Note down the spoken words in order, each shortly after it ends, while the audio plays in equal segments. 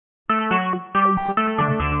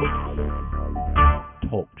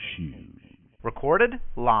Shoes. Recorded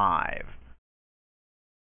live.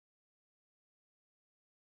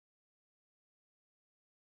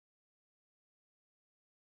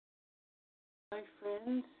 Hi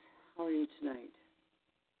friends, how are you tonight?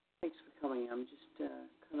 Thanks for coming. I'm just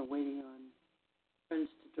kind of waiting on friends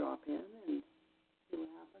to drop in and see what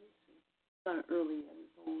happens. It's kind of early yet.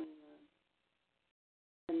 It's only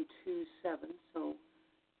 10 to 7, so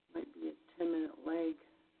might be a 10-minute lag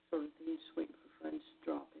sort of thing, just waiting for friends to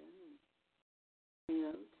drop in and hang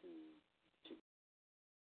out and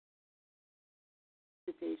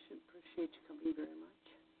be patient. Appreciate you coming very much.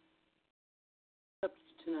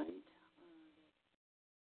 Subject tonight.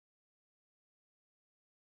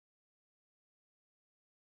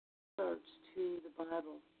 Starts to the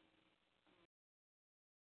Bible.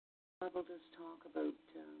 The Bible does talk about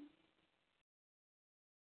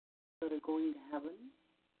that are going to heaven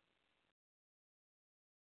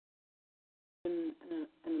in an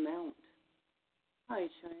amount. Hi,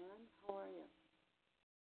 Cheyenne. How are you?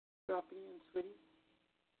 Dropping in, sweetie.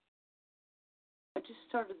 I just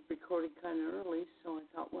started the recording kind of early, so I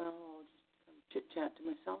thought, well, I'll just kind of chit-chat to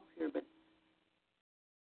myself here, but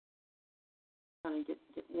kind of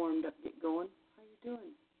get warmed up, get going. How you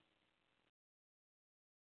doing?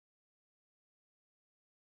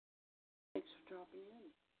 Thanks for dropping in.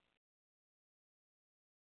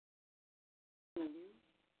 One of you?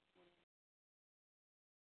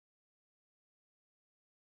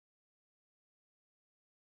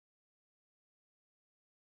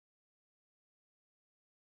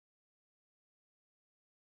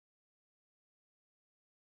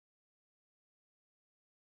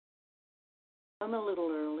 I'm a little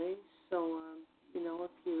early, so, if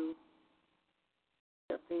you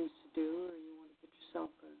got things to do or you want to get yourself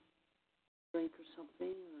a drink or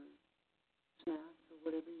something or snack or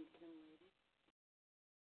whatever you can, lady.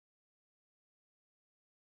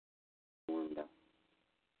 Warmed up,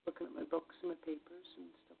 looking at my books and my papers and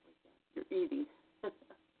stuff like that. You're eating.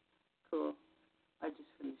 Cool. I just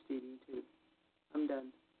finished eating, too. I'm done.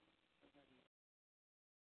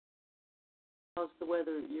 How's the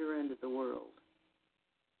weather at your end of the world?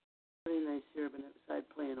 Pretty nice here. I've been outside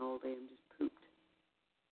playing all day. I'm just pooped.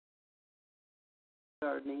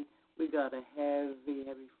 Gardening. We got a heavy,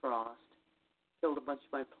 heavy frost. Killed a bunch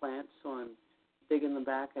of my plants, so I'm digging them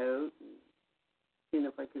back out and seeing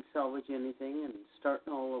if I can salvage anything and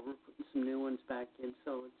starting all over, putting some new ones back in.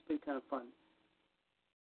 So it's been kind of fun.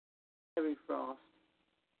 Heavy frost.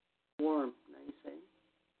 Warm. Nice, eh?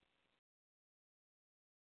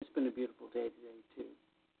 It's been a beautiful day today, too.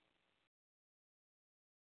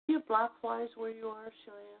 Do you have black flies where you are,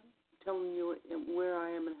 Cheyenne? I'm telling you where I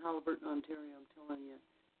am in Haliburton, Ontario. I'm telling you,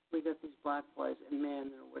 we got these black flies, and man,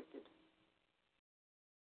 they're wicked.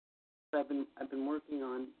 I've been working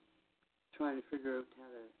on trying to figure out how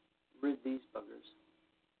to rid these buggers.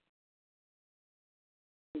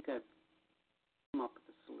 I think I've come up with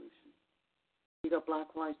a solution. You got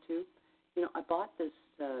black flies too? I bought this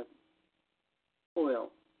oil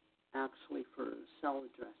actually for salad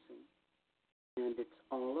dressing, and it's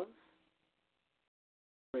olive,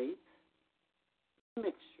 grape,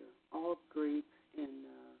 mixture, olive, grape, and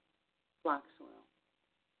flax oil.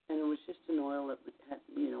 And it was just an oil that had,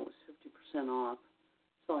 was 50% off.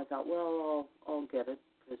 So I thought, well, I'll get it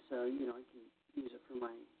because, I can use it for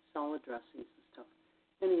my salad dressings and stuff.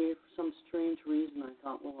 Anyway, for some strange reason, I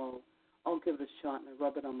thought, well, I'll give it a shot, and I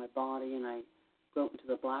rub it on my body, and I go out into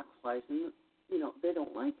the black flies, and, they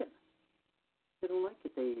don't like it. They don't like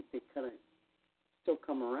it. They kind of still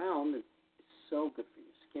come around, and it's so good for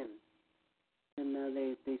your skin. And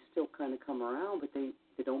they still kind of come around, but they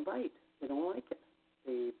don't bite. They don't like it.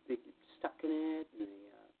 They get stuck in it, and they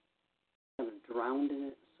kind of drowned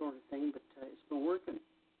in it, sort of thing. But it's been working.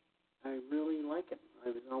 I really like it. I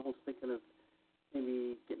was almost thinking of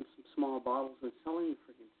maybe getting some small bottles and selling the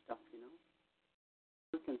friggin' stuff,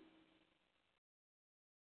 Working.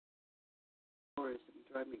 Stories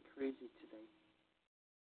that drive me crazy today.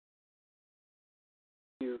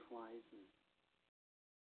 Deer flies and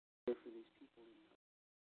care for these people in the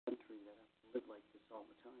country that have to live like this all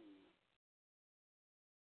the time.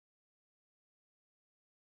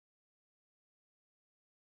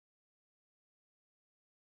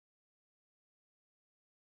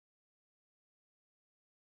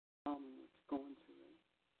 What you're going through.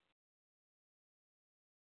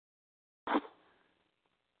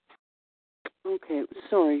 Okay,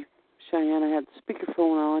 sorry, Cheyenne. I had the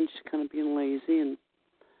speakerphone on, just kind of being lazy, and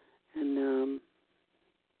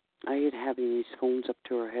I hate having these phones up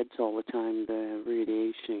to our heads all the time. The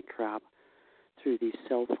radiation and crap through these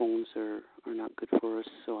cell phones are not good for us.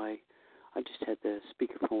 So I I just had the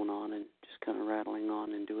speakerphone on and just kind of rattling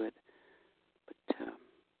on into it. But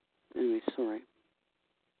anyway, sorry.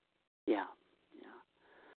 Yeah.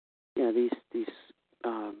 These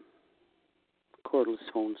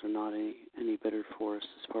cordless phones are not any better for us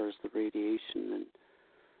as far as the radiation than,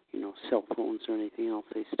 cell phones or anything else.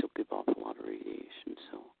 They still give off a lot of radiation.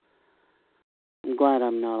 So I'm glad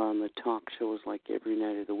I'm not on the talk shows like every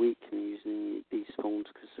night of the week and using these phones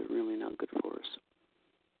because they're really not good for us.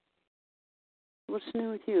 What's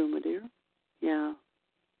new with you, my dear? Yeah.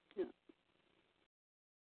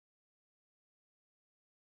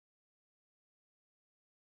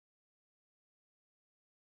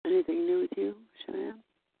 Anything new with you, Cheyenne?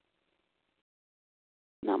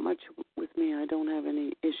 Not much with me. I don't have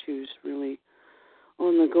any issues really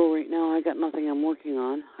on the go right now. I got nothing I'm working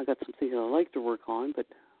on. I got some things I like to work on, but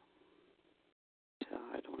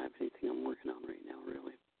I don't have anything I'm working on right now,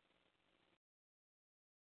 really.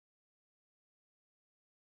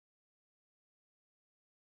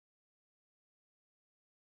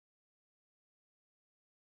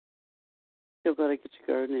 Still got to get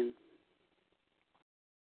your garden in.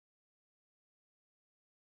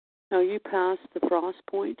 Now, you passed the frost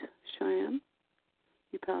point, Cheyenne?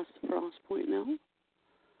 You passed the frost point now?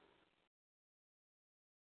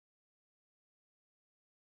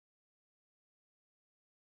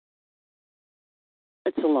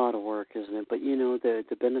 It's a lot of work, isn't it? But,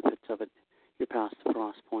 the benefits of it, you're past the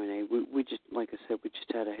frost point. We just, like I said, we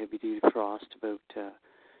just had a heavy-duty frost about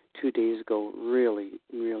 2 days ago, really,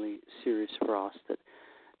 really serious frost that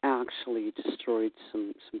actually destroyed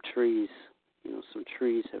some trees, some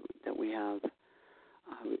trees that we have.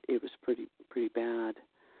 It was pretty bad.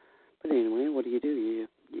 But anyway, what do? You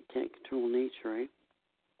can't control nature, right?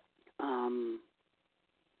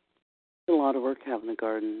 It's a lot of work having a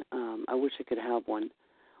garden. I wish I could have one.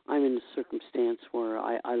 I'm in a circumstance where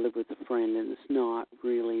I live with a friend, and it's not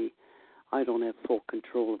really, I don't have full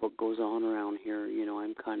control of what goes on around here.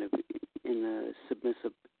 I'm kind of in a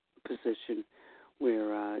submissive position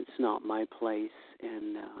where it's not my place,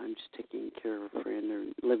 and I'm just taking care of a friend or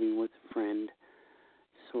living with a friend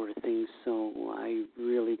sort of thing. So I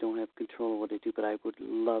really don't have control of what I do, but I would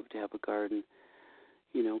love to have a garden,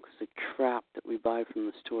 because the crap that we buy from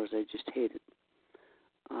the stores, I just hate it.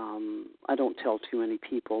 I don't tell too many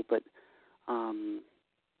people, but,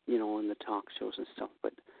 in the talk shows and stuff,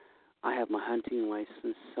 but I have my hunting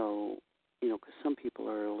license, so, because some people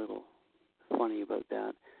are a little funny about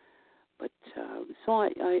that. But, so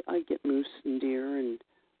I get moose and deer and,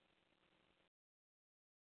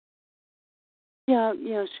 yeah,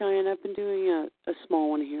 Cheyenne, I've been doing a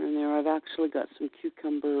small one here and there. I've actually got some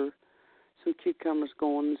cucumbers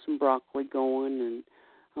going, some broccoli going,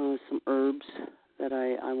 and some herbs that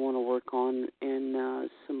I want to work on, and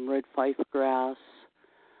some red fife grass,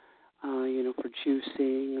 for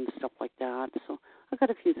juicing and stuff like that. So I've got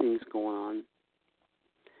a few things going on,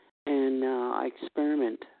 and I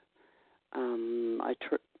experiment. I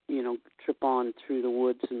trip on through the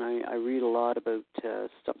woods, and I read a lot about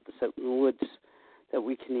stuff that's out in the woods that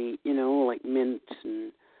we can eat, like mint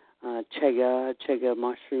and chaga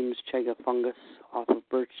mushrooms, chaga fungus off of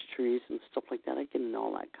birch trees and stuff like that. I get into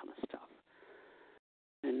all that kind of stuff.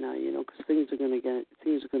 And because things are going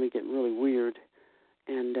to get really weird,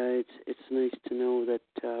 and it's nice to know that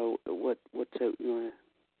what's out in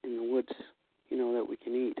the woods, that we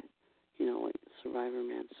can eat, like Survivor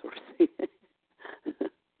Man sort of thing.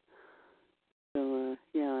 So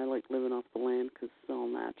I like living off the land because it's all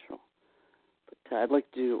natural. But I'd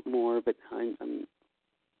like to do it more, but I'm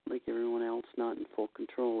like everyone else, not in full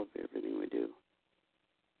control of everything we do.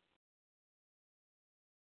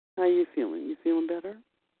 How are you feeling? You feeling better?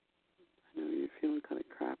 I know you're feeling kind of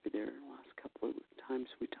crappy there the last couple of times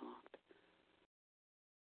we talked.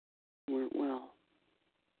 You weren't well.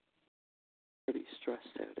 Pretty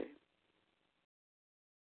stressed out, eh?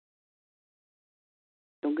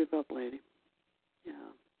 Don't give up, lady. Yeah.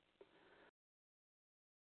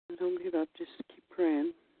 Don't give up. Just keep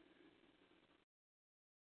praying.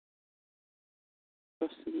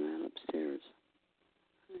 Trust in the man upstairs.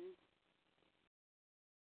 Okay.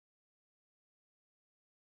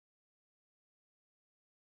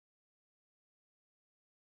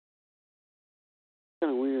 It's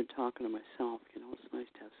kind of weird talking to myself. It's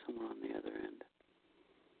nice to have someone on the other end.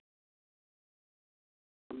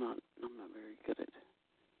 I'm not very good at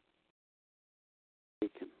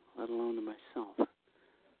speaking, let alone to myself.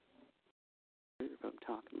 If I'm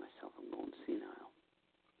talking to myself, I'm going senile.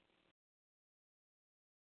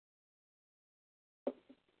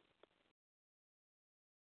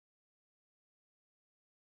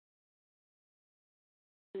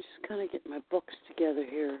 I'm just kind of getting my books together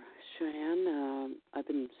here, Cheyenne. I've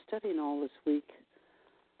been studying all this week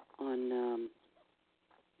on,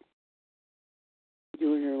 you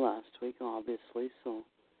were here last week, obviously, so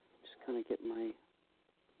just kind of get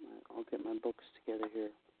I'll get my books together here.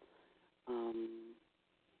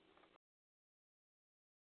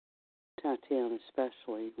 Tatiana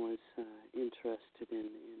especially was interested in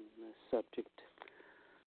the subject,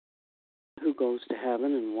 who goes to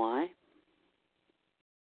heaven and why,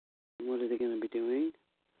 and what are they going to be doing,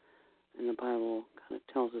 and the Bible kind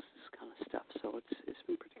of tells us this kind of stuff, so it's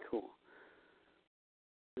been pretty cool.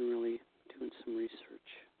 Been really doing some research,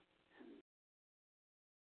 and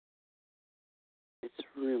it's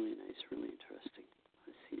really nice, really interesting.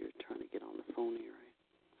 I see you're trying to get on the phone here, right?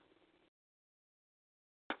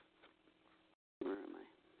 Where am I?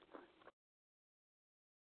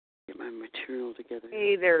 Get my material together.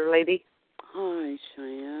 Hey there, lady. Hi,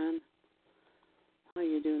 Cheyenne. How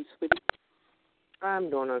you doing, sweetie? I'm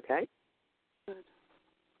doing okay. Good.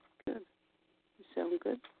 Good. You sound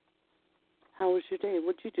good. How was your day?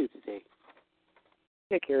 What'd you do today?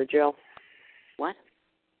 Take care of Jill. What?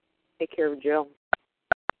 Take care of Jill.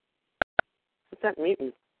 What's that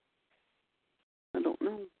muting? I don't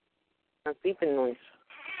know. That beeping noise.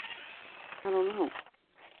 I don't know.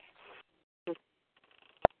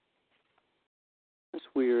 That's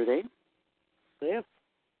weird, eh? Yeah,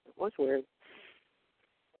 it was weird.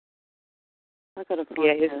 I gotta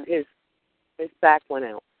find his back went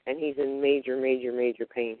out, and he's in major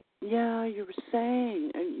pain. Yeah, you were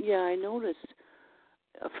saying. Yeah, I noticed.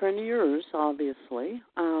 A friend of yours, obviously.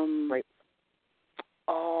 Right.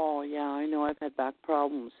 Oh, yeah, I know. I've had back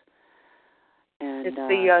problems. And it's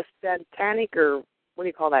the satanic, or what do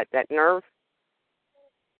you call that? That nerve?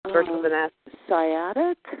 Starts with an S.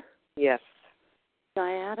 Sciatic? Yes.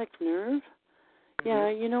 Sciatic nerve? Mm-hmm. Yeah,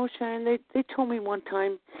 you know, Shannon, they told me one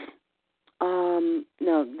time,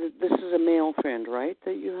 now, this is a male friend, right,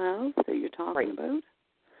 that you have, that you're talking about?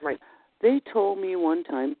 Right. They told me one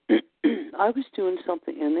time, I was doing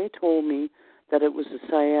something, and they told me that it was a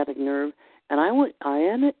sciatic nerve, and I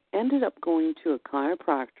ended up going to a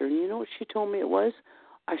chiropractor, and you know what she told me it was?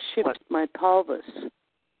 I shifted my pelvis.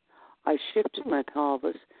 I shifted my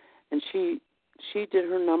pelvis, and she did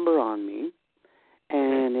her number on me,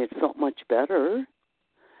 and it felt much better,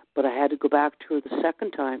 but I had to go back to her the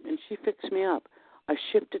second time, and she fixed me up. I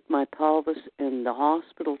shifted my pelvis, and the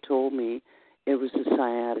hospital told me it was a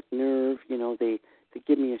sciatic nerve. You know, they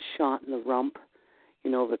give me a shot in the rump,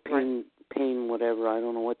 you know, the pain, whatever. I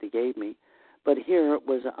don't know what they gave me. But here it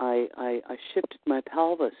was, I shifted my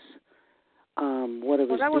pelvis.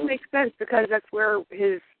 That would make sense, because that's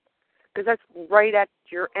because that's right at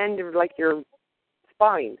your end of, like, your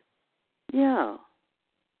spine. Yeah.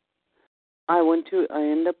 I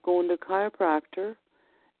ended up going to a chiropractor,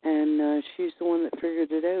 and she's the one that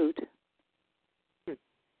figured it out.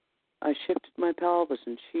 I shifted my pelvis,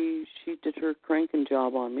 and she did her cranking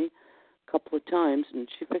job on me a couple of times, and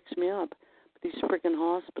she fixed me up. But these freaking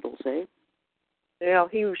hospitals, eh? Yeah,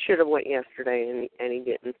 he should have went yesterday, and he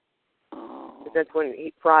didn't. Oh. That's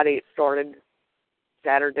when Friday it started.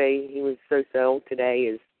 Saturday he was so.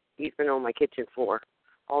 Today he's been on my kitchen floor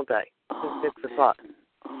all day since 6 o'clock.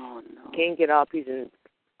 Oh no! Can't get up. He's in.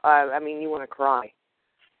 I mean, you want to cry.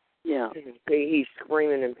 Yeah. He's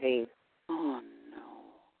screaming in pain. Oh no!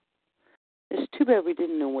 It's too bad we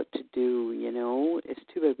didn't know what to do. You know, it's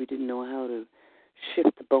too bad we didn't know how to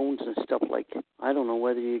shift the bones and stuff. Like, I don't know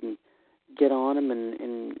whether you can get on him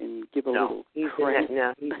and give a little. He's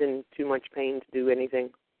in too much pain to do anything.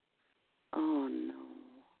 Oh no!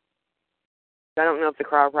 I don't know if the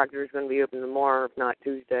chiropractor is going to be open tomorrow, or if not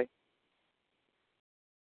Tuesday.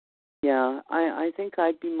 Yeah, I think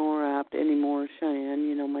I'd be more apt anymore, Cheyenne,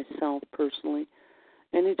 you know, myself personally.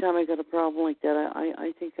 Anytime I got a problem like that,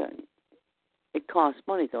 I think it costs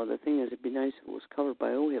money, though. The thing is, it'd be nice if it was covered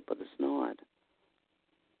by OHIP, but it's not.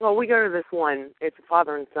 Well, we go to this one. It's a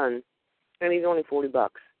father and son, and he's only $40,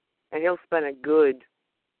 and he'll spend a good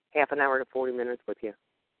half an hour to 40 minutes with you.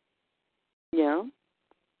 Yeah?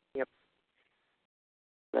 Yep.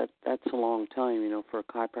 That's a long time, you know, for a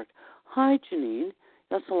chiropractor. Hi, Janine.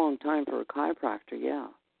 That's a long time for a chiropractor, yeah.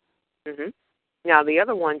 Mhm. Now the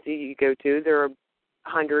other ones you go to, they're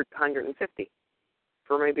 100, 150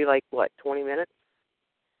 for maybe 20 minutes.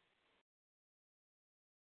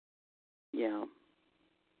 Yeah.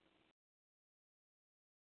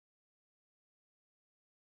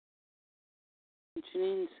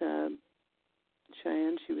 Janine's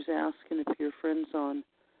Cheyenne. She was asking if your friend's on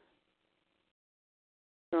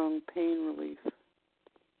strong pain relief.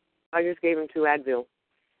 I just gave him 2 Advil.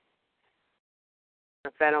 I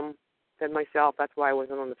fed him, fed myself. That's why I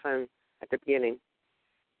wasn't on the phone at the beginning.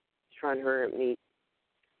 trying to hurry up and eat.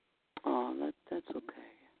 Oh, that's okay.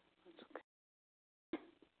 That's okay.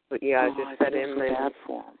 But yeah, I just fed him. I feel so bad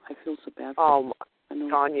for him. I feel so bad for him. Oh,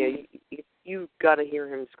 Sonya, you got to hear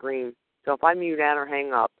him scream. So if I mute out or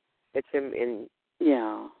hang up, it's him in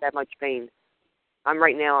that much pain. I'm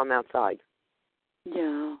outside.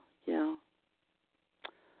 Yeah.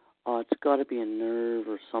 Oh, it's got to be a nerve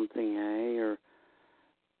or something, eh? Or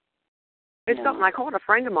it's something. I called a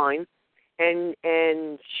friend of mine, and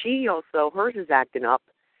she also, hers is acting up,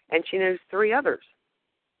 and she knows 3 others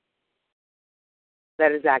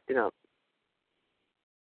that is acting up.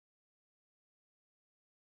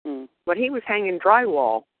 But he was hanging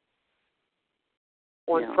drywall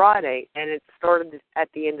on Friday, and it started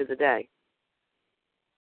at the end of the day.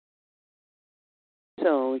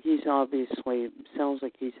 So he's obviously, sounds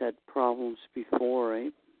like he's had problems before, eh?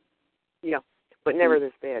 Yeah, but never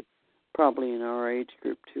this bad. Probably in our age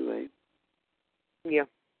group too, eh? Yeah.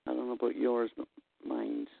 I don't know about yours, but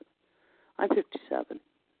mine's... I'm 57.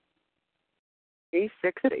 He's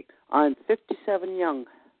 60. I'm 57 young.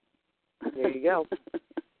 There you go.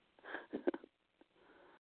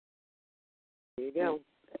 There you go.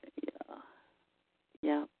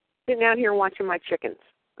 Yeah. Sitting out here watching my chickens,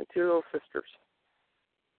 my 2 little sisters.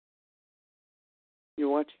 You're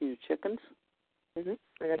watching your chickens? Mhm.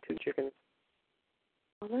 I got 2 chickens.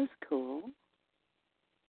 Oh, that's cool.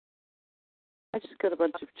 I just got a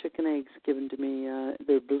bunch of chicken eggs given to me.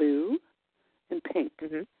 They're blue and pink.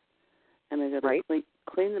 Mhm. And I got to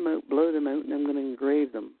clean them out, blow them out, and I'm going to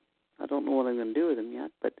engrave them. I don't know what I'm going to do with them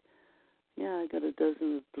yet, but yeah, I got a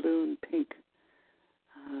dozen of blue and pink.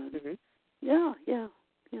 Yeah.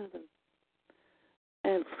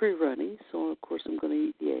 And free running, so of course I'm going to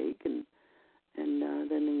eat the egg and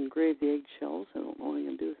then engrave the eggshells. I don't know what I'm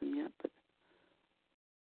going to do with them yet, but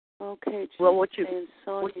okay. Well,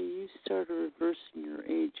 Sonya, you started reversing your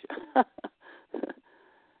age.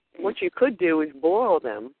 What you could do is boil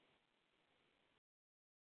them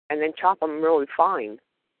and then chop them really fine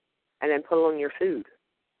and then put it on your food.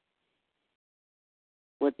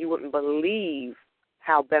 What you wouldn't believe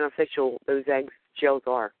how beneficial those eggshells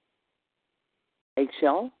are.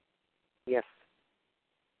 Eggshell? Yes.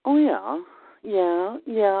 Oh, yeah.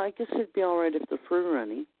 Yeah, I guess it'd be all right if they're free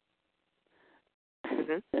running.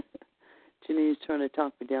 Mhm. Janine's trying to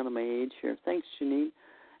talk me down to my age here. Thanks, Janine.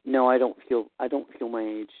 No, I don't feel my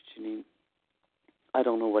age, Janine. I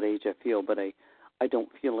don't know what age I feel, but I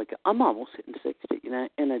don't feel like I'm almost hitting 60,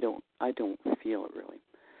 and I don't feel it really.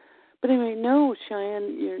 But anyway, no,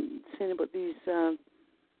 Cheyenne, you're saying about these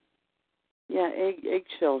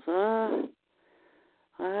eggshells.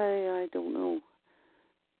 I don't know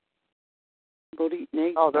about eating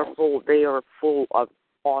eggshells. Oh, they are full of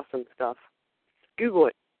awesome stuff. Google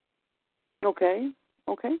it. Okay.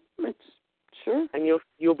 It's sure. And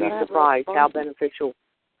you'll be surprised how beneficial.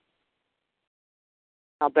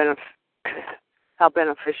 How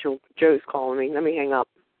beneficial. Joe's calling me. Let me hang up.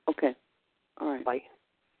 Okay. All right.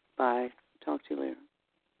 Bye. Talk to you later.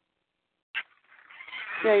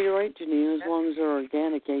 Yeah, you're right, Janine. As long as they're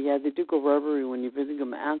organic, yeah, they do go rubbery when you visit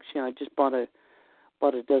them. Actually, I just bought a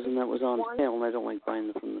dozen that was on sale, and I don't like buying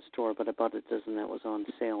them from the store, but I bought a dozen that was on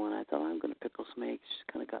sale, and I thought I'm going to pickle some eggs. Just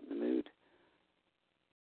kind of got in the mood.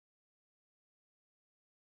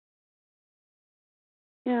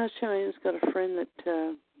 Yeah, Cheyenne's got a friend that's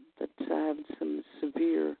having some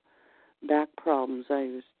severe back problems. I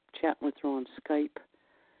was chatting with her on Skype,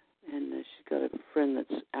 and she's got a friend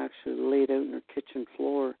that's actually laid out in her kitchen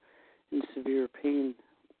floor in severe pain.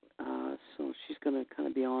 So she's going to kind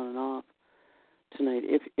of be on and off tonight.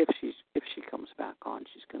 If she comes back on,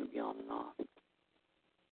 she's going to be on and off.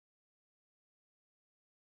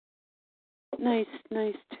 Nice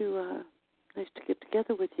to get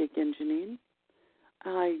together with you again, Janine.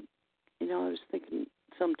 I was thinking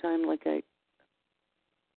sometime like I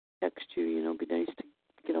text you, it'd be nice to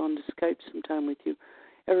get on to Skype sometime with you.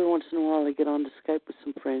 Every once in a while I get on to Skype with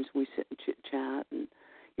some friends and we sit and chit-chat and,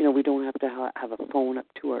 we don't have to have a phone up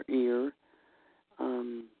to our ear.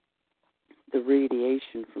 The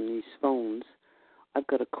radiation from these phones, I've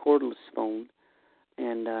got a cordless phone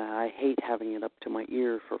and I hate having it up to my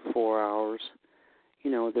ear for 4 hours.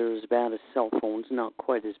 They're as bad as cell phones, not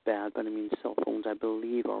quite as bad, but cell phones I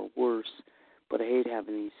believe are worse. But I hate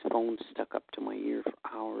having these phones stuck up to my ear for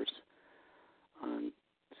hours.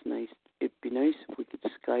 It's nice. It'd be nice if we could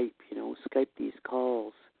Skype, Skype these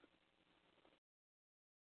calls.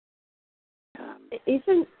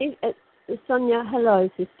 Sonya, hello,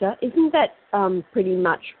 sister. Isn't that pretty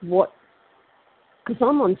much what? Because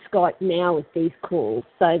I'm on Skype now with these calls,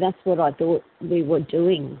 so that's what I thought we were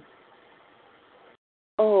doing.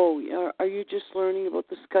 Oh, are you just learning about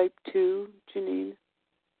the Skype too, Janine?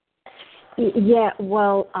 Yeah,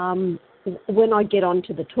 well, when I get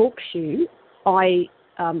onto the talk show, I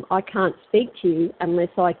can't speak to you unless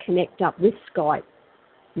I connect up with Skype.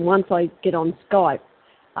 Once I get on Skype,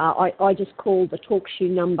 I just call the talk show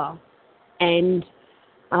number, and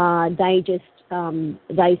they just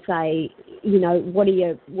they say, what are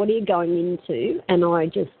you going into, and I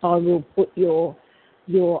will put your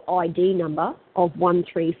ID number of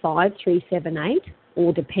 135378,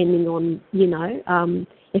 or depending on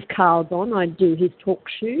if Carl's on, I do his talk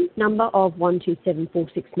show number of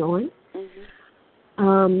 127469.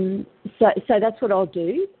 So that's what I'll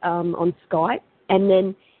do on Skype, and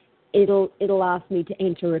then it'll ask me to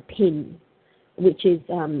enter a PIN, which is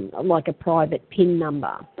like a private PIN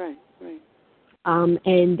number. Right.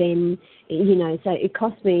 And then so it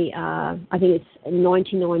cost me I think it's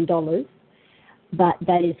 $99, but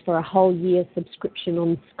that is for a whole year subscription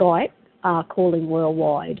on Skype, calling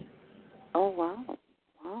worldwide. Oh wow.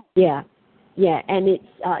 Yeah, and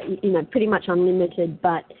it's pretty much unlimited,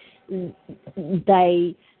 but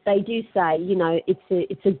they do say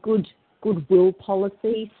it's a goodwill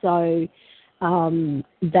policy, so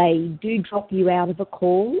they do drop you out of a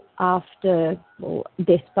call after, or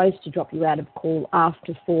they're supposed to drop you out of a call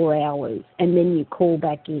after 4 hours, and then you call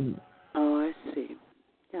back in. Oh, I see.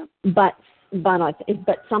 Yeah. But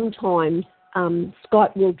sometimes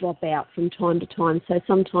Skype will drop out from time to time. So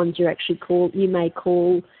sometimes you may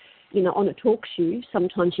call, on a talk show,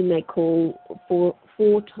 sometimes you may call for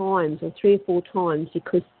 4 times or 3 or 4 times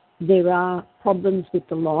because there are problems with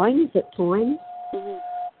the lines at times.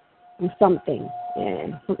 Or something.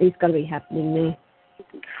 Yeah, something's got to be happening there.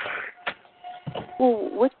 Well,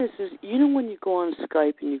 what this is, when you go on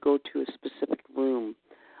Skype and you go to a specific room,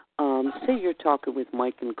 say you're talking with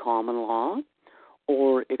Mike in common law,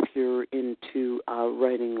 or if you're into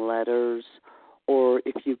writing letters, or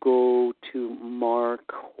if you go to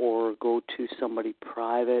Mark or go to somebody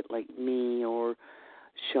private like me or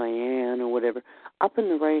Cheyenne or whatever, up in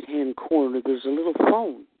the right-hand corner there's a little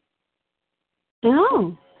phone.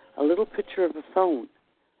 Oh. A little picture of a phone.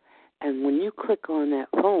 And when you click on that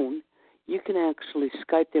phone, you can actually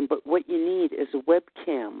Skype them, but what you need is a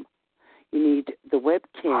webcam. You need the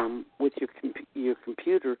webcam with your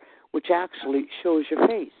computer, which actually shows your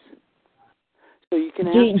face. So you can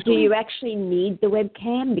do you actually need the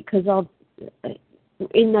webcam? Because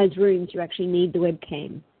in those rooms you actually need the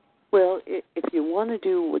webcam. Well, if you want to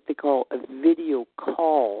do what they call a video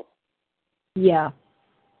call, yeah,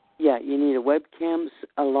 you need a webcam.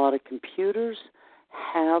 A lot of computers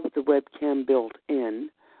have the webcam built in.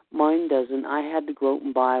 Mine doesn't. I had to go out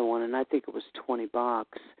and buy one, and I think it was $20.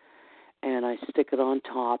 And I stick it on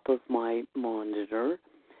top of my monitor,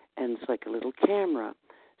 and it's like a little camera.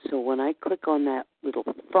 So when I click on that little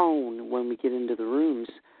phone, when we get into the rooms,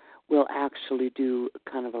 we'll actually do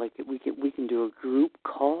kind of like we can do a group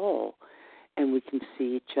call, and we can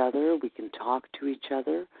see each other. We can talk to each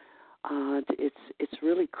other. It's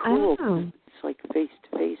really cool. Oh. It's like face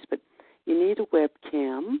to face, but you need a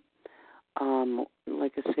webcam.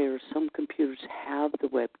 Like I say, some computers have the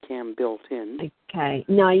webcam built in. Okay.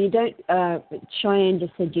 No, you don't. Cheyenne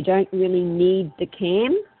just said you don't really need the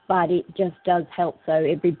cam, but it just does help. So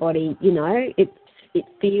everybody, it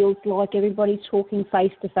feels like everybody's talking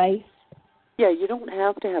face to face. Yeah, you don't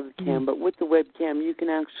have to have a cam, but with the webcam, you can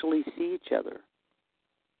actually see each other.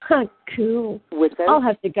 Cool. I'll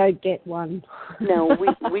have to go get one. Now,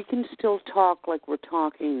 we can still talk like we're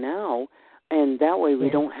talking now, and that way we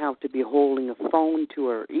don't have to be holding a phone to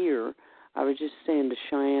our ear. I was just saying to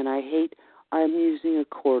Cheyenne, I'm using a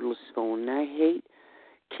cordless phone, and I hate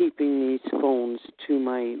keeping these phones to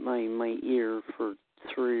my ear for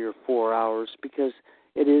 3 or 4 hours because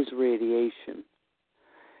it is radiation.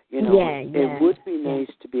 It would be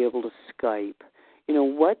nice to be able to Skype.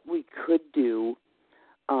 What we could do,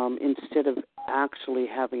 instead of actually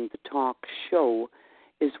having the talk show,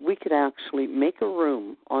 is we could actually make a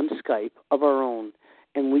room on Skype of our own,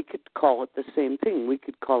 and we could call it the same thing. We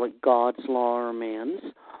could call it God's Law or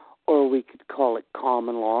Man's, or we could call it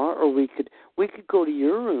Common Law, or we could go to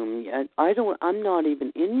your room. I'm not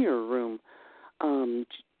even in your room,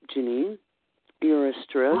 Janine, your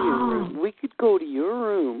Australian room. We could go to your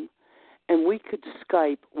room, and we could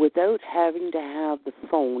Skype without having to have the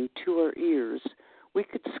phone to our ears. We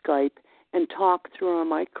could Skype and talk through our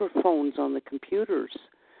microphones on the computers.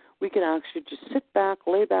 We could actually just sit back,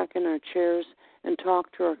 lay back in our chairs, and talk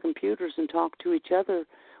to our computers and talk to each other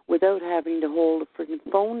without having to hold a freaking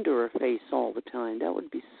phone to our face all the time. That would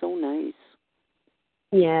be so nice.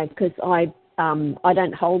 Yeah, because I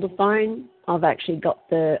don't hold a phone. I've actually got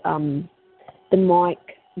the mic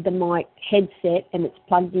headset, and it's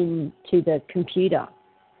plugged into the computer.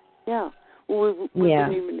 Yeah. Well, we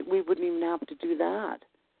wouldn't even have to do that.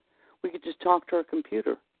 We could just talk to our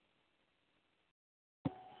computer.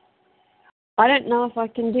 I don't know if I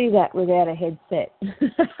can do that without a headset.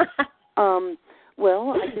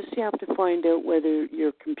 Well, I guess you have to find out whether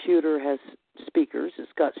your computer has speakers.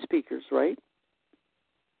 It's got speakers, right?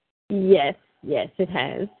 Yes, it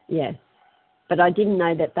has, yes. But I didn't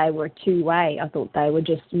know that they were two-way. I thought they were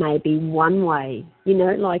just maybe one-way,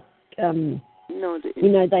 like,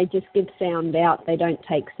 they just give sound out. They don't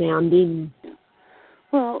take sound in. Yeah.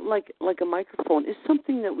 Well, like a microphone is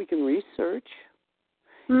something that we can research.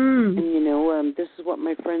 And, this is what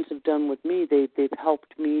my friends have done with me. They've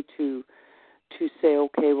helped me to say,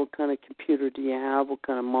 okay, what kind of computer do you have? What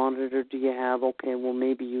kind of monitor do you have? Okay, well,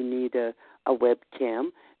 maybe you need a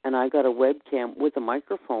webcam. And I got a webcam with a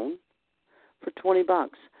microphone for $20.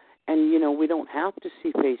 And, we don't have to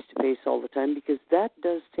see face-to-face all the time because that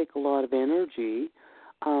does take a lot of energy.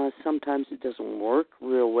 Sometimes it doesn't work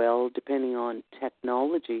real well depending on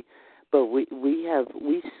technology. But we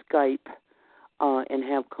Skype and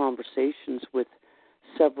have conversations with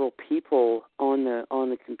several people on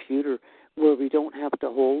the computer where we don't have to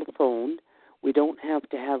hold a phone. We don't have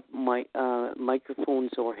to have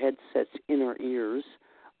microphones or headsets in our ears.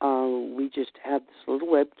 We just have this little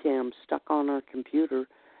webcam stuck on our computer,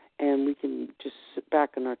 and we can just sit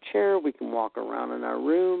back in our chair. We can walk around in our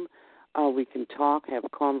room. We can talk, have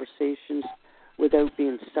conversations without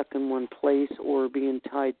being stuck in one place or being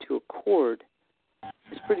tied to a cord.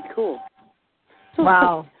 It's pretty cool. So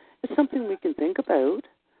wow. It's something we can think about.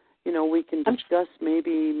 We can discuss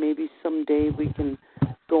maybe someday we can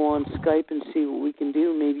go on Skype and see what we can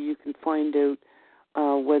do. Maybe you can find out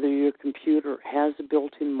whether your computer has a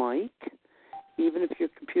built-in mic. Even if your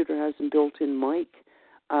computer has a built-in mic,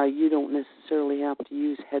 you don't necessarily have to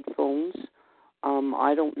use headphones.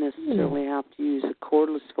 I don't necessarily have to use a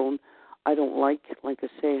cordless phone. I don't like I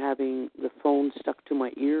say, having the phone stuck to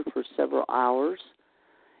my ear for several hours.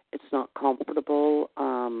 It's not comfortable.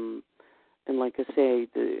 And like I say,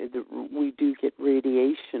 we do get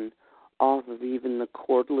radiation off of even the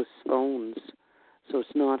cordless phones, so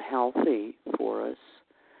it's not healthy for us.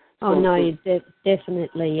 Oh, no, you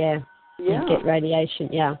definitely, yeah. You get radiation,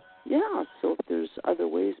 yeah. Yeah, so if there's other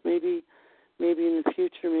ways, maybe in the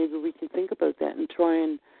future, maybe we can think about that and try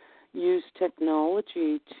and use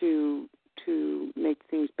technology to make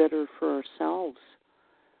things better for ourselves.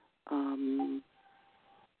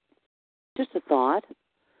 Just a thought.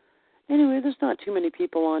 Anyway, there's not too many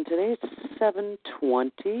people on today. It's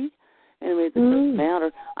 7:20. Anyway, this doesn't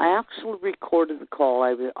matter. I actually recorded the call.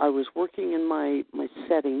 I was working in my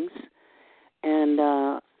settings,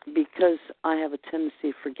 and because I have a tendency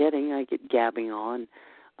of forgetting, I get gabbing on.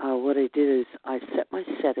 What I did is I set my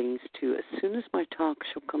settings to, as soon as my talk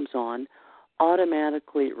show comes on,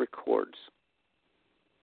 automatically it records.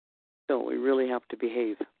 So we really have to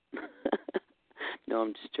behave. No,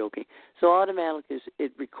 I'm just joking. So automatically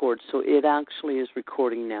it records. So it actually is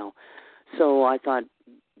recording now. So I thought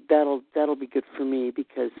that'll be good for me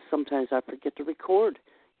because sometimes I forget to record,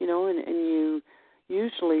 and you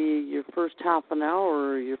usually your first half an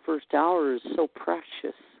hour or your first hour is so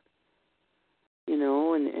precious,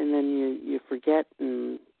 and then you forget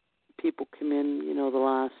and people come in, the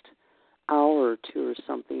last hour or two or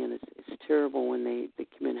something, and it's terrible when they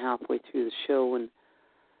come in halfway through the show and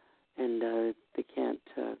they can't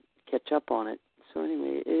catch up on it. So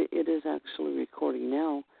anyway, it is actually recording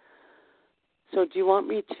now. So do you want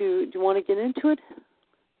to get into it,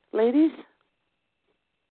 ladies?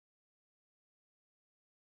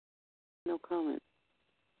 No comment.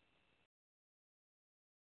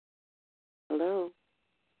 Hello?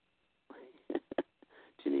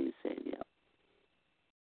 Janine's saying, yeah.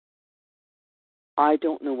 I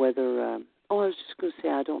don't know whether, I was just going to say,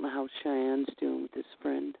 I don't know how Cheyenne's doing with this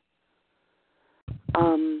friend.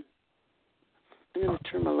 I'm going to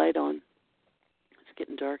turn my light on. It's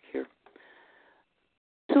getting dark here.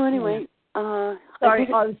 So anyway, sorry,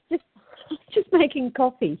 I was just making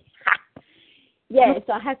coffee. Yes,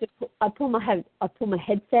 I pull my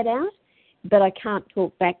headset out, but I can't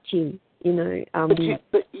talk back to you.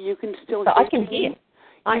 But you can still hear. I can hear.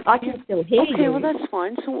 I can still hear you. Okay, well that's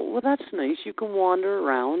fine. So that's nice. You can wander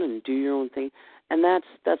around and do your own thing, and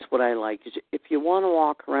that's what I like. If you want to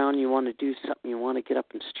walk around, you want to do something, you want to get up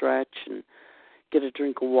and stretch and get a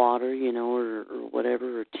drink of water, or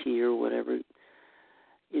whatever, or tea or whatever.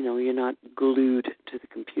 You're not glued to the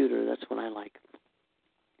computer. That's what I like.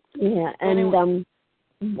 Yeah, and anyway.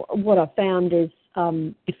 What I found is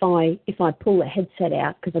if I pull the headset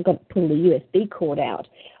out, because I've got to pull the USB cord out,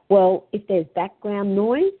 Well, if there's background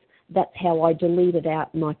noise, that's how I delete it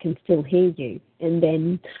out and I can still hear you. And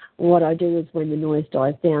then what I do is when the noise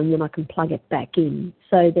dies down, then I can plug it back in.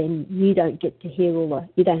 So then you don't get to hear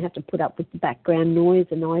you don't have to put up with the background noise,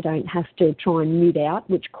 and I don't have to try and mute out,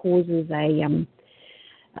 which causes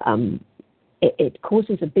it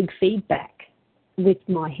causes a big feedback with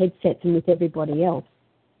my headsets and with everybody else.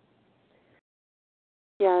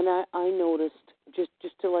 Yeah, and I noticed,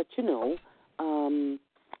 just to let you know,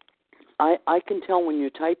 I can tell when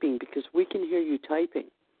you're typing because we can hear you typing,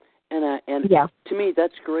 and yeah. To me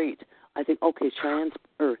that's great. I think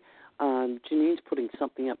Janine's putting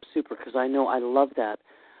something up super, because I know I love that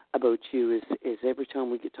about you is every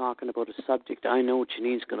time we get talking about a subject, I know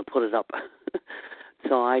Janine's going to put it up.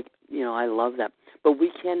 So I love that. But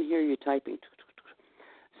we can hear you typing.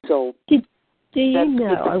 So do you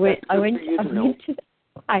know? I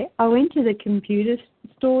went to the computer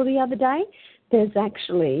store the other day. There's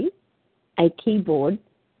actually a keyboard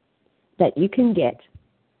that you can get,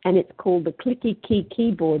 and it's called the Clicky Key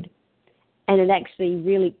keyboard, and it actually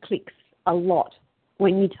really clicks a lot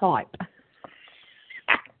when you type.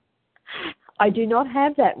 I do not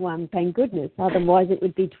have that one, thank goodness. Otherwise, it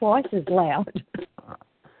would be twice as loud.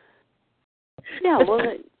 Yeah, well,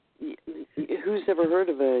 who's ever heard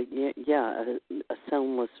of a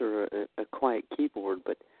soundless or a quiet keyboard?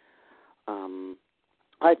 But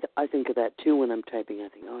I think of that too when I'm typing. I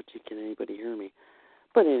think, oh, gee, can anybody hear me?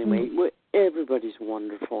 But anyway, everybody's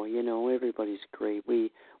wonderful. Everybody's great.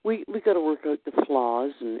 We got to work out the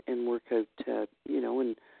flaws and work out,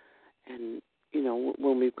 and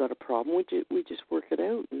when we've got a problem, we just work it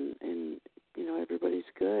out, and everybody's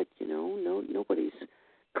good. Nobody's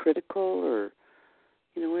critical or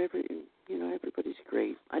everybody's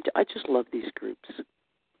great. I just love these groups.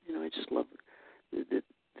 I just love the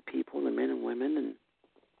people, the men and women,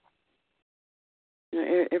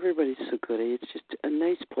 and everybody's so good. It's just a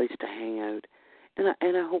nice place to hang out,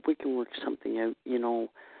 and I hope we can work something out.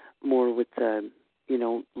 More with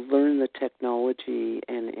learn the technology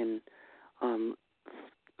and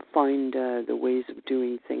find the ways of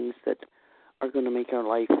doing things that are going to make our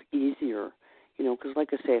life easier. Because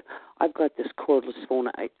like I say, I've got this cordless phone.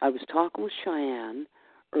 I was talking with Cheyenne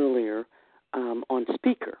earlier on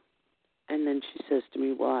speaker, and then she says to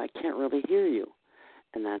me, well, I can't really hear you.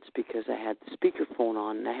 And that's because I had the speakerphone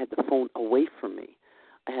on, and I had the phone away from me.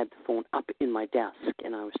 I had the phone up in my desk,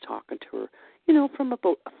 and I was talking to her, from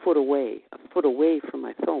about a foot away from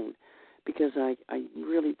my phone, because I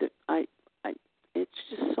really did. It's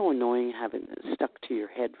just so annoying having it stuck to your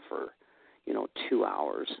head for, 2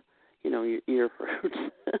 hours. Your ear hurts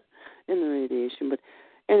and the radiation. But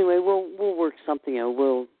anyway, we'll work something out.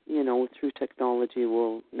 We'll, through technology,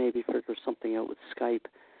 we'll maybe figure something out with Skype,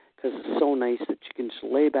 because it's so nice that you can just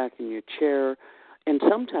lay back in your chair. And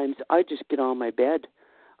sometimes I just get on my bed,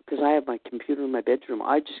 because I have my computer in my bedroom.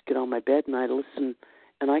 I just get on my bed and I listen,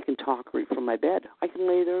 and I can talk right from my bed. I can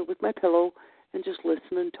lay there with my pillow and just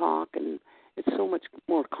listen and talk, and it's so much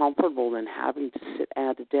more comfortable than having to sit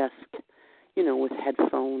at a desk, with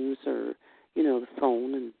headphones or, the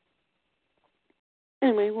phone. And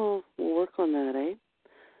anyway, we'll work on that, eh?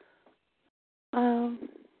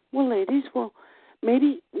 Well, ladies,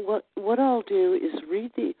 maybe what I'll do is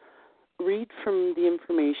read from the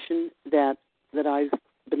information that I've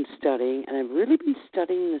been studying, and I've really been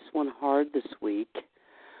studying this one hard this week.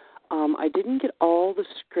 I didn't get all the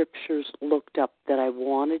scriptures looked up that I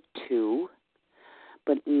wanted to,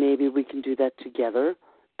 but maybe we can do that together.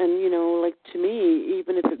 And, to me,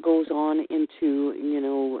 even if it goes on into,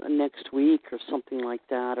 next week or something like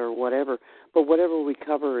that or whatever, but whatever we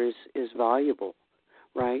cover is valuable,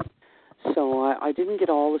 right? So I didn't get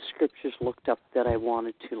all the scriptures looked up that I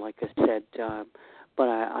wanted to, like I said, but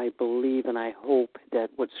I believe and I hope that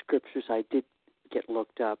what scriptures I did get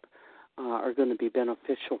looked up are going to be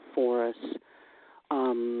beneficial for us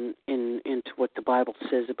into what the Bible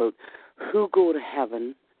says about who go to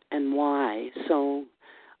heaven and why. So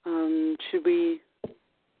should we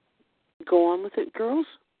go on with it, girls?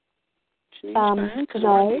 No,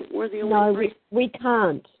 we're the only three. We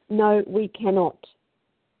can't. No, we cannot.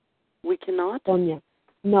 We cannot? Sonya,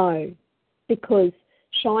 no, because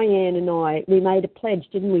Cheyenne and we made a pledge,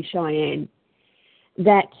 didn't we, Cheyenne,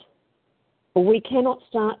 that we cannot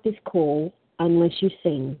start this call unless you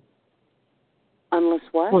sing. Unless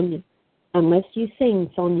what? Sonya. Unless you sing,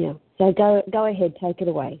 Sonya. So go ahead, take it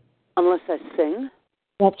away. Unless I sing?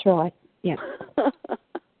 That's right, yeah.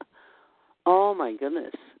 Oh, my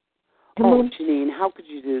goodness. Come on. Janine, how could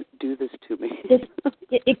you do this to me?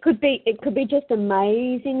 It could be just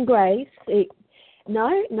Amazing Grace. No.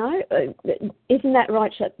 Isn't that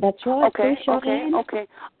right? That's right. Okay. Cheyenne.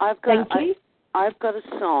 I've got a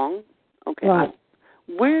song. Okay. Right.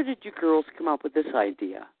 Where did you girls come up with this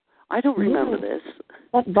idea? I don't remember this.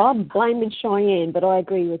 That's Bob blaming Cheyenne, but I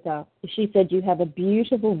agree with her. She said you have a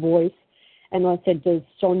beautiful voice, and I said, does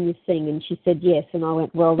Sonya sing? And she said yes, and I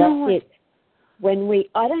went, well, that's it.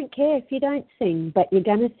 I don't care if you don't sing, but you're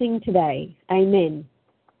going to sing today. Amen.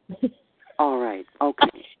 All right.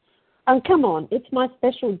 Okay. Come on, it's my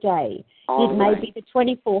special day. It may be the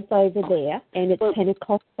 24th over there, and it's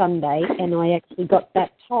Pentecost Sunday, and I actually got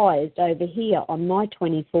baptized over here on my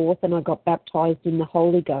 24th, and I got baptized in the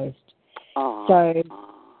Holy Ghost.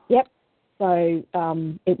 Yep. So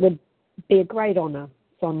it would be a great honour,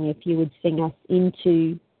 Sonya, if you would sing us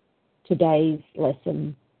into today's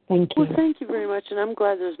lesson. Thank you. Well, thank you very much, and I'm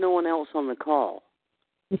glad there's no one else on the call.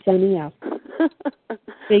 It's only us.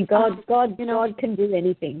 See, God can do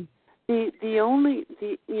anything.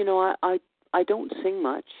 I don't sing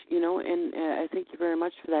much, and I thank you very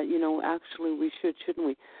much for that. Actually we shouldn't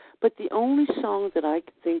we? But the only song that I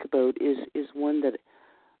can think about is one that,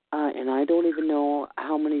 and I don't even know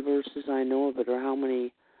how many verses I know of it or how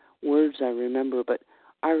many words I remember, but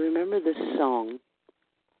I remember this song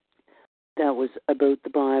that was about the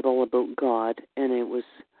Bible, about God, and it was,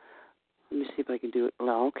 let me see if I can do it.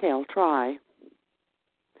 Well, okay, I'll try.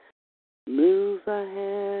 Move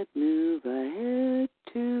ahead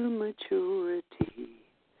to maturity.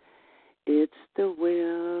 It's the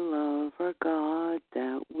will of our God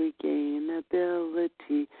that we gain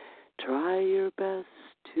ability. Try your best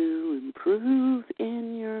to improve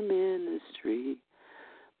in your ministry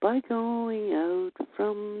by going out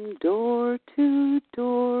from door to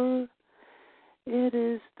door. It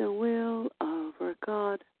is the will of our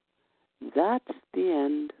God. That's the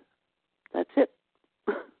end. That's it.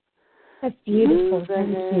 That's beautiful.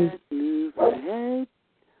 Move ahead.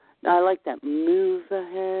 I like that. Move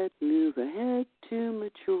ahead to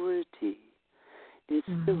maturity. It's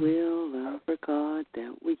the will of our God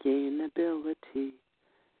that we gain ability.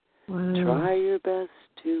 Wow. Try your best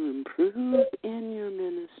to improve in your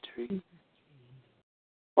ministry.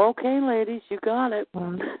 Okay, ladies, you got it.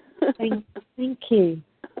 Wow. Thank you.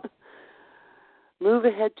 Move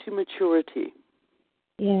ahead to maturity.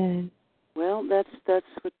 Yeah. Well, that's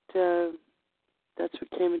what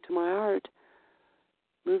came into my heart.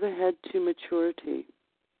 Move ahead to maturity.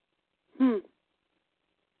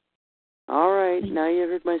 All right, now you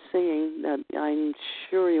heard my singing. I'm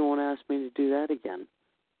sure you won't ask me to do that again.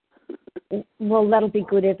 Well, that'll be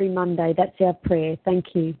good every Monday. That's our prayer.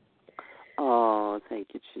 Thank you. Oh,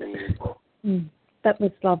 thank you, Janine. That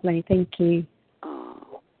was lovely. Thank you.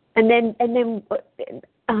 Oh. And then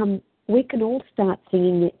we can all start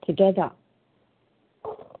singing it together.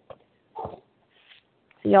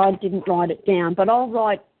 See, I didn't write it down, but I'll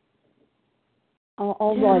write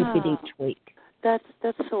a bit each week. That's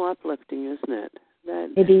so uplifting, isn't it?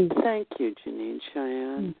 It is. Thank you, Janine,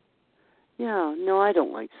 Cheyenne. Yeah, no, I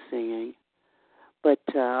don't like singing, but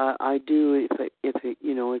I do if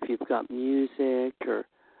you've got music or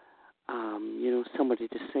somebody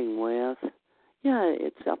to sing with. Yeah,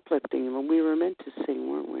 it's uplifting. We were meant to sing,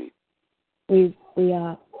 weren't we? We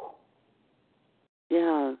are.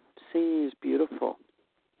 Yeah, singing is beautiful.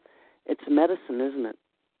 It's medicine, isn't it?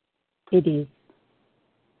 It is.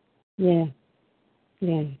 Yeah.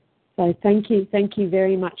 Yeah. So thank you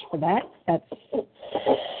very much for that. That's.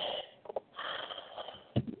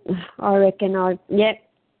 I reckon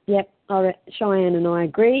Cheyenne and I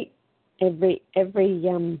agree. Every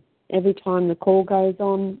time the call goes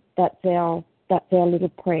on, that's our little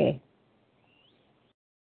prayer.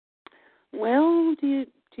 Well, do you?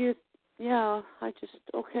 Yeah, I just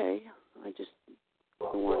don't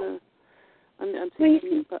want to. I'm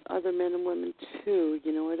thinking about other men and women too.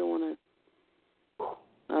 I don't want to.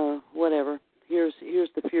 Whatever. Here's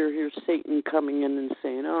the fear. Here's Satan coming in and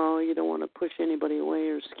saying, "Oh, you don't want to push anybody away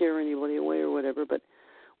or scare anybody away or whatever." But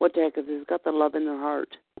what the heck? If they've got the love in their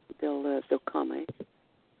heart, they'll come.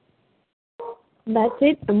 That's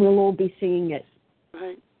it, and we'll all be singing it.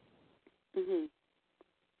 Right. Mhm.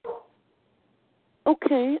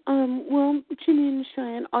 Okay. Well, Janine and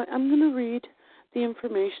Cheyenne, I'm going to read the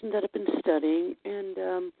information that I've been studying, and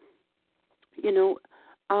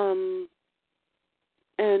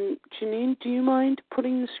and Janine, do you mind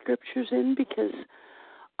putting the scriptures in, because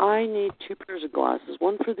I need 2 pairs of glasses,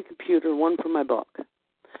 one for the computer, one for my book.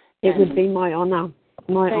 It would be my honor.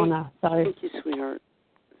 Honor. So. Thank you, sweetheart.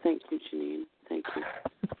 Thank you, Janine. Thank you.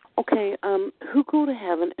 Okay. Who go to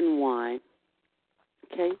heaven and why?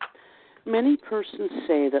 Okay. Many persons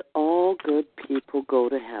say that all good people go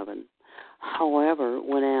to heaven. However,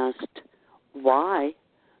 when asked why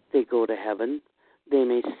they go to heaven, they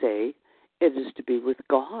may say it is to be with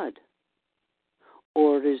God,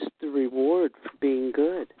 or it is the reward for being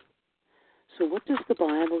good. So what does the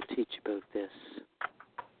Bible teach about this?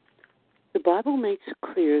 The Bible makes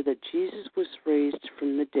it clear that Jesus was raised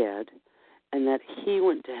from the dead and that he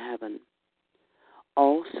went to heaven.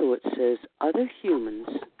 Also, it says other humans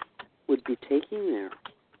would be taken there.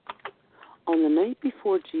 On the night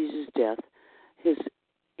before Jesus' death,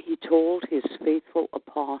 he told his faithful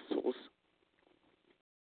apostles,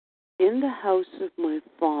 "In the house of my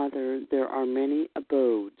Father there are many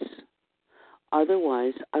abodes.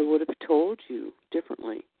 Otherwise, I would have told you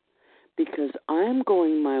differently, because I am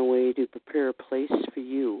going my way to prepare a place for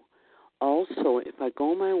you. Also, if I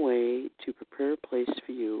go my way to prepare a place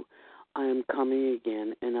for you, I am coming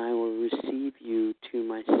again, and I will receive you to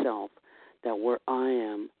myself, that where I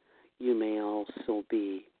am, you may also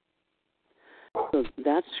be." So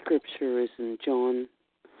that scripture is in John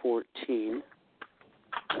 14,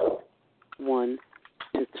 1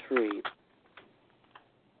 to 3.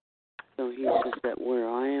 So he says that where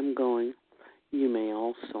I am going, you may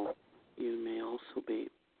also be.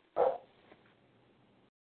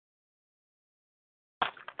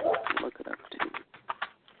 Look it up too.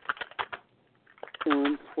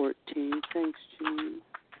 John 14. Thanks, Jean.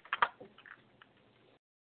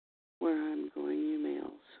 Where I'm going, you may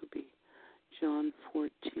also be. John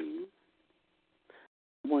 14,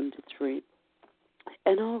 1 to 3.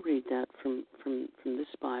 And I'll read that from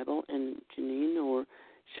this Bible. And Janine or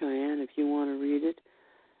Cheyenne, if you want to read it,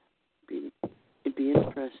 it'd be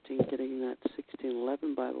interesting getting that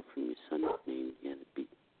 1611 Bible from your son, Janine. Yeah, it'd be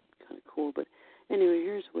kind of cool. But anyway,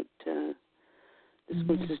 here's what this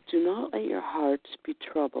one says. Do not let your hearts be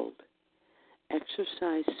troubled.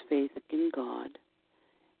 Exercise faith in God.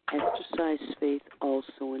 Exercise faith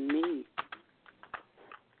also in me.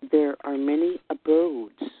 There are many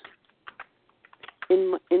abodes.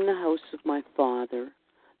 In the house of my Father,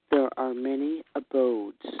 there are many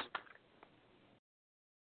abodes.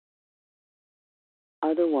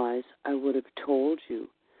 Otherwise, I would have told you,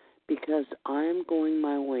 because I am going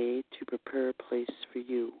my way to prepare a place for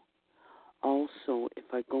you. Also, if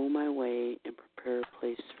I go my way and prepare a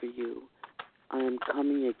place for you, I am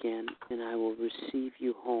coming again, and I will receive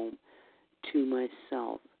you home to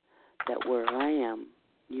myself, that where I am,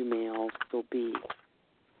 you may also be.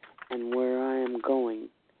 And where I am going,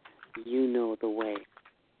 you know the way.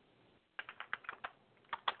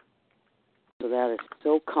 So that is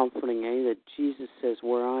so comforting, that Jesus says,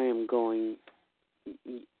 where I am going,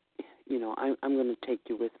 I'm going to take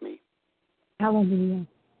you with me. Hallelujah.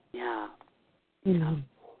 Yeah. Yeah.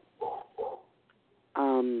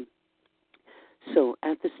 So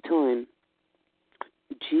at this time,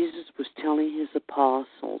 Jesus was telling his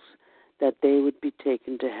apostles that they would be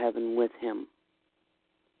taken to heaven with him.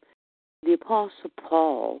 The Apostle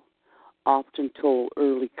Paul often told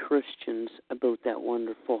early Christians about that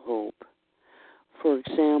wonderful hope. For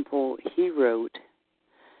example, he wrote,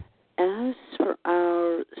 "As for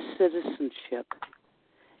our citizenship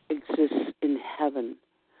exists in heaven,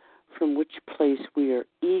 from which place we are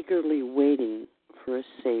eagerly waiting for a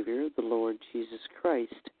Savior, the Lord Jesus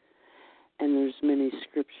Christ." And there's many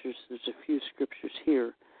scriptures, there's a few scriptures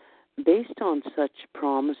here. Based on such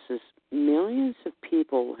promises, millions of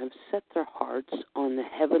people have set their hearts on the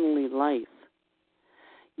heavenly life.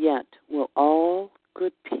 Yet, will all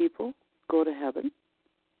good people go to heaven?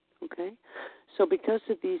 Okay? So because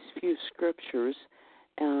of these few scriptures,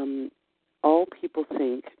 all people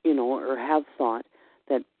think, or have thought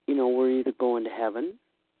that, we're either going to heaven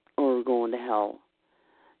or we're going to hell.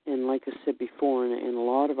 And like I said before in a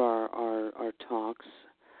lot of our talks,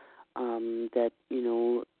 that,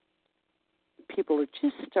 people are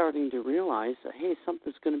just starting to realize that, hey,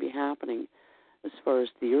 something's going to be happening as far as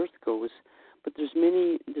the earth goes. But there's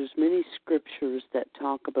many scriptures that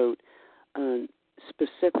talk about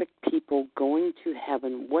specific people going to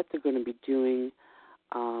heaven, what they're going to be doing,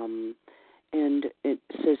 and it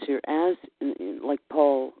says here,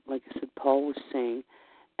 Paul was saying,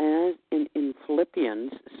 as in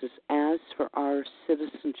Philippians, it says, as for our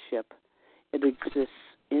citizenship, it exists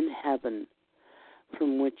in heaven,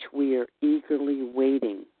 from which we are eagerly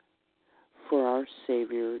waiting for our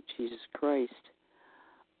Savior, Jesus Christ.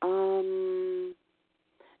 And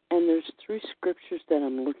there's 3 scriptures that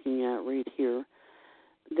I'm looking at right here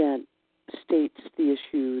that states the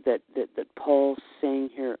issue that Paul's saying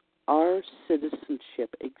here. Our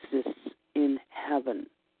citizenship exists in heaven.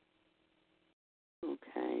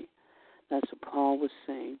 Okay, that's what Paul was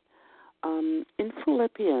saying. In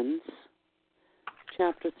Philippians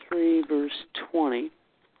chapter 3, verse 20,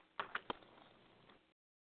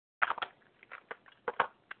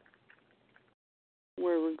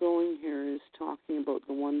 where we're going here is talking about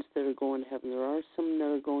the ones that are going to heaven. There are some that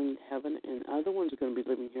are going to heaven, and other ones are going to be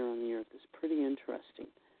living here on the earth. It's pretty interesting,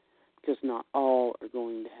 because not all are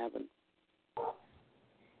going to heaven.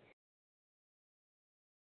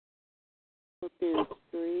 Philippians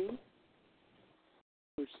 3,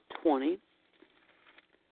 verse 20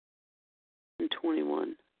 and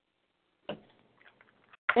 21.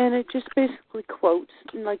 And it just basically quotes,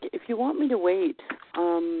 like, if you want me to wait,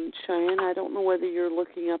 Cheyenne, I don't know whether you're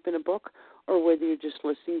looking up in a book or whether you're just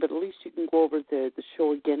listening, but at least you can go over the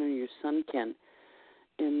show again, or your son can.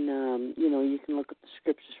 And, you can look at the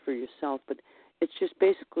scriptures for yourself. But it's just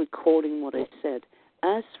basically quoting what I said.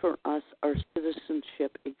 As for us, our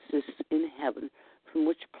citizenship exists in heaven, from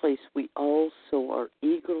which place we also are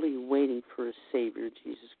eagerly waiting for a Savior,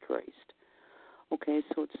 Jesus Christ. Okay,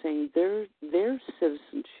 so it's saying their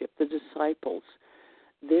citizenship, the disciples,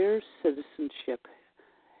 their citizenship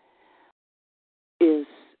is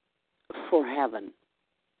for heaven.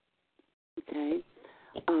 Okay?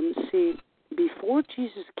 See, before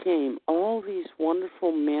Jesus came, all these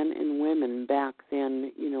wonderful men and women back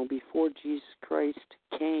then, before Jesus Christ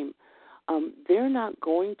came, they're not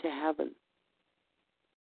going to heaven.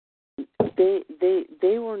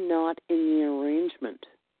 They were not in the arrangement.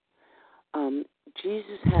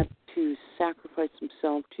 Jesus had to sacrifice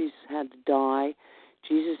himself. Jesus had to die.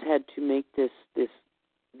 Jesus had to make this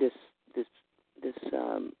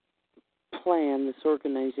plan, this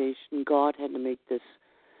organization. God had to make this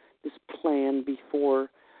plan before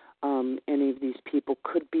any of these people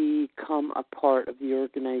could become a part of the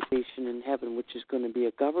organization in heaven, which is going to be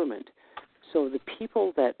a government. So the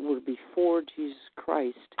people that were before Jesus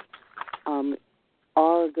Christ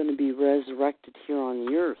are going to be resurrected here on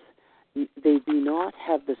the earth. They do not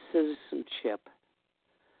have the citizenship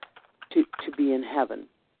to be in heaven.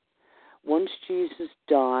 Once Jesus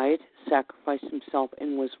died, sacrificed himself,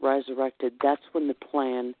 and was resurrected, that's when the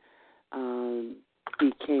plan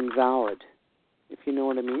became valid, if you know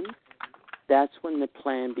what I mean. That's when the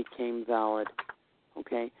plan became valid,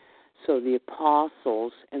 okay? So the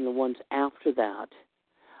apostles and the ones after that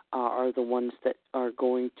are the ones that are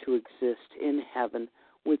going to exist in heaven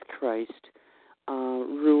with Christ,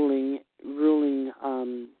 ruling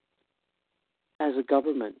as a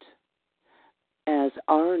government, as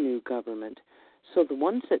our new government. So the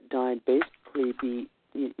ones that died basically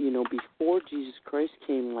before Jesus Christ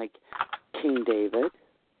came, like King David,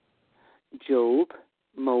 Job,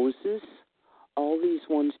 Moses, all these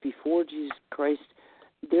ones before Jesus Christ,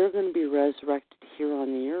 they're going to be resurrected here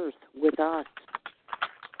on the earth with us,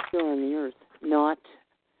 here on the earth, not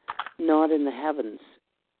in the heavens.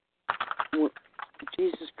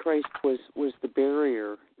 Jesus Christ was the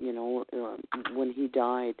barrier, when he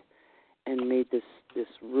died and made this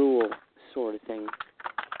rule sort of thing.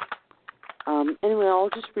 Anyway, I'll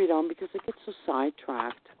just read on because I get so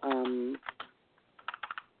sidetracked.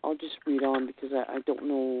 I'll just read on because I don't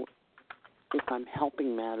know if I'm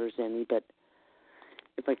helping matters any, but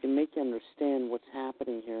if I can make you understand what's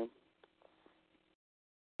happening here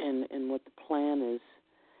and what the plan is.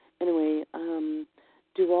 Anyway,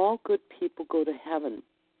 do all good people go to heaven?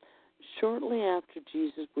 Shortly after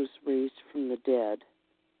Jesus was raised from the dead,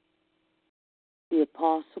 the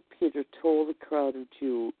Apostle Peter told the crowd of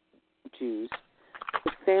Jews,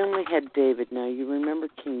 the family had David. Now, you remember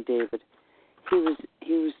King David.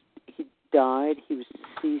 He died, he was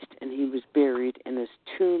deceased, and he was buried, and his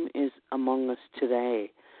tomb is among us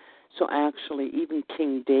today. So actually, even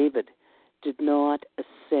King David did not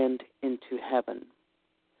ascend into heaven.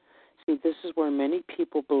 See, this is where many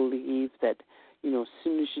people believe that, as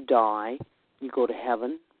soon as you die, you go to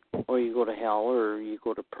heaven, or you go to hell, or you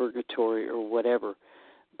go to purgatory, or whatever.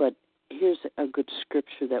 But here's a good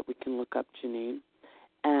scripture that we can look up, Janine.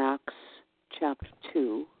 Acts chapter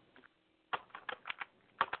 2,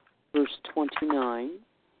 verse 29,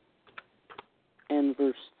 and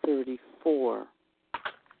verse 34.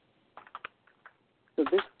 So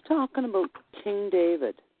this is talking about King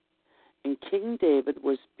David. And King David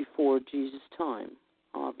was before Jesus' time,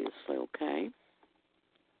 obviously, okay?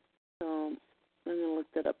 So I'm going to look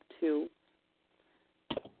that up too.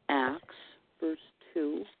 Acts, verse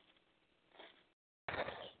 2.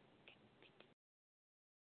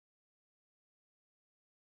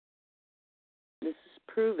 This is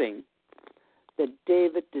proving that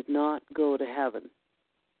David did not go to heaven,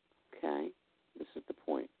 okay? This is the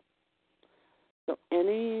point. So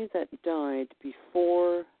any that died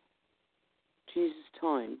before Jesus'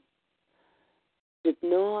 time did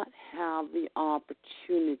not have the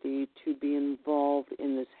opportunity to be involved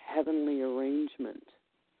in this heavenly arrangement.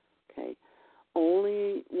 Okay?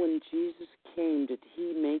 Only when Jesus came did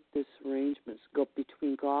he make this arrangement go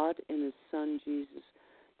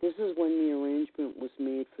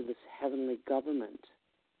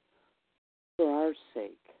our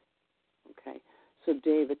sake. Okay, so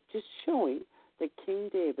David, just showing that King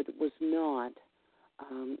David was not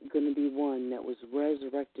going to be one that was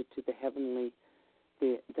resurrected to the heavenly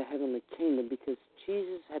kingdom, because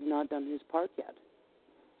Jesus had not done his part yet.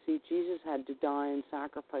 See, Jesus had to die and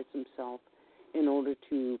sacrifice himself in order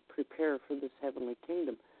to prepare for this heavenly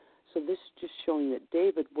kingdom. So this is just showing that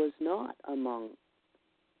David was not among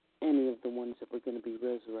any of the ones that were going to be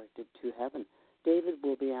resurrected to heaven. David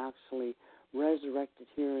will be actually resurrected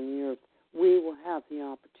here on the earth. We will have the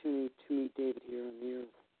opportunity to meet David here on the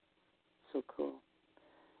earth. So cool.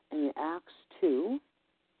 And in Acts 2,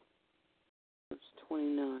 verse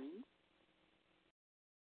 29.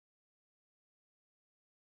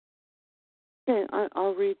 Okay,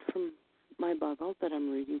 I'll read from my Bible that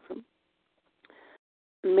I'm reading from.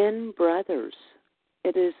 Men, brothers,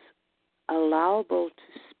 it is allowable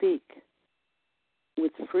to speak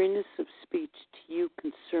with freeness of speech to you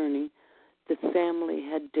concerning the family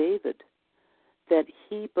head David, that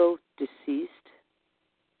he both deceased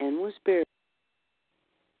and was buried,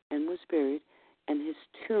 and his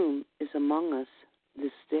tomb is among us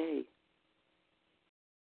this day.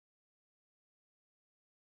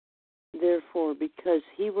 Therefore, because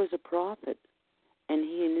he was a prophet, and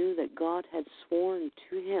he knew that God had sworn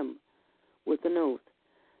to him with an oath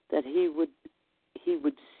that he would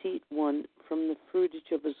seat one from the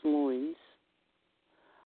fruitage of his loins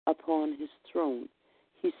upon his throne,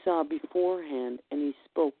 he saw beforehand, and he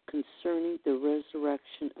spoke concerning the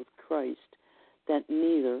resurrection of Christ, that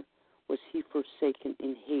neither was he forsaken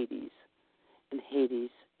in Hades. And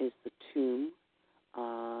Hades is the tomb.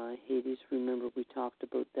 Hades, remember we talked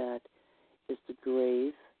about that, is the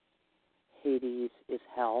grave. Hades is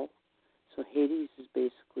hell. So Hades is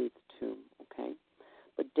basically the tomb, okay?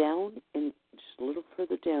 But down, in just a little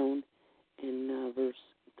further down in verse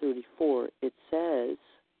 34, it says,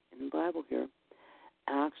 in the Bible here,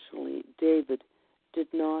 actually, David did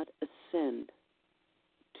not ascend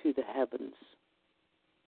to the heavens.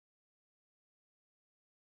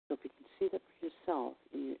 So if you can see that for yourself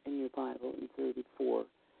in your Bible in 34,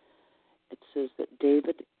 it says that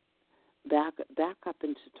David, back up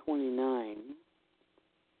into 29,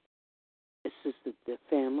 it says that the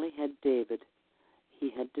family had David, he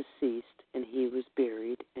had deceased, and he was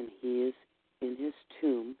buried, and he is in his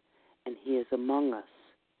tomb, and he is among us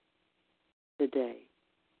today.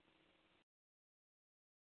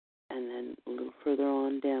 And then a little further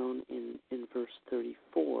on down in verse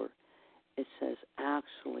 34, it says,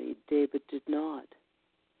 actually, David did not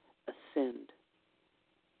ascend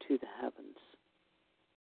to the heavens.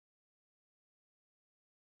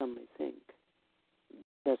 Some may think.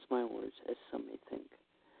 That's my words, as some may think.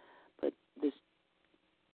 But this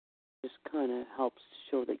just kind of helps to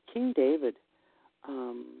show that King David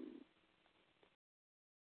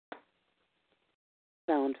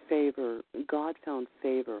found favor. God found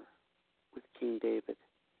favor with King David.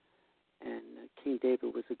 And King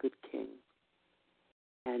David was a good king.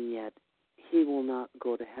 And yet, he will not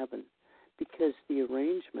go to heaven because the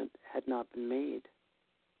arrangement had not been made.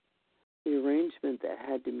 The arrangement that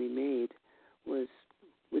had to be made was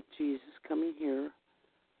with Jesus coming here,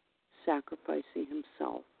 sacrificing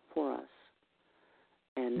himself for us,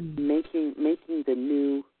 and making the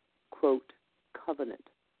new, quote, covenant,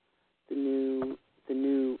 the new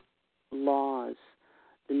laws,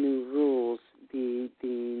 the new rules, the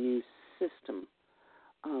new system.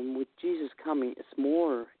 With Jesus coming,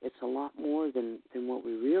 it's a lot more than what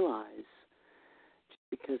we realize. Just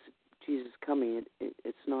because Jesus coming,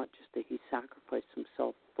 it's not just that he sacrificed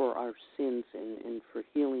himself for our sins and for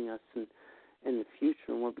healing us in the future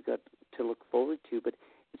and what we got to look forward to, but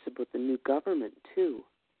it's about the new government too.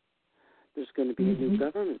 There's going to be a new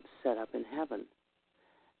government set up in heaven.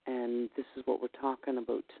 And this is what we're talking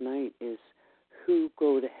about tonight, is who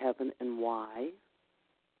go to heaven and why.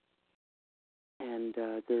 And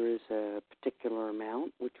there is a particular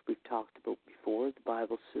amount, which we've talked about before. The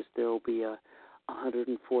Bible says there will be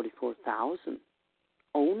 144,000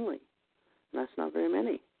 only. And that's not very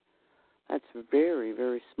many. That's very,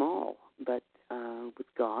 very small. But with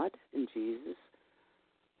God and Jesus,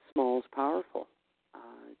 small is powerful.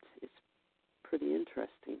 It's pretty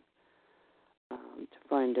interesting to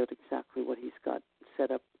find out exactly what he's got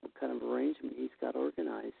set up, what kind of arrangement he's got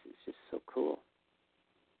organized. It's just so cool.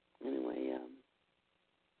 Anyway.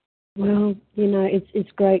 Well,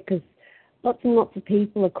 it's great because lots and lots of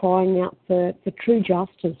people are crying out for true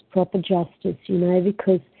justice, proper justice,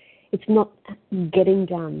 because it's not getting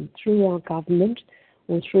done through our government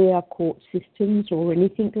or through our court systems or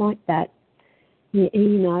anything like that.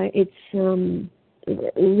 It's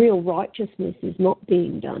real righteousness is not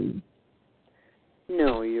being done.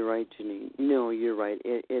 No, you're right, Janine. No, you're right.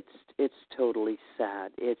 It's totally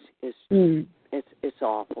sad. It's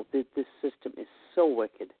awful. This system is so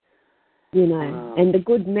wicked. You know, and the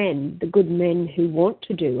good men who want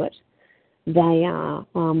to do it,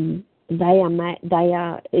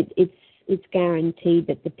 it's guaranteed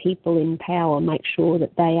that the people in power make sure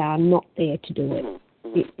that they are not there to do it.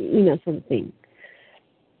 You know, sort of thing.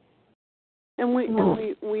 And we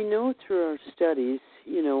know through our studies,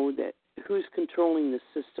 you know, that who's controlling the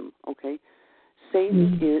system. Okay,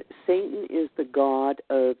 Satan is the god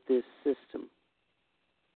of this system.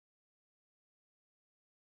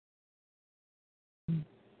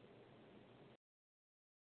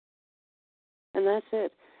 And that's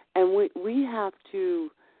it. And we have to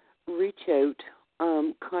reach out,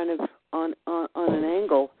 kind of on an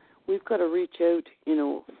angle. We've got to reach out, you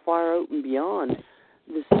know, far out and beyond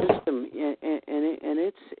the system, and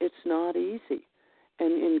it's not easy.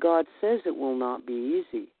 And God says it will not be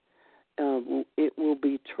easy. It will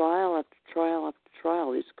be trial after trial after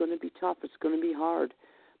trial. It's going to be tough. It's going to be hard.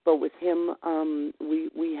 But with Him,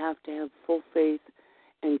 we have to have full faith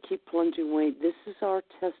and keep plunging away. This is our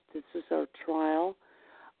test. This is our trial.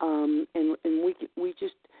 And we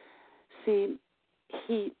just see,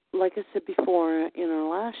 He, like I said before in our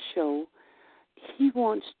last show, He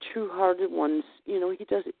wants true-hearted ones. You know,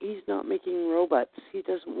 He's not making robots. He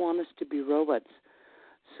doesn't want us to be robots.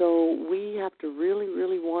 So we have to really,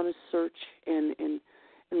 really want to search and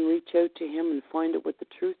reach out to Him and find out what the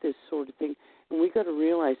truth is, sort of thing. And we got to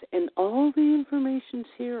realize, and all the information's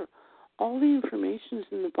here. All the information's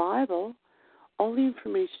in the Bible. All the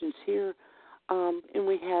information's here. And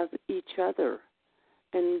we have each other.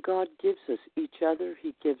 And God gives us each other.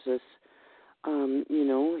 He gives us, you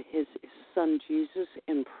know, His Son Jesus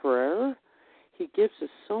in prayer. He gives us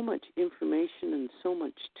so much information and so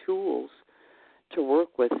much tools to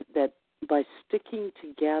work with, that by sticking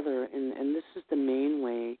together, and this is the main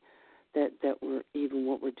way that we're, even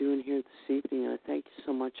what we're doing here this evening, and I thank you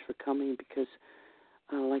so much for coming, because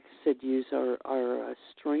like I said, you are a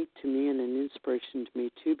strength to me and an inspiration to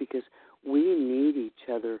me too, because we need each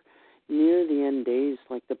other. Near the end days,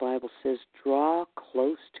 like the Bible says, draw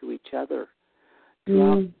close to each other.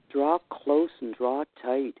 Draw close and draw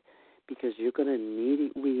tight, because you're going to need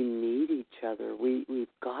it. We need each other. We've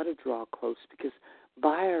got to draw close, because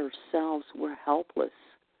by ourselves we're helpless.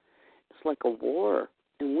 It's like a war,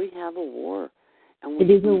 and we have a war. And it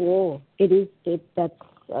is a war. It's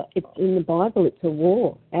in the Bible. It's a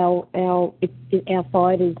war. Our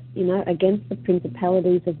fight is, you know, against the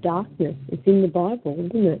principalities of darkness. It's in the Bible,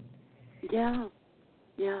 isn't it? Yeah.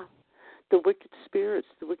 The wicked spirits,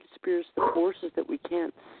 the forces that we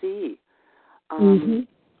can't see.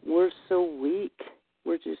 We're so weak.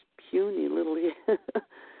 We're just puny little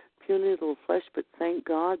flesh. But thank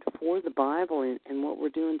God for the Bible and what we're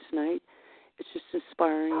doing tonight. It's just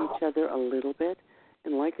inspiring each other a little bit.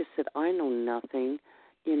 And like I said, I know nothing,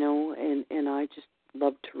 you know, and I just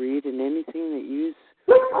love to read, and anything that you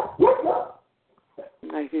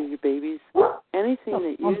I hear you, babies. Anything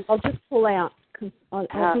that you I'll just pull out, because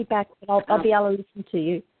I'll be back, but I'll be able to listen to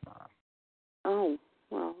you. Oh,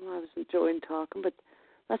 well, I was enjoying talking, but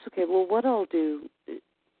that's okay. Well, what I'll do,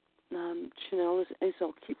 Chanel, is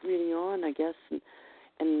I'll keep reading on, I guess,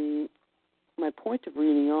 and my point of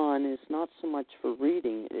reading on is not so much for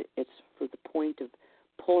reading, it's for the point of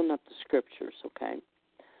pulling up the scriptures, okay?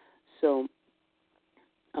 So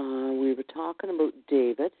we were talking about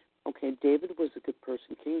David. Okay, David was a good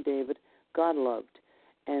person. King David, God loved.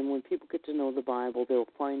 And when people get to know the Bible, they'll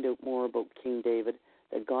find out more about King David,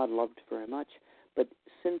 that God loved very much. But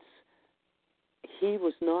since he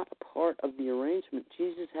was not a part of the arrangement,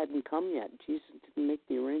 Jesus hadn't come yet. Jesus didn't make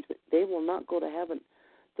the arrangement. They will not go to heaven,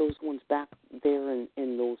 those ones back there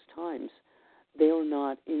in those times. They were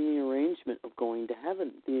not in the arrangement of going to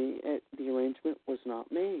heaven. The arrangement was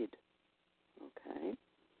not made. Okay?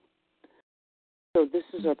 So this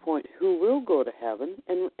is our point. Who will go to heaven,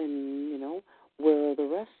 and you know, where are the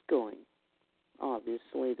rest going?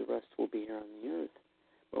 Obviously, the rest will be here on the earth,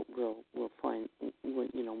 but we'll find,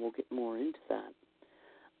 you know, we'll get more into that.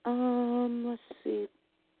 Let's see.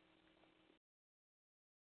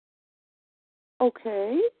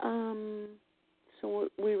 Okay. So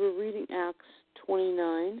we were reading Acts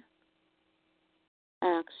 29,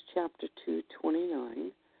 Acts chapter 2,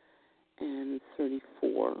 29 and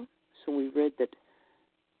 34. So we read that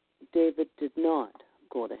David did not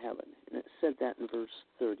go to heaven, and it said that in verse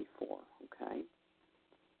 34, okay?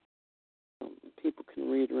 So people can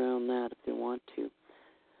read around that if they want to.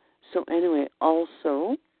 So anyway,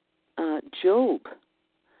 also, Job.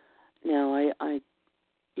 Now, I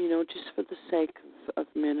you know, just for the sake of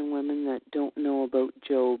men and women that don't know about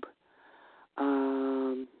Job,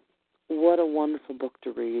 what a wonderful book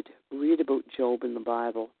to read. Read about Job in the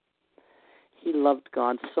Bible. He loved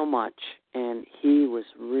God so much, and he was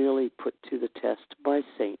really put to the test by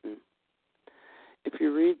Satan. If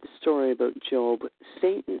you read the story about Job,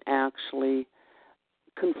 Satan actually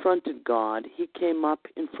confronted God. He came up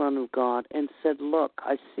in front of God and said, look,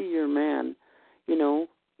 I see your man,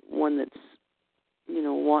 one that's,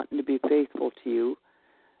 wanting to be faithful to you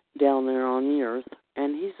down there on the earth.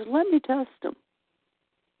 And he said, let me test him.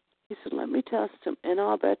 He said, let me test him, and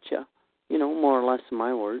I'll bet you, more or less in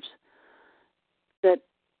my words, that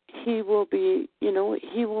he will be,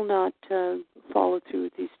 he will not follow through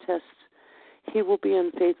with these tests. He will be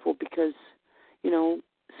unfaithful because,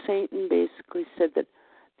 Satan basically said that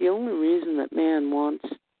the only reason that man wants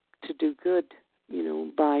to do good,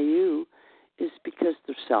 by you is because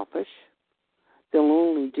they're selfish. They'll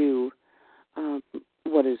only do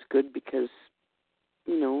what is good because,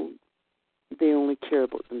 they only care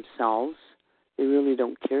about themselves. They really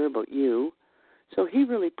don't care about you. So he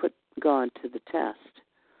really put God to the test.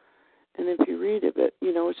 And if you read it,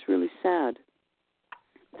 it's really sad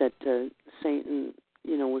that Satan,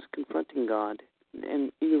 was confronting God.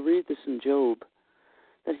 And you read this in Job,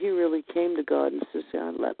 that he really came to God and says,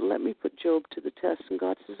 let me put Job to the test. And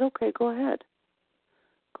God says, okay, go ahead.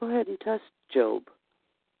 Go ahead and test Job.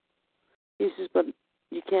 He says, but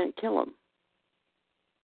you can't kill him.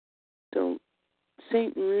 So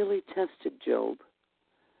Satan really tested Job,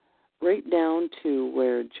 right down to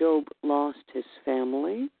where Job lost his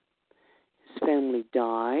family. His family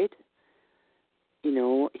died.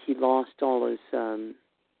 He lost all his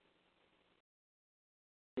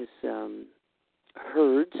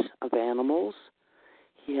herds of animals.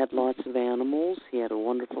 He had lots of animals. He had a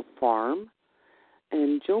wonderful farm.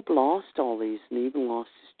 And Job lost all these and even lost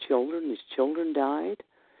his children. His children died.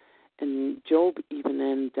 And Job even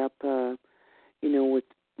ended up, with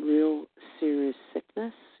real serious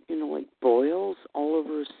sickness, like boils all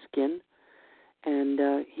over his skin.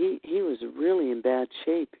 And he was really in bad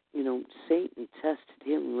shape. Satan tested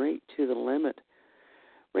him right to the limit,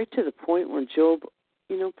 right to the point where Job,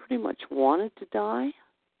 pretty much wanted to die.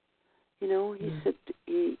 He said,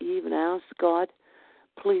 he even asked God,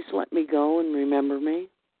 please let me go and remember me.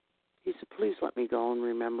 He said, please let me go and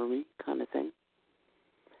remember me, kind of thing.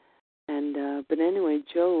 And but anyway,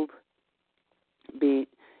 Job,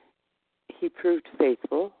 he proved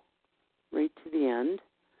faithful right to the end.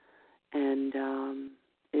 And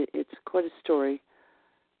it's quite a story.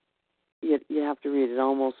 You have to read it. It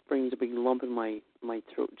almost brings a big lump in my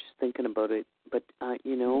throat just thinking about it. But,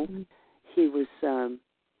 he was,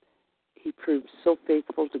 he proved so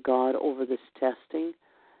faithful to God over this testing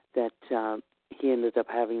that he ended up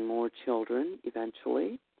having more children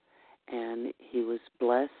eventually. And he was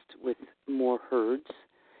blessed with more herds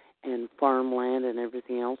and farmland and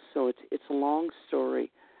everything else. So it's a long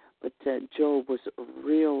story. But Job was a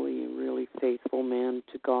really, really faithful man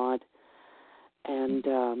to God. And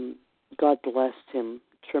God blessed him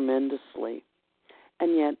tremendously.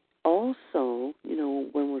 And yet also,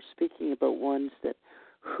 when we're speaking about ones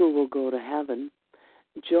who will go to heaven,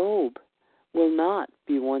 Job will not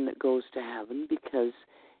be one that goes to heaven because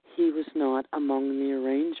he was not among the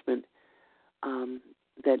arrangement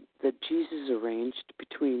that Jesus arranged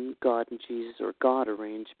between God and Jesus, or God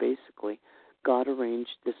arranged, basically. God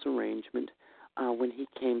arranged this arrangement when he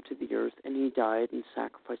came to the earth and he died and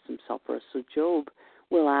sacrificed himself for us. So Job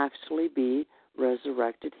will actually be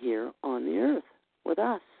resurrected here on the earth with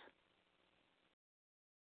us.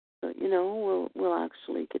 So, we'll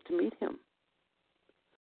actually get to meet him.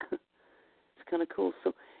 It's kind of cool.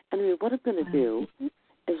 So anyway, what I'm going to do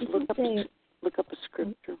is look up a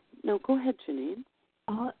scripture. No, go ahead, Janine.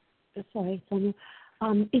 Sorry, Sonya.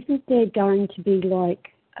 Isn't there going to be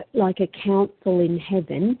like a council in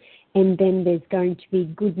heaven, and then there's going to be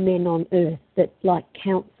good men on earth that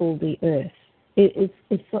counsel the earth? Is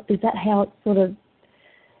that how it's sort of?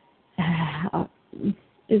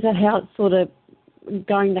 Is that how it's sort of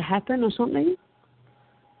going to happen, or something?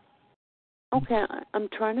 Okay, I'm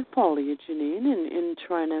trying to follow you, Janine, and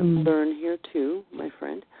trying to learn here too, my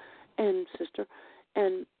friend and sister.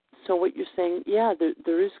 And so what you're saying,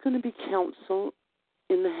 there is going to be counsel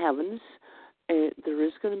in the heavens. There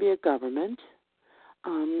is going to be a government,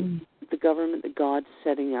 the government that God's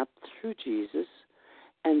setting up through Jesus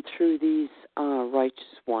and through these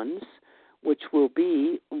righteous ones, which will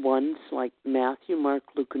be ones like Matthew, Mark,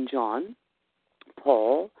 Luke, and John,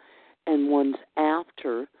 Paul, and ones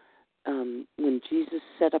after when Jesus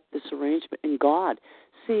set up this arrangement. And God,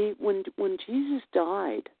 see, when Jesus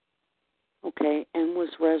died, and was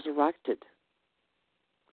resurrected,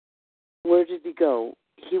 where did he go?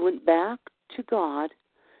 He went back to God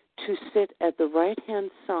to sit at the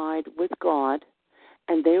right-hand side with God,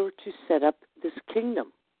 and they were to set up this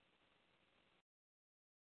kingdom.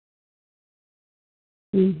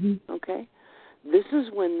 Mm-hmm. Okay? This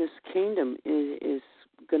is when this kingdom is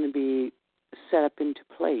going to be set up into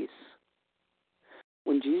place.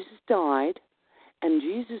 When Jesus died, and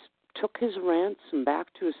Jesus took his ransom back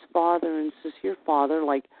to his Father and says, here, Father,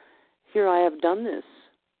 like, here, I have done this.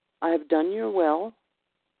 I have done your will.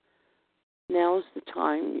 Now is the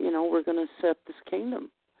time, we're going to set up this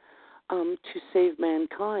kingdom to save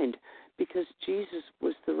mankind, because Jesus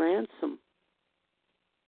was the ransom.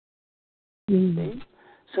 Mm-hmm. See?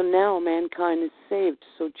 So now mankind is saved.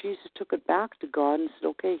 So Jesus took it back to God and said,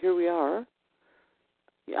 okay, here we are.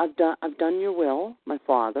 I've done your will, my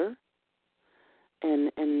Father,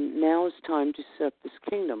 and now it's time to set up this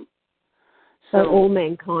kingdom. So all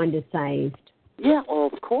mankind is saved. Yeah, well,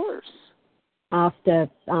 of course. After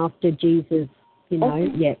Jesus, Yeah.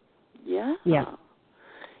 Yeah.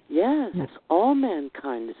 Yes, Yeah. all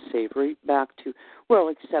mankind is saved, right back to,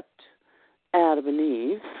 except Adam and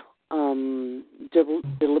Eve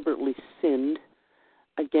deliberately sinned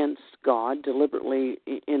against God, deliberately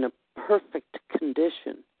in a perfect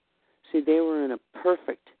condition. See, they were in a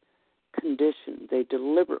perfect condition. They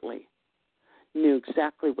deliberately knew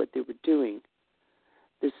exactly what they were doing.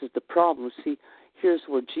 This is the problem. See, here's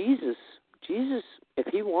where Jesus, if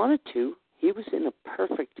he wanted to, he was in a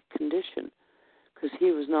perfect condition, because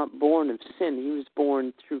he was not born of sin. He was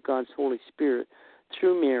born through God's Holy Spirit,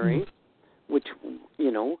 through Mary, which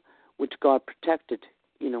God protected,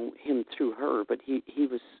 him through her. But he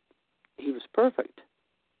was perfect,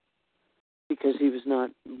 because he was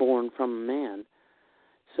not born from a man.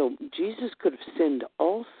 So Jesus could have sinned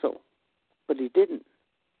also, but he didn't.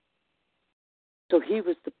 So he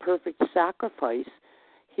was the perfect sacrifice.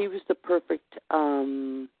 He was the perfect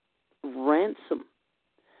ransom.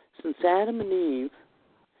 Since Adam and Eve,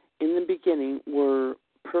 in the beginning, were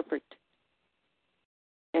perfect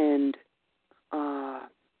and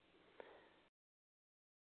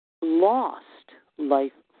lost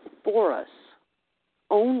life for us,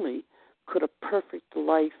 only could a perfect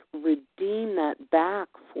life redeem that back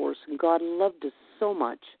for us. And God loved us so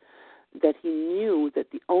much that he knew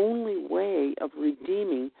that the only way of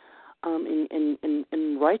redeeming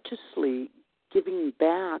and righteously giving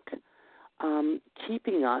back,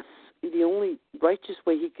 keeping us, the only righteous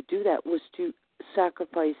way he could do that was to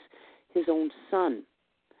sacrifice his own son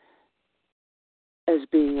as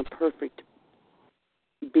being a perfect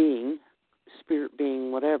being, spirit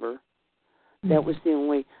being, whatever. That was the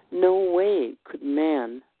only way. No way could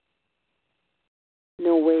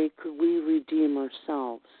we redeem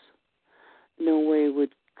ourselves. No way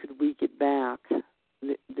could we get back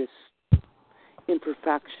this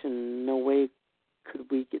imperfection. No way could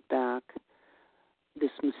we get back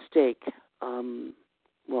this mistake.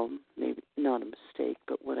 Maybe not a mistake,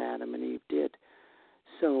 but what Adam and Eve did.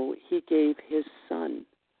 So he gave his son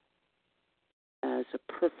as a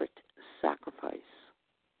perfect sacrifice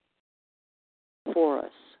for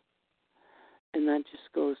us. And that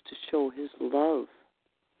just goes to show his love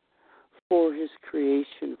for his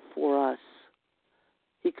creation, for us.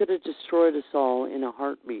 He could have destroyed us all in a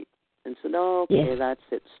heartbeat and said, that's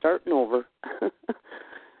it, starting over.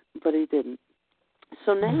 But he didn't.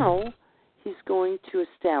 So now he's going to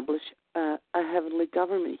establish a heavenly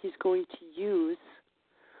government. He's going to use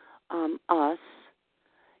us,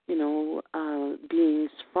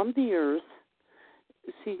 beings from the earth.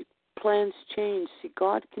 See, plans change. See,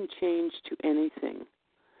 God can change to anything.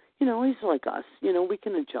 He's like us. We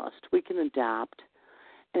can adjust. We can adapt.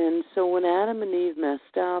 And so when Adam and Eve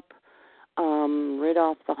messed up, right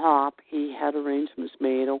off the hop, he had arrangements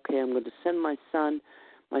made. Okay, I'm going to send my son.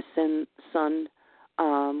 My son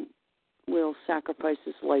will sacrifice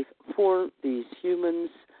his life for these humans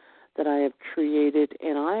that I have created,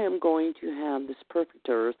 and I am going to have this perfect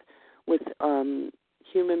earth with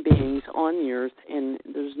human beings on the earth, and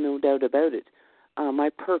there's no doubt about it. My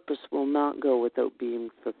purpose will not go without being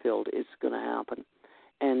fulfilled. It's going to happen.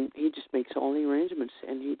 And he just makes all the arrangements,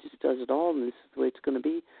 and he just does it all, and this is the way it's going to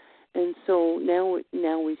be. And so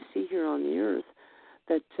now we see here on the earth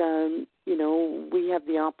that, we have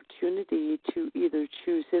the opportunity to either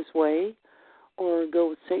choose his way or go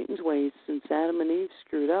with Satan's way. Since Adam and Eve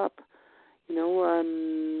screwed up, now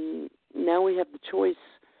we have the choice.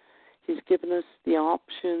 He's given us the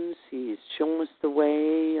options. He's shown us the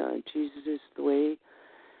way. Jesus is the way.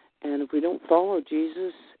 And if we don't follow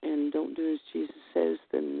Jesus and don't do as Jesus says,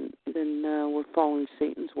 then we're following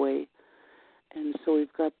Satan's way. And so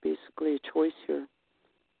we've got basically a choice here.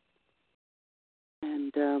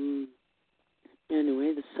 And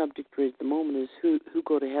Anyway, the subject right at the moment is who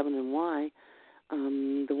go to heaven and why.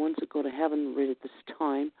 The ones that go to heaven right at this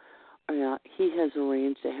time, he has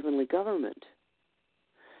arranged a heavenly government.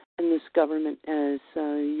 And this government, as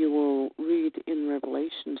you will read in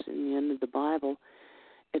Revelations in the end of the Bible,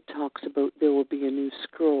 it talks about there will be a new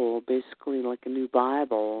scroll, basically like a new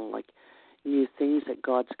Bible, like new things that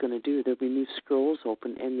God's going to do. There'll be new scrolls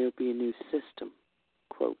open, and there'll be a new system,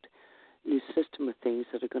 quote, new system of things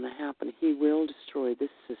that are going to happen. He will destroy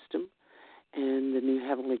this system and the new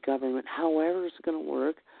heavenly government. However it's going to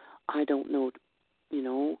work, I don't know,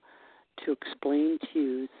 to explain to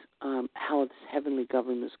you how this heavenly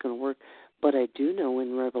government is going to work, but I do know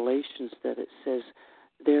in Revelations that it says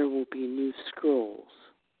there will be new scrolls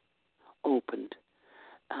opened,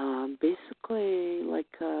 basically like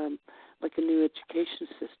a new education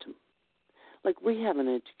system. Like we have an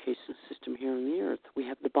education system here on the earth. We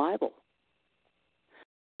have the Bible.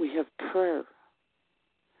 We have prayer.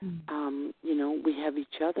 We have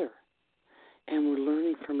each other, and we're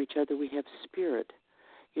learning from each other. We have spirit.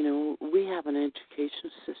 We have an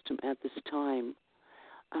education system at this time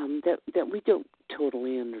that we don't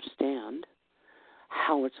totally understand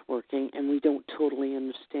how it's working, and we don't totally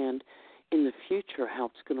understand in the future how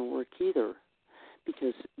it's going to work either,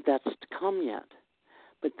 because that's to come yet.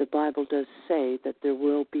 But the Bible does say that there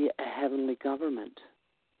will be a heavenly government.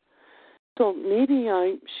 So maybe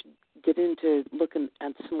I should get into looking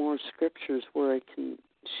at some more scriptures where I can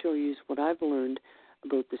show you what I've learned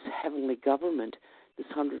about this heavenly government, this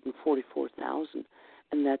 144,000,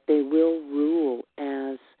 and that they will rule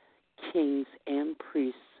as kings and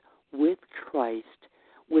priests with Christ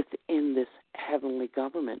within this heavenly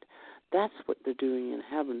government. That's what they're doing in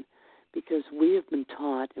heaven, because we have been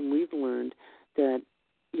taught and we've learned that,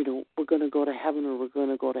 we're going to go to heaven or we're going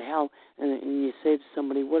to go to hell. And you say to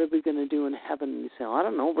somebody, what are we going to do in heaven? And you say, I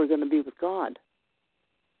don't know, we're going to be with God.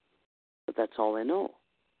 But that's all they know.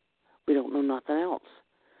 We don't know nothing else.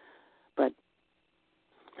 But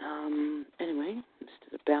anyway,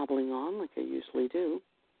 instead of babbling on like I usually do,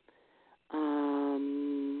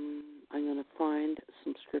 I'm going to find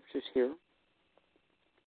some scriptures here.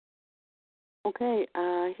 Okay,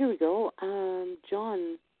 here we go.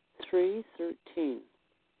 John 3:13.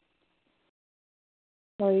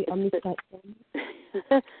 Sorry, I missed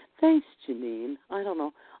that. Thanks, Janine. I don't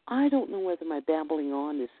know whether my babbling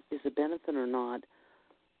on is a benefit or not.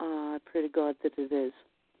 I pray to God that it is.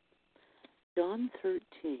 John 3.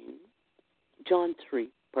 John 3.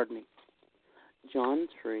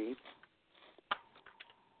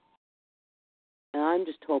 And I'm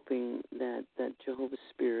just hoping that Jehovah's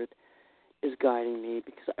Spirit is guiding me,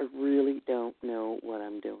 because I really don't know what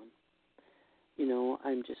I'm doing.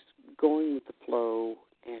 I'm just going with the flow,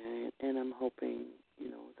 and I'm hoping,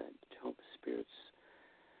 that Jehovah's Spirit's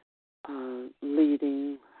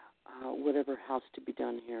leading whatever has to be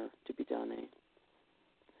done here to be done.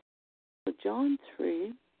 So John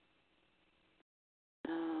 3,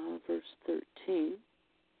 verse 13.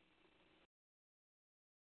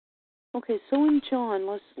 Okay, so in John,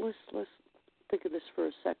 let's think of this for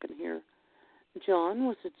a second here. John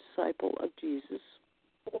was a disciple of Jesus.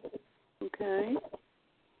 Okay.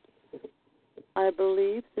 I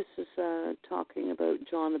believe this is talking about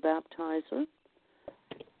John the Baptizer.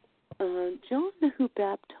 John, who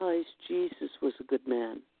baptized Jesus, was a good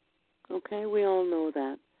man. Okay, we all know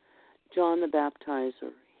that. John the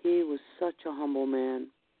Baptizer, he was such a humble man.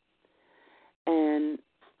 And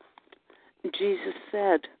Jesus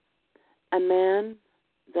said, a man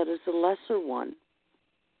that is a lesser one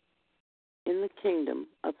in the kingdom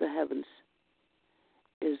of the heavens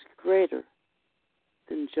is greater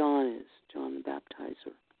than John is, John the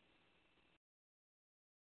Baptizer.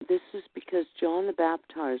 This is because John the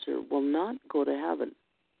Baptizer will not go to heaven.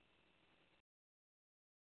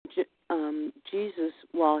 Jesus,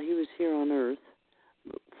 while he was here on earth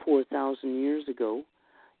 4,000 years ago,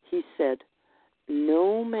 he said,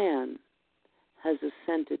 no man has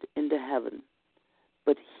ascended into heaven,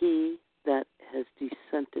 but he that has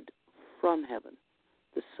descended from heaven,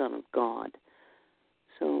 the Son of God.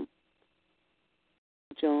 So,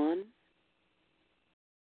 John,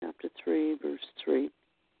 chapter 3, verse 3.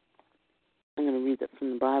 I'm going to read that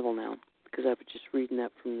from the Bible now, because I was just reading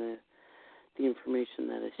that from the information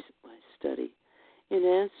that I study. In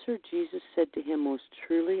answer, Jesus said to him, most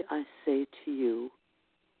truly I say to you,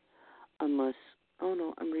 unless, oh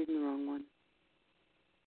no, I'm reading the wrong one.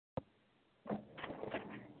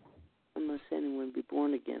 Unless anyone be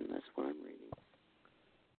born again, that's what I'm reading.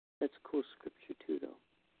 That's cool scripture too, though.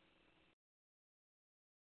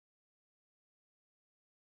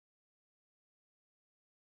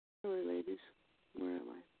 Sorry, ladies. Where am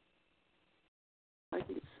I? I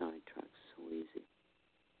can get sidetracked so easy.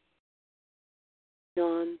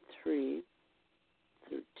 John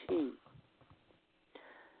 3:13.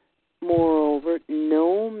 Moreover,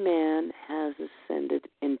 no man has ascended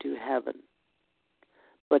into heaven,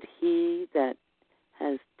 but he that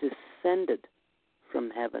has descended from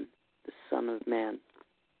heaven, the Son of Man.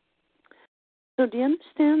 So do you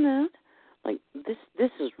understand that? Like, this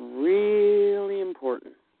is really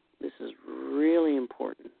important. This is really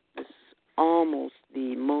important. This is almost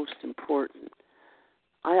the most important.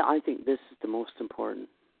 I think this is the most important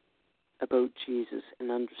about Jesus and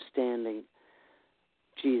understanding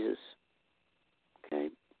Jesus. Okay?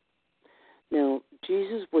 Now,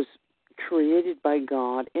 Jesus was created by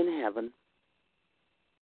God in heaven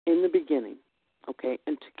in the beginning. Okay?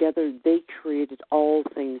 And together they created all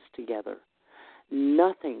things together.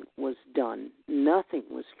 Nothing was done. Nothing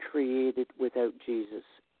was created without Jesus.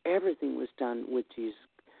 Everything was done with Jesus.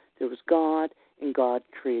 There was God, and God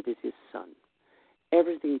created his Son.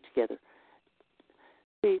 Everything together.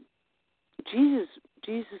 See, Jesus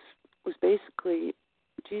was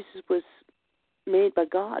made by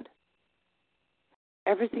God.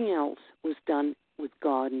 Everything else was done with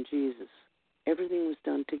God and Jesus. Everything was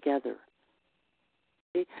done together.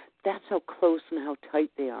 See, that's how close and how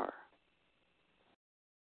tight they are.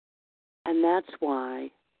 And that's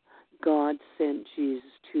why God sent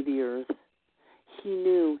Jesus to the earth.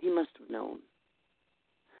 He must have known,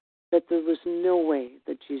 that there was no way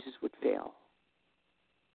that Jesus would fail.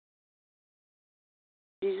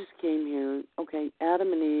 Jesus came here, okay,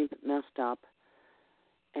 Adam and Eve messed up,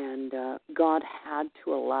 and God had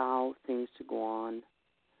to allow things to go on,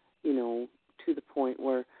 to the point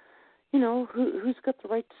where, who's got the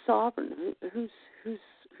right to sovereign?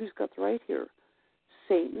 Who's got the right here?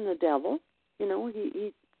 Satan, the devil,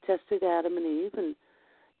 he tested Adam and Eve and,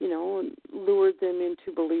 and lured them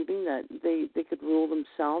into believing that they could rule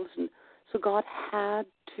themselves. And so God had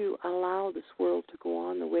to allow this world to go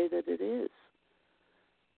on the way that it is.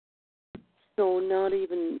 So not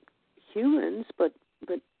even humans, but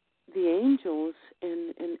the angels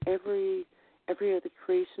and every other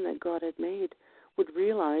creation that God had made would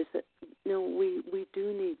realize that, we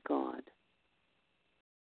do need God.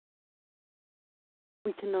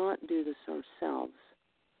 We cannot do this ourselves.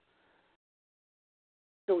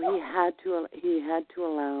 So he had to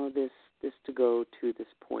allow this to go to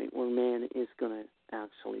this point where man is going to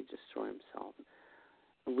actually destroy himself.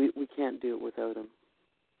 We can't do it without him.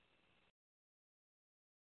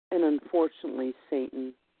 And unfortunately,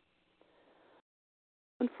 Satan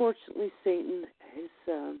is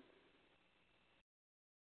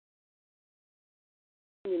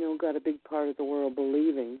got a big part of the world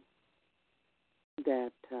believing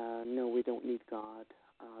that no, we don't need God.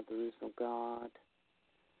 There is no God.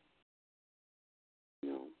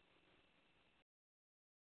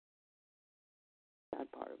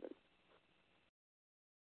 That part of it.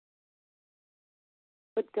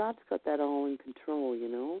 But God's got that all in control,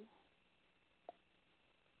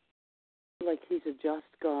 Like he's a just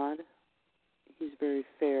God. He's very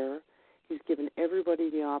fair. He's given everybody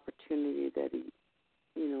the opportunity that he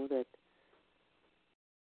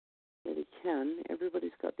can.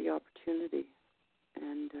 Everybody's got the opportunity.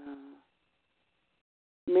 And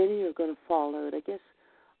many are going to fall out. I guess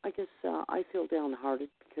I feel downhearted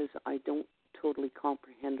because I don't totally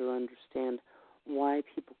comprehend or understand why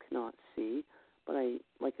people cannot see. But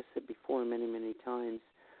like I said before many, many times,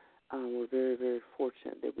 we're very, very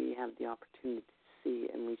fortunate that we have the opportunity to see,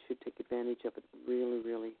 and we should take advantage of it. Really,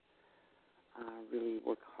 really, really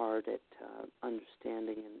work hard at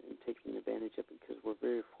understanding and taking advantage of it, because we're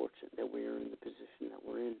very fortunate that we are in the position that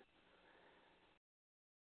we're in.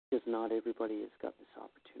 Because not everybody has got this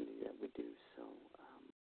opportunity that we do. So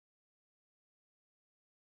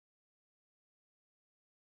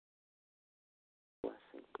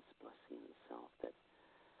it's a blessing in itself that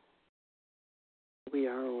we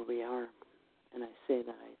are where we are. And I say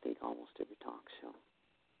that, I think, almost every talk show.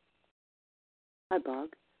 Hi,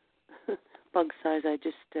 Bug. Bug Size, I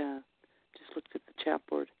just looked at the chat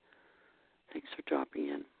board. Thanks for dropping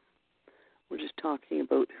in. We're just talking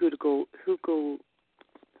about who goes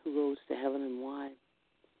to heaven and why.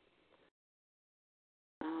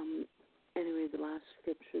 Anyway, the last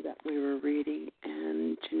scripture that we were reading,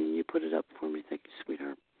 and Janine, you put it up for me. Thank you,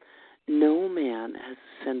 sweetheart. No man has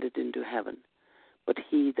ascended into heaven, but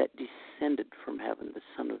he that descended from heaven, the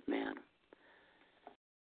Son of Man.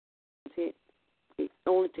 See, it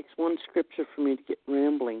only takes one scripture for me to get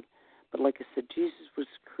rambling, but like I said, Jesus was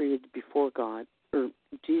created before God, or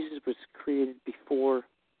Jesus was created before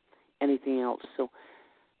anything else. So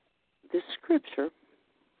this scripture,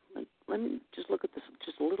 let me just look at this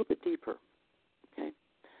just a little bit deeper. Okay?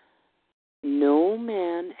 No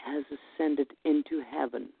man has ascended into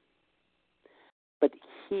heaven, but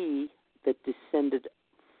he that descended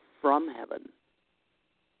from heaven.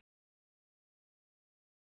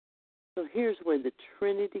 So here's where the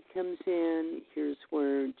Trinity comes in. Here's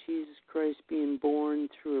where Jesus Christ being born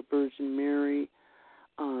through a Virgin Mary.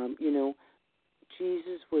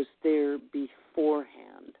 Jesus was there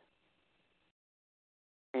beforehand.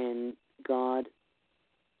 And God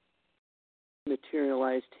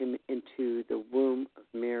materialized him into the womb of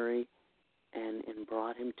Mary and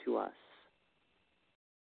brought him to us.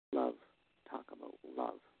 Love. Talk about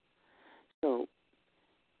love. So,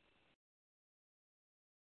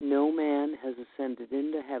 no man has ascended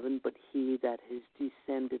into heaven but he that has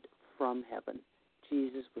descended from heaven.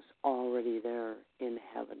 Jesus was already there in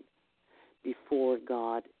heaven before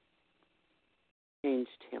God changed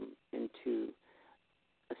him into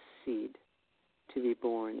a seed to be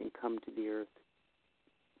born and come to the earth,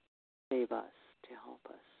 save us, to help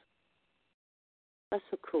us. That's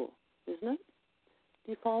so cool, isn't it?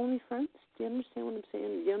 Do you follow me, friends? Do you understand what I'm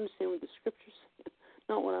saying? Do you understand what the Scripture's saying?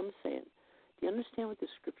 Not what I'm saying. Do you understand what the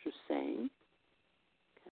Scripture's saying?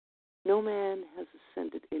 Okay. No man has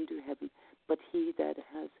ascended into heaven, but he that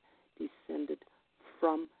has descended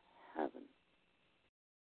from heaven.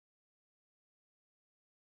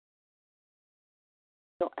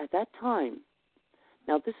 So at that time,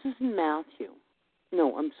 now this is in Matthew.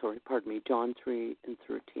 No, I'm sorry, pardon me, John 3 and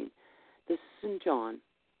 13. This is in John.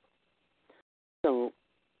 So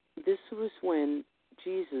this was when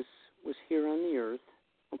Jesus was here on the earth,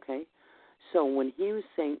 okay? So when he was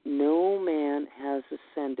saying, no man has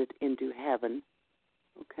ascended into heaven,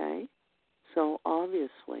 okay? So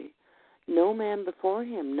obviously, no man before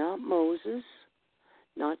him, not Moses,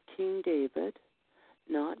 not King David,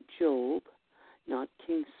 not Job, not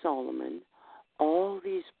King Solomon, all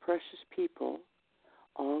these precious people,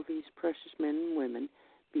 all these precious men and women,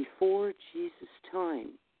 before Jesus' time,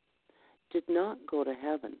 did not go to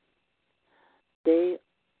heaven. They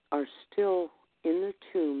are still in their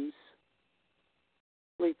tombs,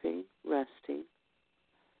 sleeping, resting,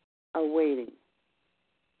 awaiting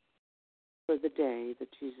for the day that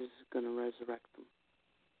Jesus is going to resurrect them.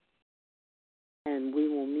 And we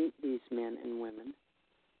will meet these men and women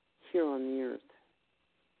here on the earth.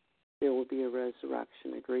 There will be a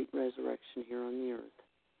resurrection, a great resurrection here on the earth.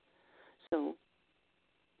 So,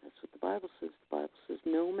 that's what the Bible says. The Bible says,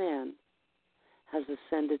 no man has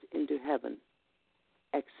ascended into heaven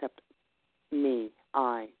except me.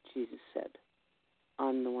 I, Jesus said.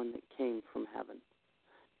 I'm the one that came from heaven.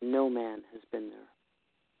 No man has been there.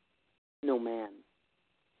 No man.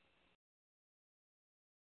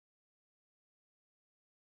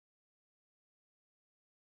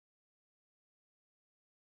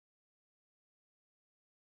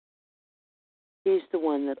 He's the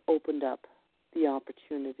one that opened up the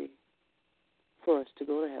opportunity for us to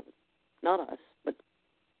go to heaven. Not us, but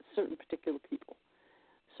certain particular people,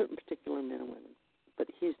 certain particular men and women. But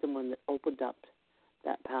he's the one that opened up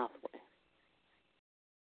that pathway.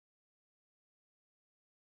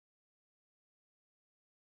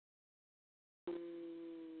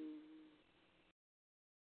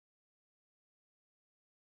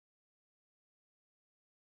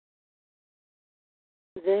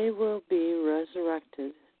 They will be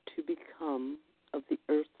resurrected to become of the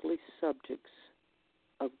earthly subjects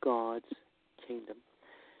of God's kingdom.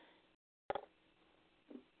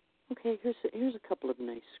 Okay, here's a couple of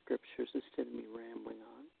nice scriptures instead of me rambling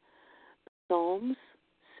on. Psalms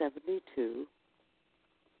 72,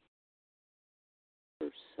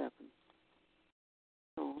 verse 7.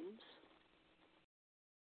 Psalms,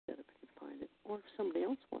 if I can find it. Or if somebody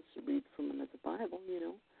else wants to read from another Bible,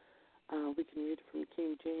 we can read from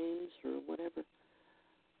King James or whatever.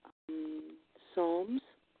 Psalms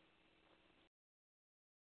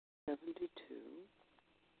 72.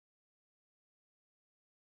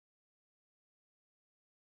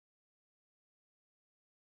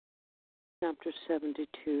 Chapter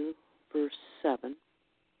 72, verse 7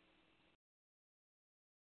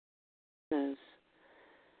 says,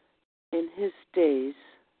 in his days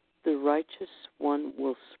the righteous one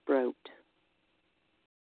will sprout,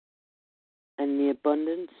 and the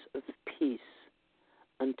abundance of peace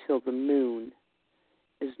until the moon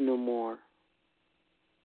is no more.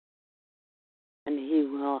 And he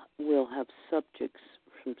will have subjects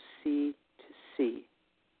from sea to sea,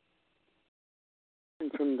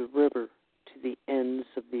 and from the river to the ends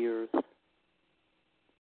of the earth.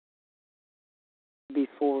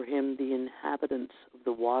 Before him the inhabitants of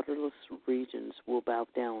the waterless regions will bow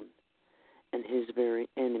down, and his very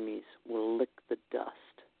enemies will lick the dust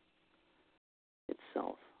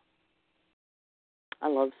itself. I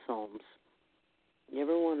love Psalms. You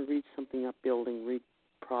ever want to read something upbuilding, read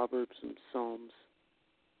Proverbs and Psalms.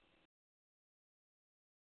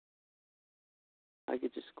 I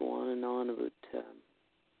could just go on and on about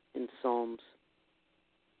in Psalms.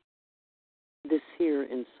 This here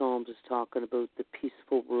in Psalms is talking about the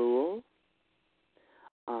peaceful rule,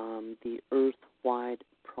 the earth-wide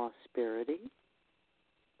prosperity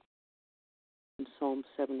in Psalm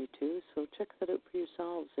 72. So check that out for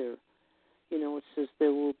yourselves there. You know, it says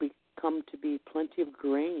there will come to be plenty of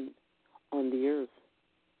grain on the earth,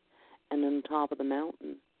 and on top of the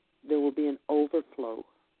mountain there will be an overflow.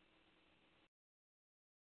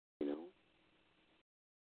 You know,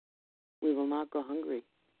 we will not go hungry.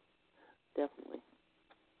 Definitely.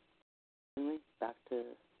 Anyway, back to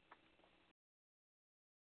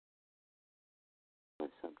my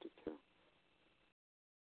subject here.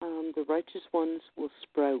 The righteous ones will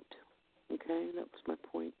sprout. Okay, that was my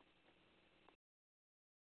point.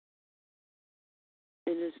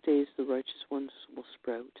 In his days, the righteous ones will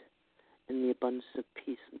sprout in the abundance of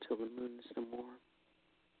peace until the moon is no more.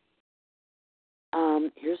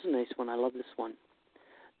 Here's a nice one. I love this one.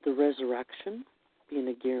 The resurrection being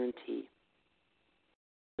a guarantee.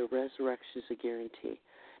 The resurrection is a guarantee.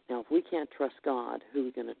 Now, if we can't trust God, who are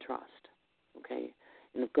we going to trust? Okay?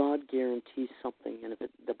 And if God guarantees something, and if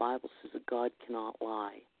the Bible says that God cannot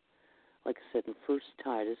lie, like I said in 1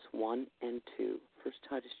 Titus 1 and 2, 1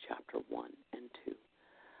 Titus chapter 1 and 2,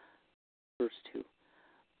 verse 2,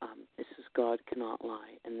 it says God cannot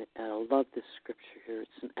lie. And I love this scripture here.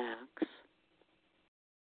 It's in Acts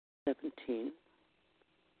 17.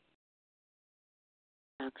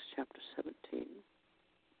 Acts chapter 17,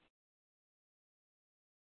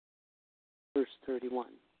 verse 31.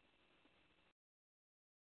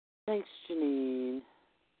 Thanks, Janine.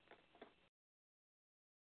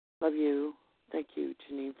 Love you. Thank you,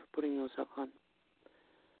 Janine, for putting those up, hon.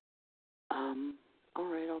 All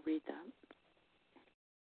right, I'll read that.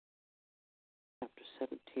 Chapter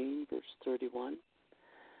 17, verse 31.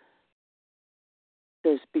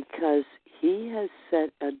 Says, because he has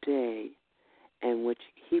set a day in which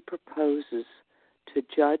he proposes to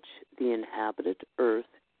judge the inhabited earth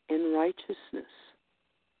in righteousness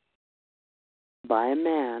by a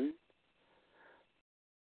man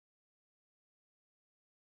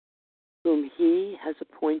whom he has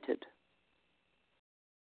appointed,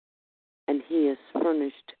 and he has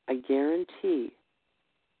furnished a guarantee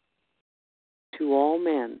to all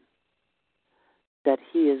men that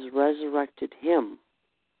he has resurrected him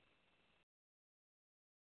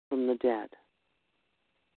from the dead.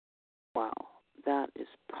 Wow, that is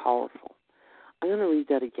powerful. I'm going to read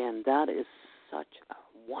that again. That is such a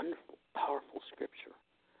wonderful, powerful scripture.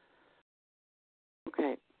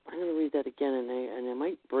 Okay, I'm going to read that again, and I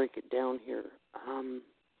might break it down here.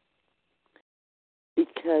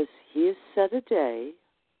 Because he has set a day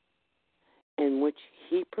in which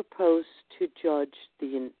he proposed to judge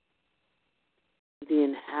the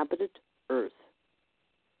inhabited earth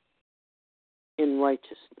in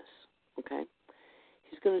righteousness. Okay?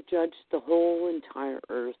 He's going to judge the whole entire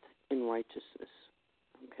earth in righteousness.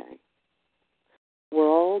 Okay? We're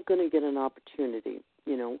all going to get an opportunity,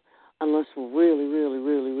 you know, unless we're really, really,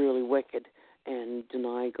 really, really wicked and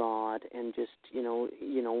deny God and just, you know,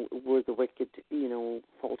 we're the wicked, you know,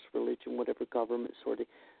 false religion, whatever government sort of,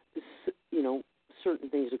 you know, certain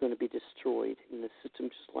things are going to be destroyed in the system,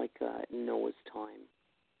 just like in Noah's time.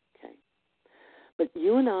 Okay, but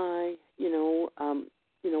you and I,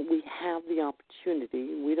 we have the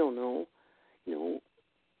opportunity. We don't know,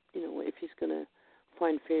 if he's going to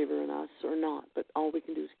find favor in us or not. But all we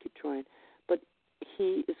can do is keep trying. But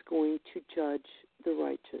he is going to judge the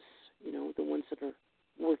righteous, the ones that are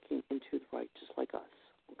working into the right, just like us,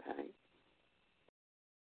 okay?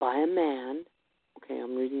 By a man, okay,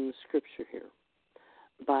 I'm reading the scripture here,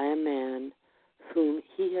 by a man whom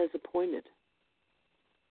he has appointed,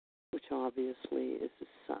 which obviously is his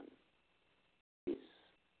son.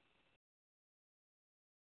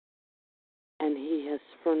 And he has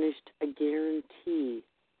furnished a guarantee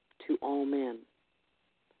to all men.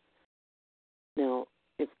 Now,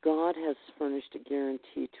 if God has furnished a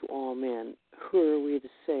guarantee to all men, who are we to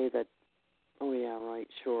say that, oh yeah, right,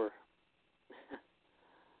 sure.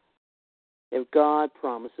 If God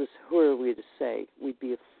promises, who are we to say? We'd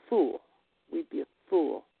be a fool. We'd be a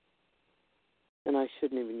fool. And I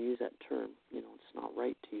shouldn't even use that term. It's not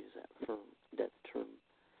right to use that term.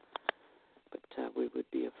 But we would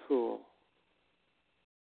be a fool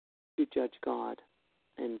to judge God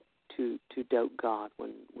and to doubt God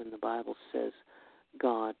when the Bible says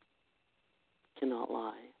God cannot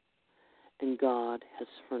lie. And God has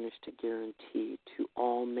furnished a guarantee to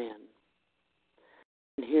all men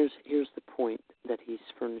And here's the point that he's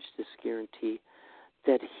furnished this guarantee,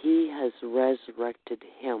 that he has resurrected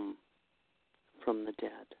him from the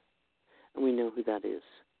dead. And we know who that is.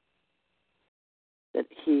 That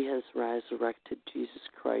he has resurrected Jesus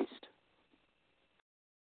Christ,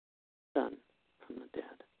 Son, from the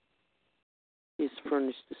dead. He has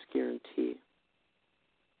furnished this guarantee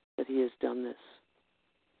that he has done this.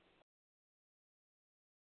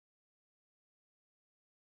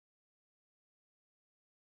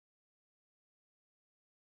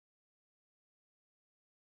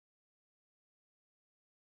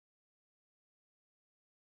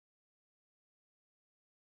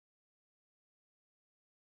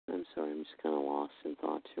 I'm sorry, I'm just kind of lost in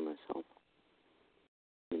thoughts here myself.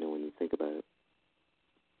 You know, when you think about it.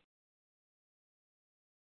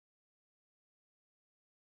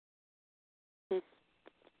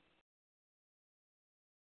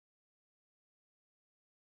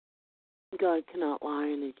 God cannot lie,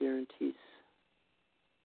 and he guarantees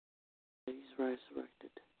that he's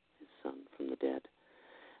resurrected his Son from the dead.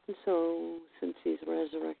 And so, since he's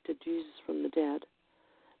resurrected Jesus from the dead,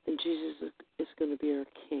 then Jesus is going to be our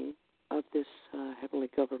king of this heavenly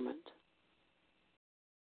government.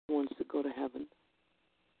 He wants to go to heaven.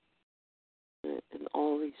 And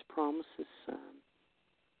all these promises,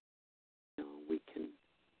 we can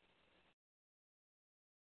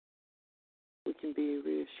be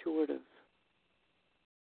reassured of.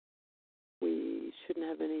 We shouldn't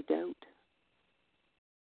have any doubt.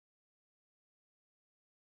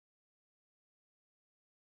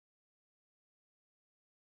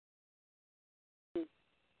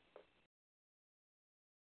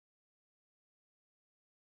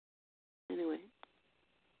 Anyway,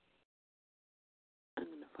 I'm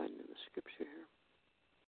going to find another scripture here.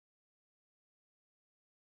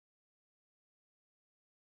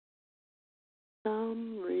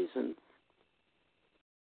 Some reason,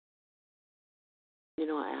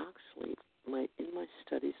 I actually, in my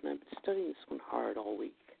studies, and I've been studying this one hard all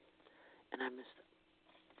week, and I missed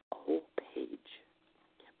a whole page.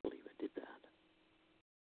 Can't believe I did that.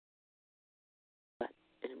 But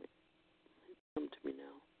anyway, come to me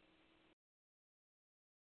now.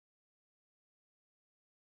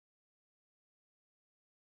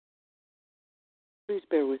 Please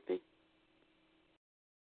bear with me.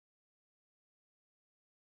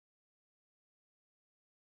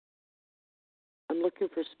 I'm looking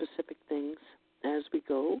for specific things as we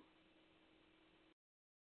go.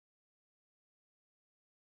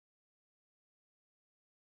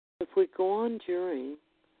 If we go on during,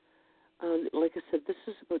 like I said, this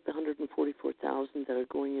is about the 144,000 that are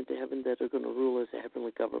going into heaven that are going to rule as a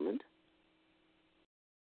heavenly government.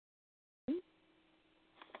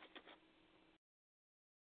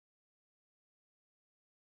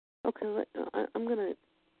 Okay, I'm going to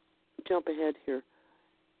jump ahead here.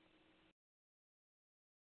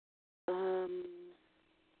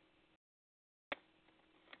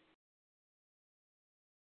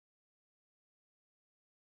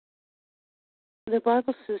 The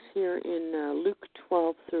Bible says here in Luke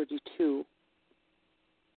 12:32,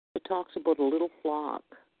 it talks about a little flock,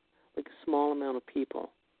 like a small amount of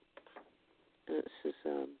people. And it says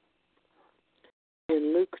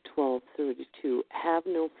in Luke 12:32, "Have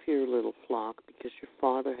no fear, little flock, because your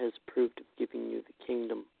Father has approved of giving you the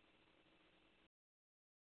kingdom."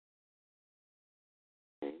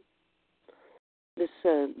 Okay. This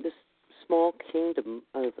small kingdom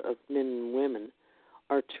of men and women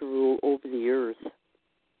are to rule over the earth.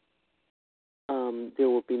 There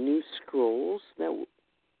will be new scrolls that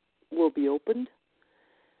will be opened,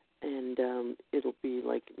 and it'll be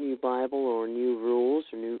like new Bible or new rules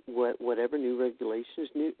or new whatever, new regulations,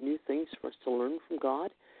 new things for us to learn from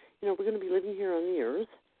God. We're going to be living here on the earth,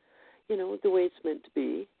 the way it's meant to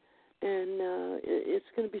be, and it's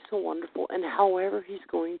going to be so wonderful. And however He's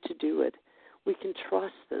going to do it, we can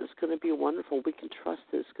trust that it's going to be wonderful. We can trust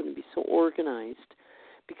that it's going to be so organized,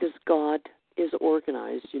 because God is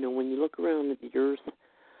organized. When you look around at the earth,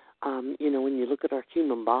 when you look at our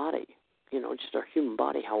human body, just our human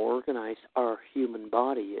body, how organized our human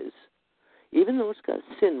body is. Even though it's got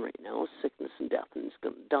sin right now, sickness and death, and it's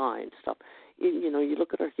going to die and stuff, you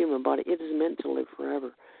look at our human body, it is meant to live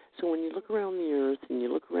forever. So when you look around the earth and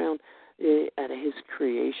you look around at His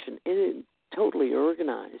creation, it is totally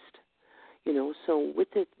organized. So with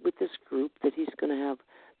this group that He's going to have,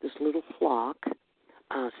 this little flock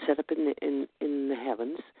set up in the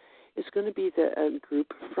heavens, is going to be a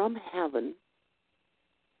group from heaven.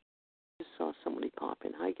 I just saw somebody pop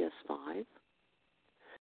in. I guess 5.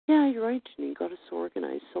 Yeah, you're right, Janine. Got us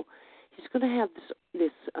organized. So He's going to have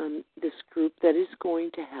this group that is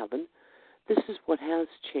going to heaven, this is what has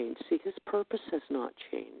changed. See, his purpose has not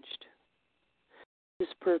changed.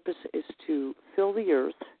 His purpose is to fill the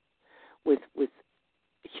earth with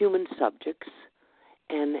human subjects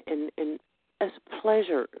and as a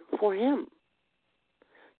pleasure for him.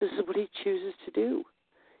 This is what he chooses to do.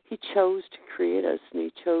 He chose to create us, and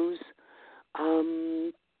he chose,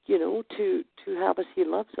 to have us. He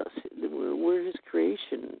loves us. We're his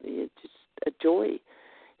creation. It's just a joy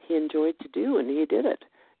he enjoyed to do, and he did it.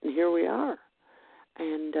 And here we are.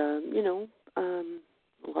 And,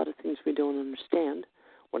 a lot of things we don't understand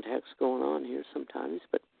what the heck's going on here sometimes.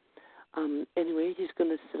 But anyway, he's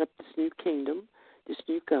going to set up this new kingdom, this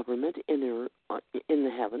new government in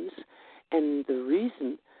the heavens. And the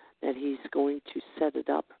reason that he's going to set it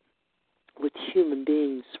up with human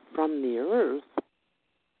beings from the earth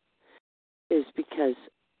is because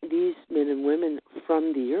these men and women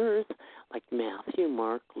from the earth, like Matthew,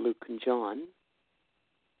 Mark, Luke, and John,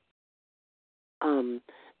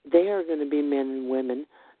 they are going to be men and women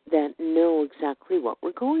that know exactly what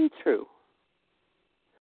we're going through.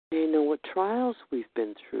 They know what trials we've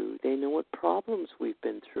been through. They know what problems we've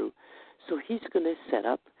been through. So he's going to set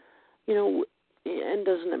up, and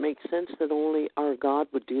doesn't it make sense that only our God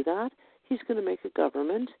would do that? He's going to make a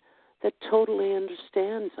government that totally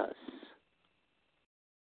understands us,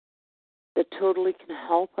 that totally can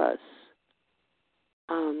help us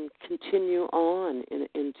continue on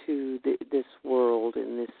into this world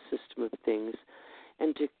and this system of things,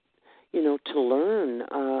 and to learn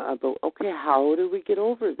about, okay, how do we get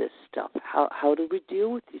over this stuff? How do we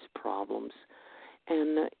deal with these problems?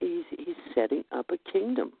 And he's setting up a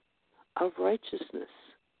kingdom of righteousness.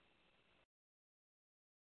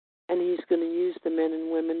 And he's going to use the men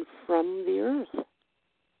and women from the earth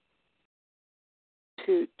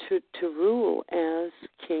to rule as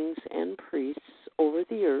kings and priests over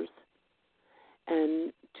the earth,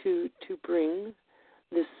 and to bring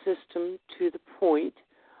this system to the point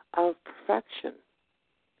of perfection,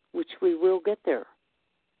 which we will get there,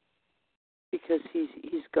 because he's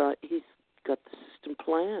got the system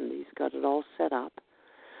planned. He's got it all set up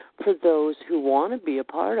for those who want to be a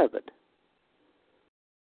part of it.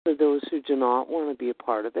 For those who do not want to be a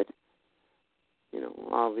part of it,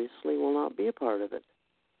 obviously will not be a part of it.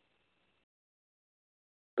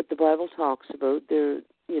 But the Bible talks about there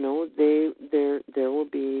will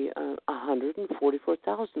be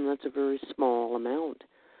 144,000. That's a very small amount.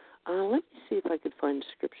 Let me see if I could find a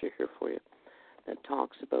scripture here for you that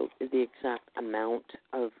talks about the exact amount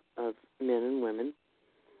of men and women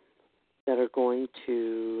that are going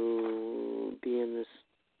to be in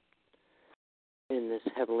this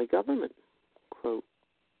heavenly government. Quote.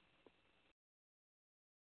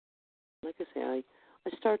 Like I say, I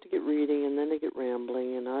start to get reading, and then I get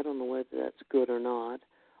rambling, and I don't know whether that's good or not.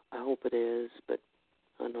 I hope it is, but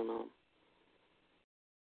I don't know.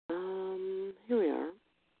 Here we are.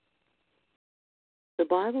 The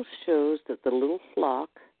Bible shows that the little flock,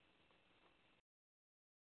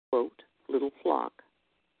 quote, little flock,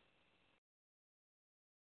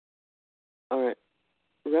 are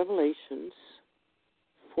Revelations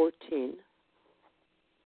 14.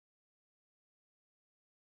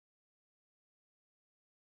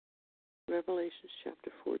 Revelations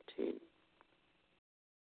chapter 14.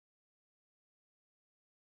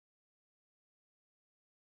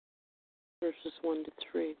 Verses 1 to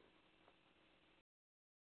 3.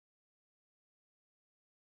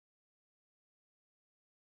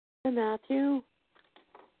 Hi, Matthew.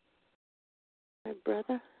 Hi,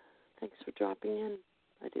 brother. Thanks for dropping in.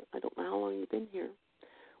 I don't know how long you've been here.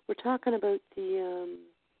 We're talking about the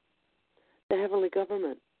heavenly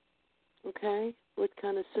government. Okay? What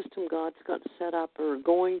kind of system God's got set up, or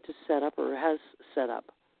going to set up, or has set up.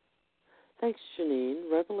 Thanks,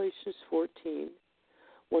 Janine. Revelations 14,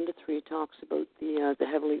 1 to 3 talks about the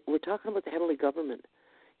heavenly. We're talking about the heavenly government,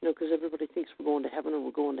 because everybody thinks we're going to heaven or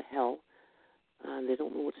we're going to hell. They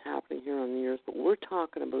don't know what's happening here on the earth, but we're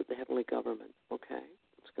talking about the heavenly government. Okay,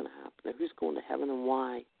 what's going to happen? Now, who's going to heaven and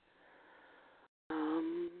why?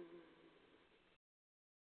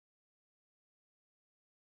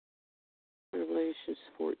 Revelations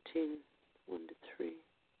 14, 1 to 3.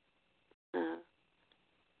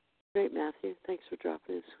 Great, Matthew. Thanks for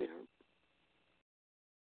dropping in, sweetheart.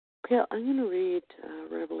 Okay, I'm going to read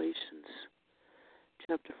Revelations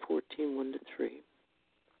chapter 14, 1 to 3,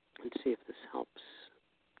 and see if this helps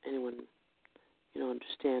anyone,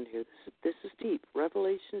 understand here. This is deep.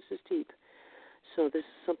 Revelations is deep. So this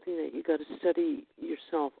is something that you got to study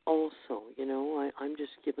yourself also. I'm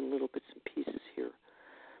just giving little bits and pieces here.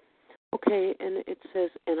 Okay, and it says,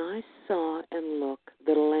 and I saw and look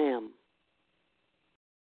the Lamb,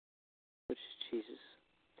 which is Jesus,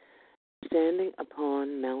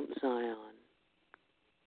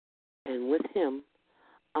 with him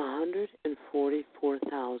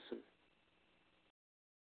 144,000,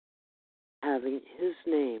 having his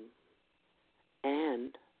name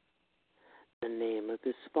and the name of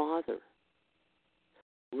his Father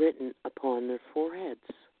written upon their foreheads.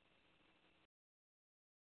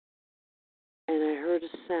 And I heard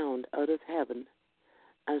a sound out of heaven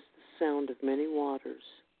as the sound of many waters,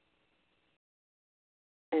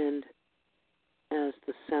 and as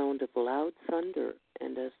the sound of loud thunder,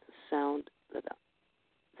 and as the sound that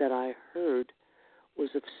I heard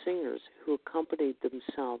was of singers who accompanied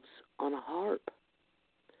themselves on a harp,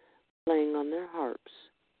 playing on their harps.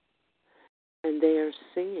 And they are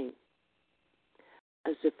singing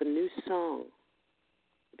as if a new song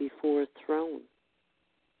before a throne,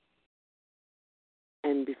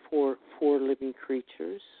 and before 4 living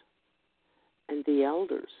creatures and the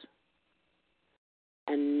elders.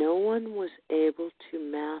 And no one was able to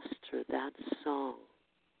master that song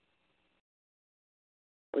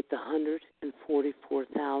but the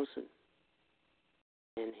 144,000.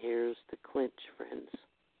 And here's the clinch, friends.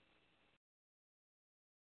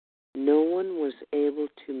 No one was able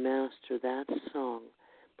to master that song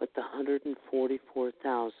but the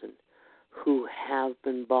 144,000 who have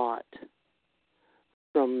been bought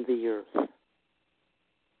from the earth.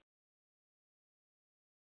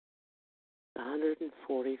 The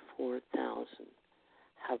 144,000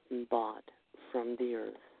 have been bought from the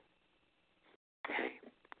earth. Okay.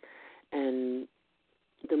 And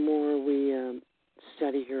the more we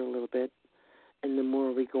study here a little bit, and the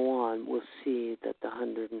more we go on, we'll see that the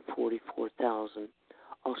 144,000,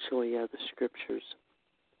 I'll show you other scriptures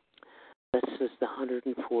that says the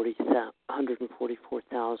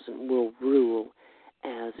 144,000 will rule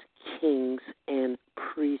as kings and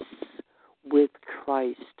priests with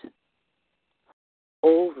Christ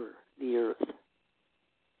over the earth.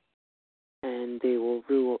 And they will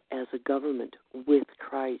rule as a government with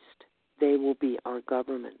Christ. They will be our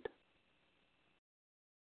government.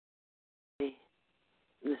 See?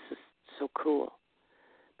 This is so cool,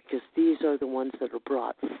 because these are the ones that are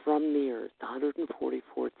brought from the earth. The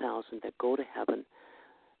 144,000 that go to heaven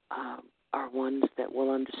are ones that will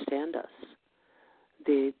understand us.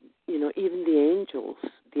 They, even the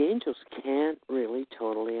angels can't really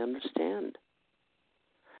totally understand.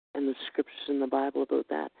 And the scriptures in the Bible about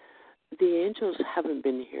that. The angels haven't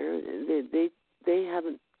been here. They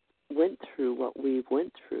haven't went through what we've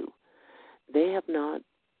went through. They have not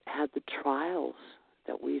had the trials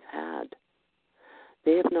that we've had.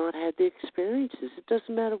 They have not had the experiences. It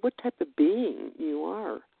doesn't matter what type of being you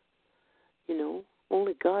are.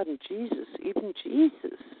 Only God and Jesus, even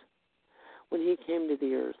Jesus, when he came to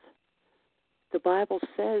the earth, the Bible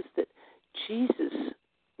says that Jesus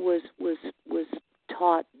was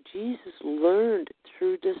taught. Jesus learned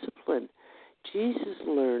through discipline. Jesus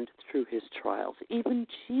learned through his trials. Even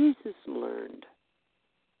Jesus learned.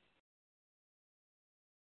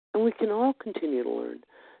 And we can all continue to learn.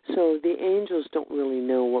 So the angels don't really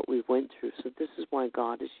know what we went through. So this is why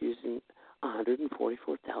God is using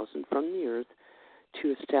 144,000 from the earth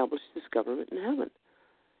to establish this government in heaven.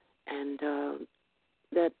 And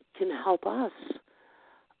that can help us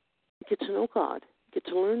get to know God, get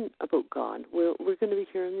to learn about God. We're going to be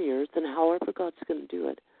here on the earth, and however God's going to do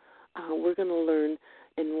it, we're going to learn,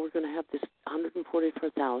 and we're going to have this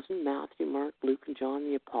 144,000, Matthew, Mark, Luke, and John,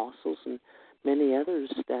 the apostles, and many others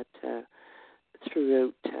that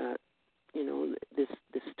throughout, this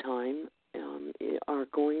time are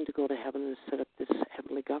going to go to heaven and set up this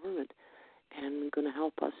heavenly government, and going to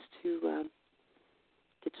help us to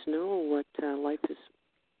get to know what life is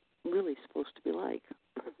really supposed to be like.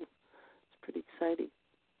 It's pretty exciting.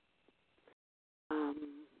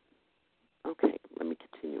 Okay, let me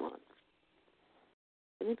continue on.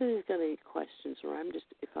 Anybody's got any questions, or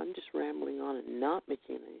if I'm just rambling on and not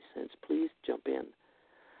making any sense, please jump in.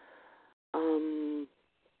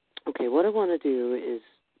 Okay, what I want to do is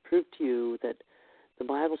prove to you that the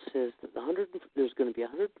Bible says that there's going to be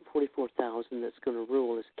 144,000 that's going to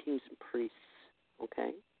rule as kings and priests.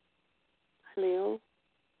 Okay? Hi, Leo.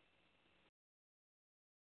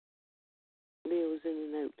 Leo's in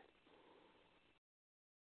and out.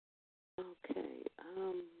 Okay.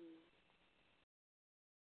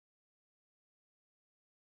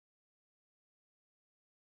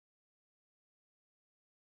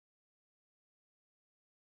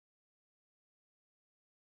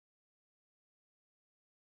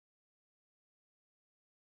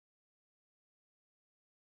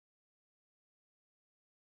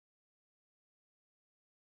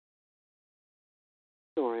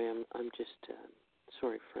 Sorry, I'm just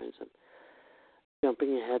sorry, friends. I'm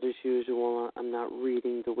jumping ahead as usual. I'm not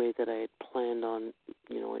reading the way that I had planned on.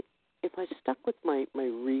 If I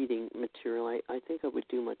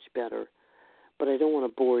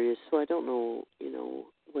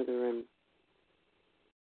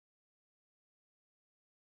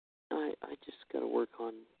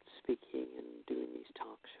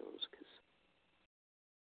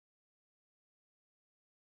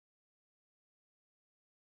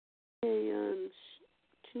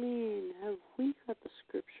Janine, have we got the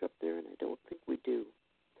scripture up there? And I don't think we do.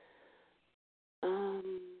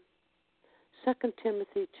 2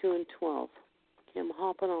 Timothy 2 and 12. Okay, I'm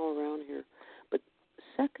hopping all around here. But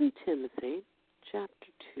 2 Timothy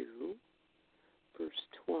chapter 2, verse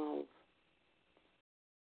 12.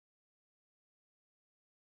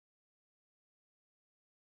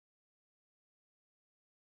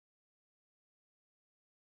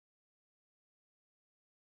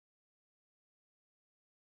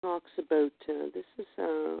 Talks about, this is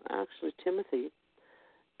actually Timothy,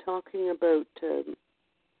 talking about,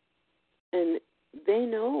 and they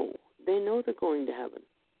know they're going to heaven.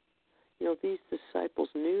 You know, these disciples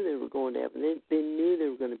knew they were going to heaven. They knew they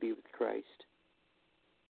were going to be with Christ.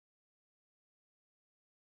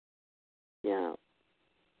 Yeah.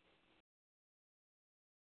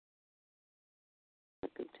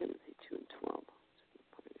 2 Timothy 2 and 12.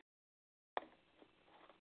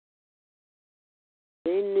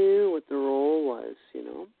 They knew what the role was, you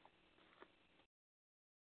know.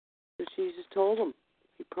 But Jesus told them.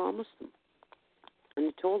 He promised them. And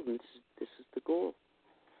he told them, this is the goal.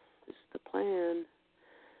 This is the plan.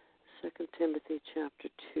 2 Timothy chapter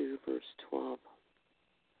 2, verse 12.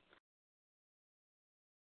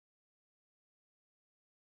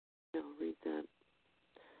 I'll read that.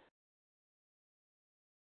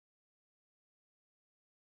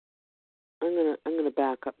 I'm gonna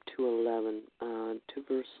back up to 11, to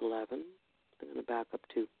verse 11. I'm gonna back up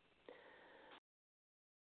to.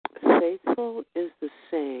 Faithful is the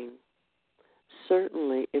saying.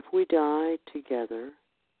 Certainly, if we die together,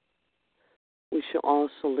 we shall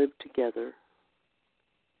also live together.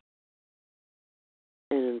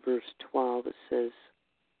 And in verse 12 it says,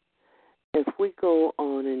 if we go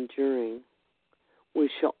on enduring, we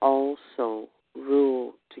shall also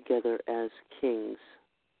rule together as kings.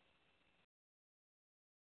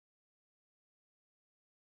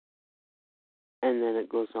 And then it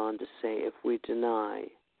goes on to say, if we deny,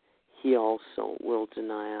 he also will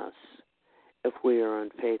deny us. If we are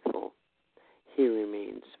unfaithful, he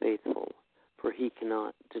remains faithful, for he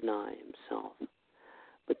cannot deny himself.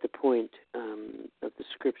 But the point of the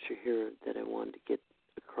scripture here that I wanted to get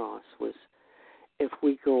across was, if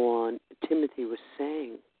we go on, Timothy was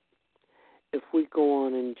saying, if we go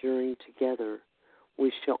on enduring together,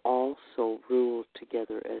 we shall also rule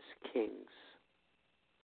together as kings.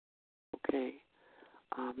 Okay?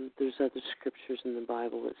 There's other scriptures in the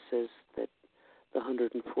Bible that says that the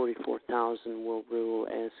 144,000 will rule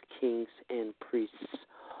as kings and priests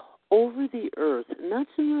over the earth. And that's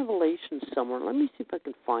in Revelation somewhere. Let me see if I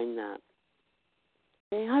can find that.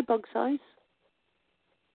 Okay, hi, Bug Size.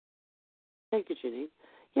 Thank you, Janine.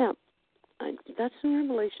 Yeah, that's in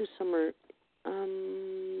Revelation somewhere.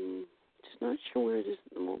 Just not sure where it is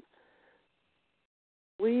at the moment.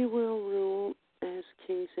 We will rule as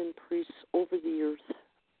kings and priests over the earth.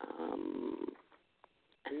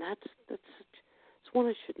 And it's one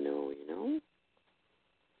I should know, you know.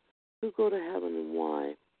 Who go to heaven and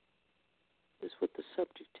why is what the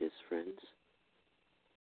subject is, friends.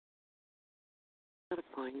 Gotta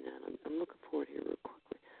find that. I'm looking for it here real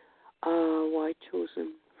quickly. Why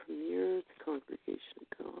chosen from the earth, congregation of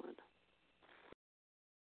God.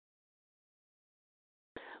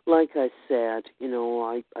 Like I said, you know,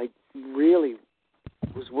 I really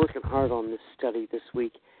was working hard on this study this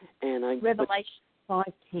week, and Revelation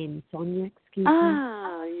 5:10, Sonya, excuse me.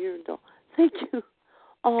 You're a doll. Thank you.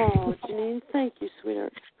 Oh, Janine, thank you,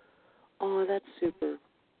 sweetheart. Oh, that's super.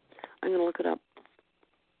 I'm going to look it up.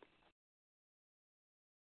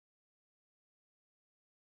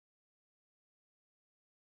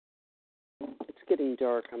 It's getting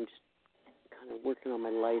dark. I'm just kind of working on my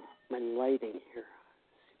lighting here.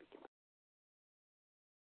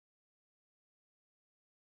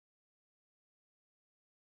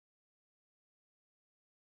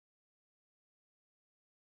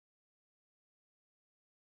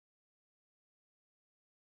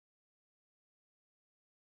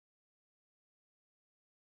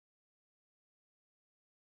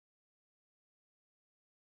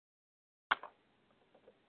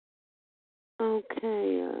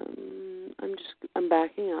 Okay, I'm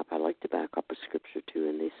backing up. I like to back up a scripture too,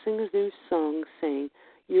 and they sing a new song saying,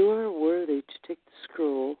 "You are worthy to take the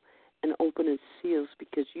scroll and open its seals,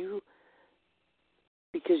 because you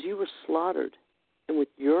were slaughtered, and with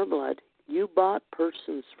your blood you bought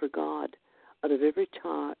persons for God out of every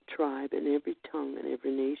tribe and every tongue and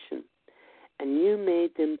every nation, and you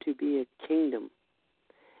made them to be a kingdom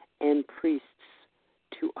and priests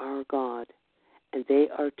to our God, and they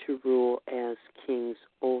are to rule as kings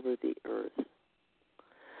over the earth."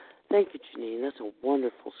 Thank you, Janine. That's a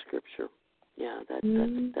wonderful scripture. Yeah,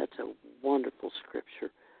 that's a wonderful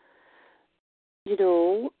scripture.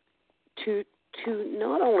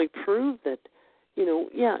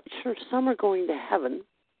 sure, some are going to heaven,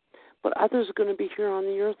 but others are going to be here on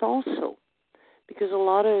the earth also. Because a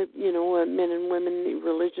lot of, men and women,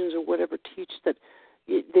 religions or whatever, teach that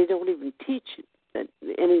they don't even teach that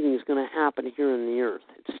anything is going to happen here on the earth.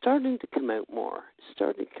 It's starting to come out more. It's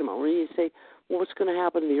starting to come out. Where you say, well, what's going to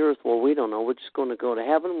happen to the earth? Well, we don't know. We're just going to go to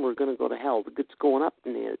heaven. We're going to go to hell. The good's going up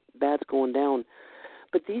and the bad's going down.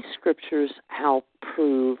 But these scriptures help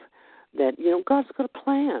prove that, God's got a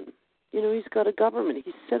plan. He's got a government.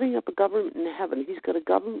 He's setting up a government in heaven. He's got a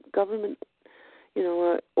government,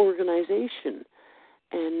 organization.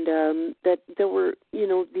 And that there were,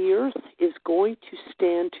 the earth is going to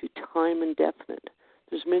stand to time indefinite.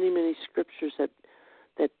 There's many, many scriptures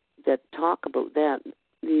that talk about that.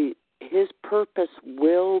 His purpose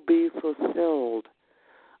will be fulfilled.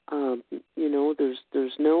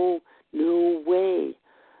 There's no way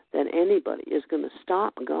that anybody is going to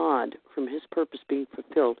stop God from His purpose being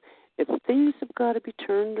fulfilled. If things have got to be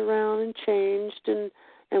turned around and changed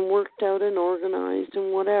and worked out and organized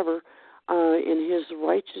and whatever, in His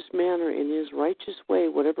righteous manner, in His righteous way,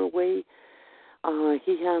 whatever way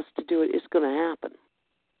He has to do it, it's going to happen.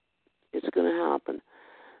 It's going to happen.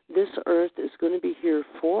 This earth is going to be here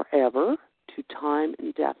forever, to time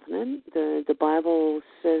indefinite. The Bible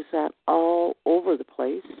says that all over the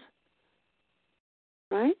place,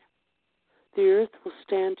 right? The earth will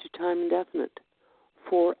stand to time indefinite,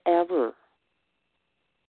 forever.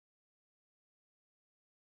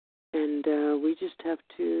 And we just have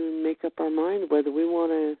to make up our mind whether we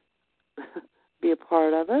want to be a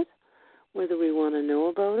part of it, whether we want to know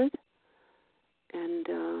about it. And,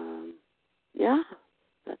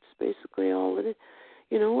 that's basically all it is.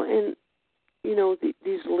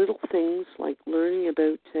 These little things like learning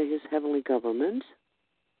about His heavenly government.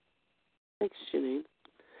 Thanks, Janine.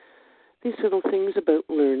 These little things about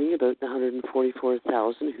learning about the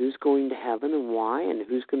 144,000, who's going to heaven and why, and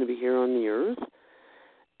who's going to be here on the earth.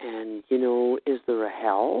 And, is there a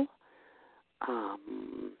hell?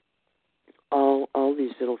 All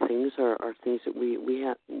these little things are things that we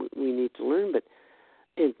need to learn. But,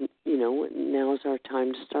 now is our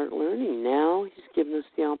time to start learning. Now He's given us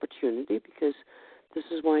the opportunity, because this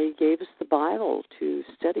is why He gave us the Bible, to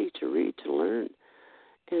study, to read, to learn.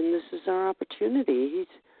 And this is our opportunity.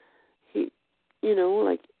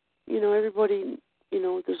 Everybody,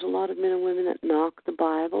 there's a lot of men and women that knock the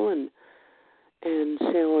Bible and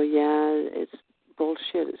say, oh yeah, it's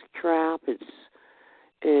bullshit, it's crap,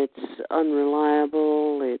 it's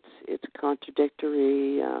unreliable, it's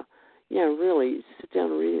contradictory. Really, sit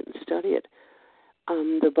down and read it and study it.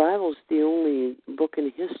 The Bible's the only book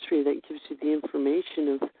in history that gives you the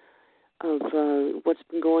information of what's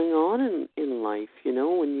been going on in life.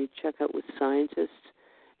 When you check out with scientists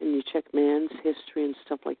and you check man's history and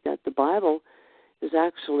stuff like that, the Bible is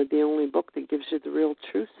actually the only book that gives you the real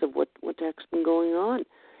truth of what the heck's been going on,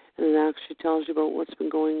 and it actually tells you about what's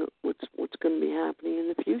going to be happening in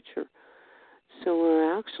the future.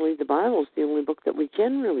 So actually, the Bible is the only book that we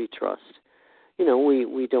can really trust.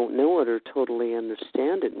 We don't know it or totally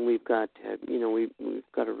understand it, and we've got we've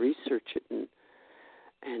got to research it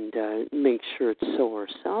and make sure it's so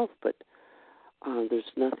ourselves. But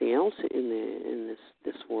there's nothing else in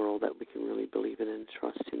this world that we can really believe in and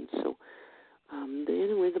trust in. So.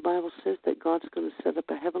 Anyway, the Bible says that God's going to set up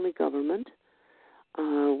a heavenly government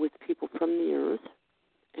with people from the earth,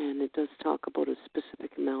 and it does talk about a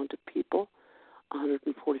specific amount of people,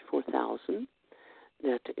 144,000.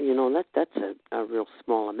 That's a real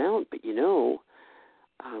small amount, but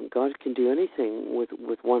God can do anything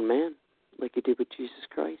with one man, like He did with Jesus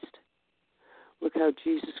Christ. Look how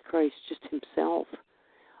Jesus Christ, just Himself,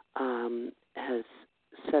 has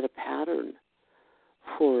set a pattern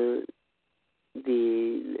for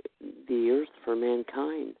the earth, for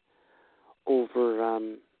mankind, over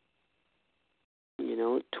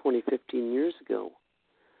 20, 15 years ago.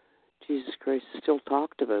 Jesus Christ is still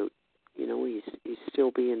talked about. He's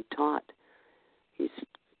still being taught. He's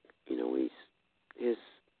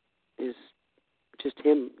just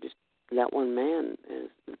Him, just that one man,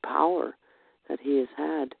 the power that He has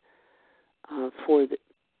had for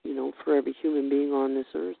every human being on this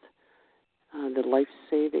earth, the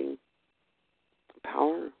life-saving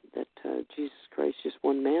power that Jesus Christ, just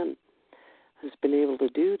one man, has been able to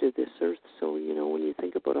do to this earth. So, when you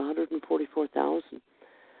think about 144,000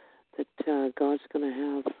 that God's going to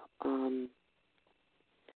have,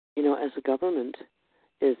 as a government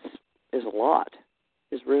is a lot,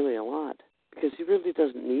 is really a lot, because He really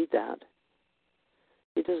doesn't need that.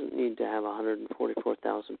 He doesn't need to have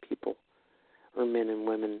 144,000 people or men and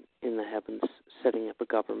women in the heavens setting up a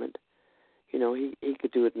government. He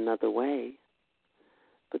could do it another way.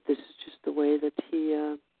 But this is just the way that he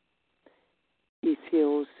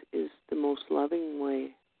feels is the most loving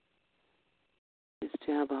way, is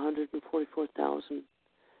to have 144,000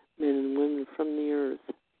 men and women from the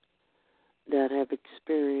earth that have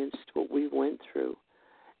experienced what we went through,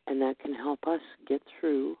 and that can help us get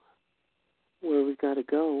through where we got to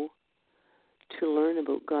go to learn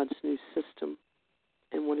about God's new system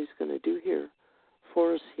and what He's going to do here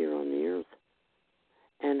for us here on the earth,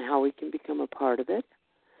 and how we can become a part of it,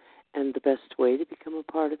 and the best way to become a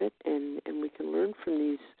part of it, and we can learn from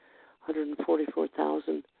these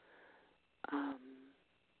 144,000,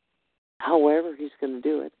 however He's going to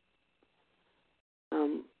do it.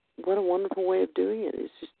 What a wonderful way of doing it,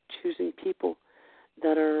 is just choosing people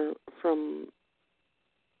that are from,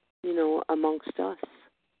 amongst us.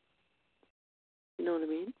 You know what I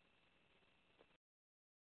mean?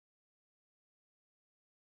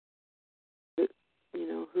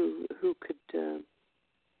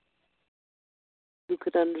 Who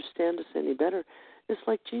could understand us any better? It's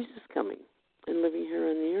like Jesus coming and living here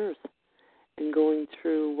on the earth and going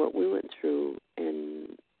through what we went through,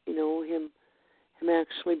 and him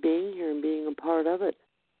actually being here and being a part of it.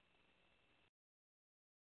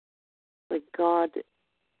 Like, God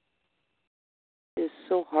is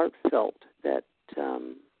so heartfelt that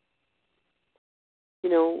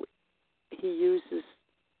He uses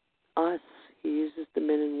us. He uses the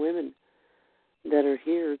men and women that are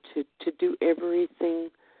here to do everything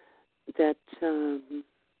that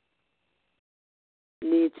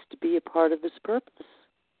needs to be a part of His purpose.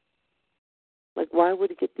 Like, why would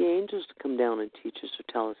He get the angels to come down and teach us or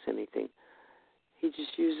tell us anything? He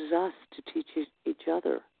just uses us to teach each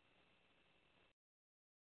other.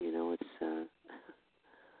 It's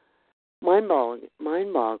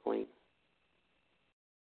mind-boggling.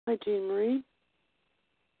 Hi, Jean Marie.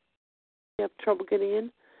 You have trouble getting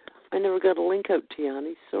in? I never got a link out to you,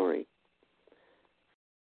 honey. Sorry.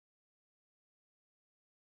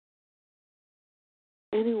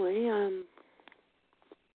 Anyway, I'm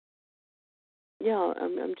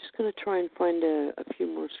just going to try and find a few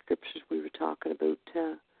more scriptures. We were talking about,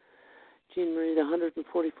 Jean Marie, the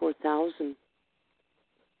 144,000.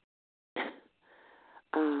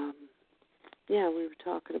 We were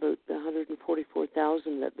talking about the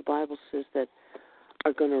 144,000 that the Bible says that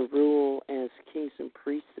are going to rule as kings and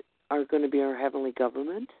priests, are going to be our heavenly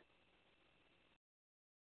government.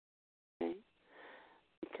 Okay?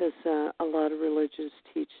 Because a lot of religions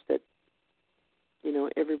teach that,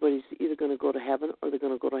 everybody's either going to go to heaven or they're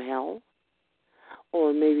going to go to hell,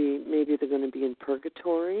 or maybe they're going to be in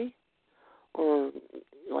purgatory, or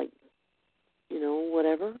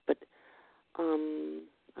whatever. But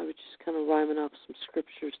I was just kind of rhyming off some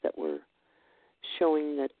scriptures that were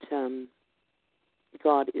showing that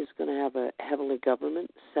God is going to have a heavenly government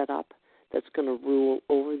set up that's going to rule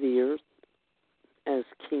over the earth as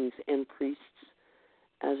kings and priests,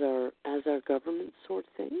 as our government sort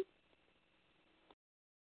of thing.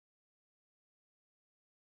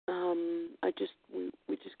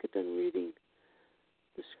 We just got done reading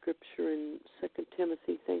the scripture in 2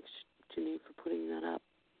 Timothy. Thanks, Janine, for putting that up.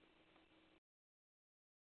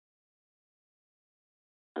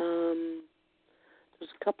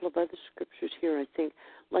 There's a couple of other scriptures here, I think.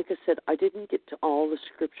 Like I said, I didn't get to all the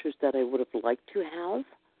scriptures that I would have liked to have.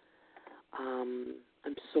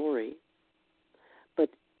 I'm sorry. But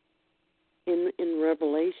in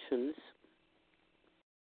Revelations,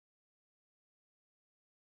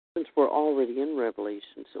 since we're already in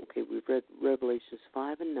Revelations, okay, we've read Revelations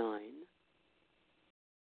 5 and 9,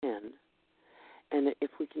 10, and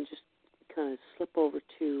if we can just kind of slip over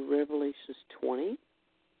to Revelations 20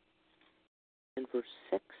 and verse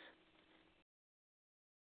 6,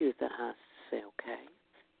 see what that has to say, okay?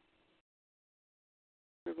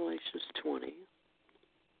 Revelations 20.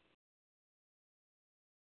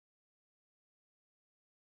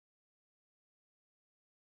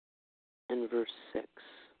 And verse 6.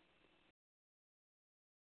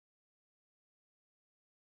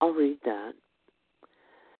 I'll read that.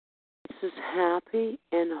 It says, happy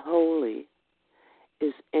and holy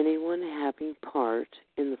is anyone having part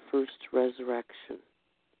in the first resurrection.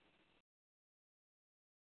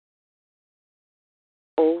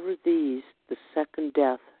 Over these, the second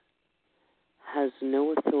death has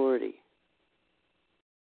no authority,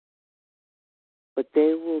 but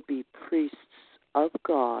they will be priests of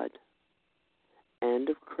God and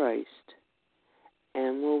of Christ,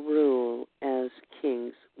 and will rule as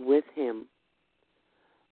kings with Him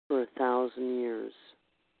for 1,000 years.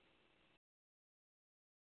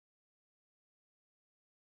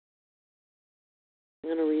 I'm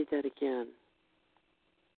going to read that again.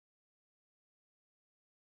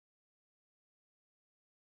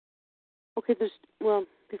 Okay,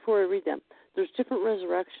 before I read that, there's different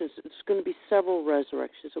resurrections. It's going to be several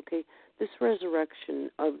resurrections, okay? This resurrection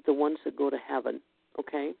of the ones that go to heaven,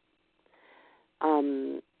 okay?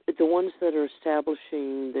 The ones that are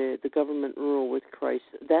establishing the government rule with Christ,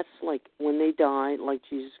 that's like when they die, like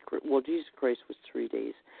Jesus Christ was 3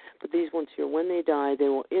 days. But these ones here, when they die, they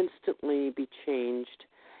will instantly be changed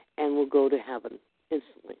and will go to heaven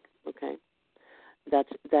instantly, okay?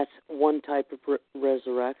 That's one type of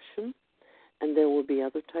resurrection. And there will be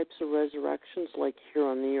other types of resurrections like here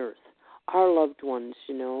on the earth. Our loved ones,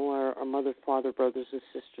 our mother, father, brothers and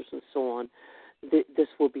sisters and so on, this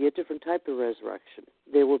will be a different type of resurrection.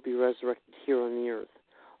 They will be resurrected here on the earth.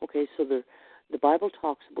 Okay, so the Bible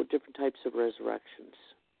talks about different types of resurrections.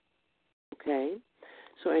 Okay?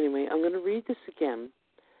 So anyway, I'm going to read this again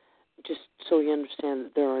just so you understand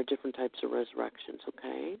that there are different types of resurrections,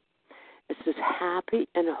 okay? It says, happy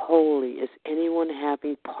and holy is anyone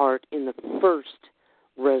having part in the first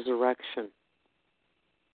resurrection.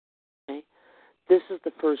 Okay? This is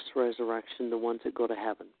the first resurrection, the ones that go to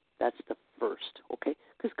heaven. That's the first, okay?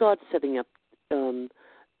 Because God's setting up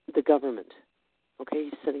the government. Okay?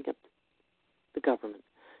 He's setting up the government.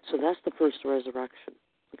 So that's the first resurrection.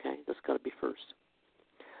 Okay? That's got to be first.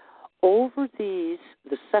 Over these,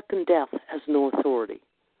 the second death has no authority.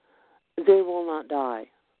 They will not die.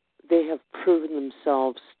 They have proven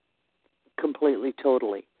themselves completely,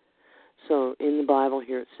 totally. So in the Bible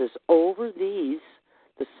here it says, over these,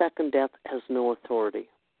 the second death has no authority.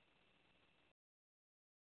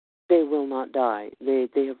 They will not die. They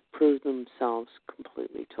have proved themselves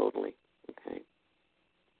completely, totally. Okay.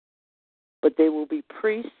 But they will be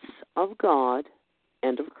priests of God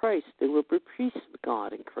and of Christ. They will be priests of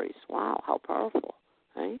God and Christ. Wow, how powerful.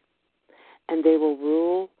 Right? And they will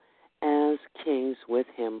rule as kings with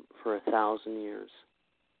him for 1,000 years.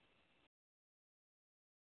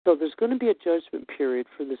 So there's going to be a judgment period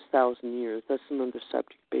for this 1,000 years. That's another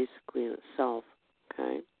subject basically in itself.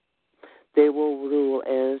 Okay? They will rule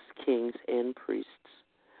as kings and priests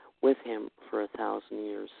with him for 1,000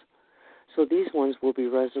 years. So these ones will be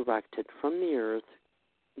resurrected from the earth,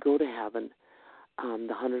 go to heaven, the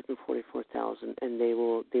 144,000, and they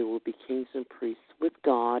will be kings and priests with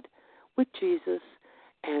God, with Jesus,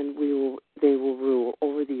 and they will rule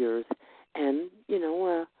over the earth and,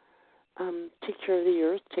 take care of the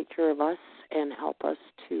earth, take care of us, and help us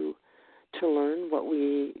to learn what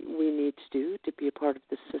we need to do to be a part of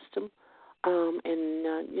the system, how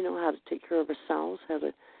to take care of ourselves, how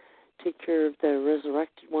to take care of the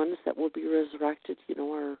resurrected ones that will be resurrected,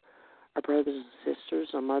 our brothers and sisters,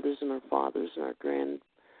 our mothers and our fathers and our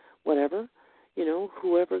whatever,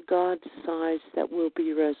 whoever God decides that will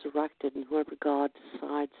be resurrected and whoever God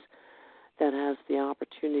decides that has the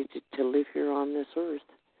opportunity to live here on this earth.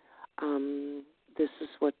 This is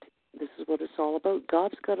what it's all about.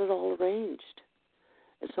 God's got it all arranged.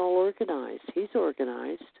 It's all organized. He's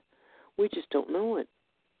organized. We just don't know it.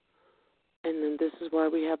 And then this is why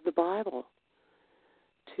we have the Bible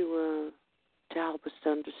to help us to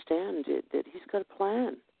understand it, that He's got a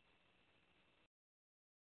plan.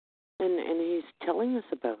 And He's telling us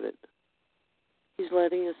about it. He's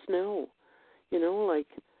letting us know.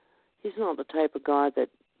 He's not the type of God that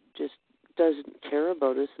just doesn't care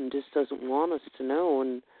about us and just doesn't want us to know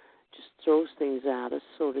and just throws things at us,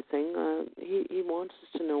 sort of thing. He wants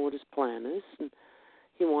us to know what His plan is, and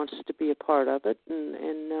He wants us to be a part of it, and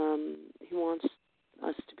He wants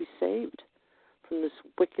us to be saved from this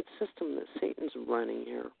wicked system that Satan's running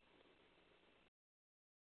here.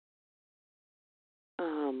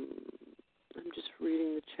 I'm just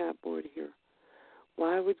reading the chat board here.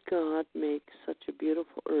 Why would God make such a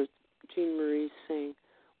beautiful earth? Jean Marie's saying,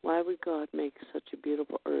 why would God make such a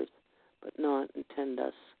beautiful earth but not intend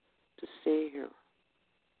us to stay here?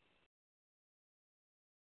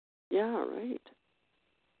 Yeah, right.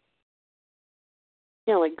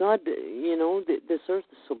 Yeah, like God, this earth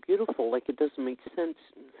is so beautiful, like it doesn't make sense.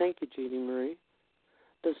 Thank you, Jean Marie.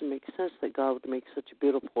 It doesn't make sense that God would make such a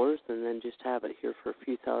beautiful earth and then just have it here for a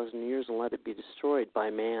few thousand years and let it be destroyed by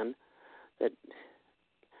man. That,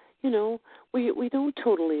 we don't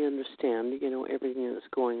totally understand, everything that's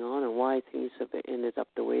going on and why things have ended up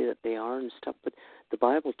the way that they are and stuff, but the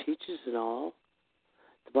Bible teaches it all.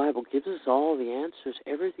 The Bible gives us all the answers.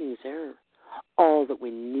 Everything's there. All that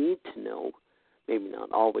we need to know, maybe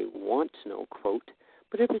not all we want to know, quote,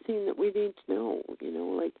 but everything that we need to know,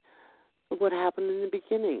 like what happened in the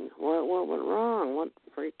beginning, what went wrong, what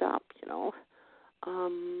freaked up,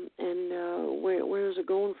 where is it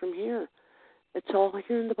going from here? It's all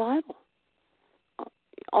here in the Bible.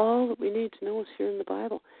 All that we need to know is here in the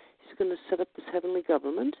Bible. He's going to set up this heavenly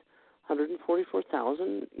government,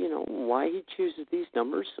 144,000, why he chooses these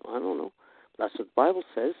numbers, I don't know. That's what the Bible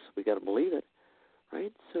says. We got to believe it,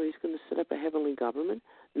 right? So he's going to set up a heavenly government.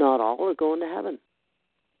 Not all are going to heaven.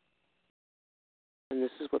 And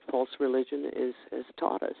this is what false religion has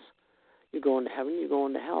taught us. You're going to heaven, you're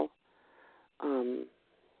going to hell. And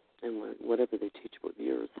whatever they teach about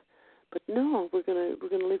the earth. But no, we're gonna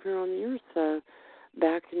live here on the earth.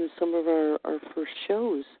 Back in some of our first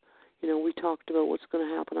shows, we talked about what's going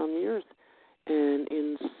to happen on the earth, and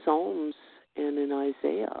in Psalms and in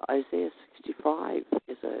Isaiah 65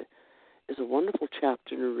 is a wonderful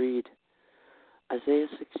chapter to read. Isaiah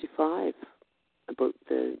 65 about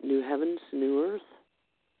the new heavens, new earth.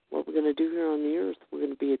 What we're going to do here on the earth, we're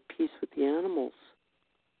going to be at peace with the animals.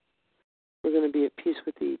 We're going to be at peace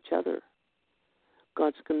with each other.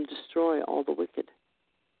 God's going to destroy all the wicked.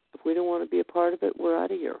 If we don't want to be a part of it, we're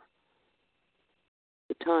out of here.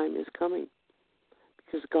 The time is coming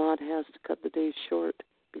because God has to cut the days short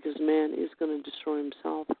because man is going to destroy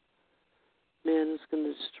himself. Man is going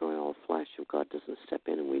to destroy all flesh if God doesn't step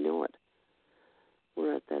in, and we know it.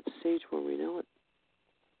 We're at that stage where we know it.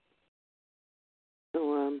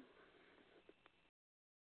 So,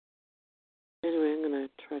 anyway, I'm going to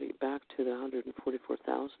try to get back to the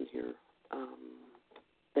 144,000 here,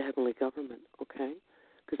 the heavenly government, okay?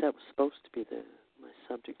 Because that was supposed to be my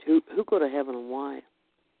subject. Who go to heaven and why?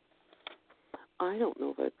 I don't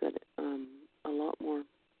know if I've got a lot more.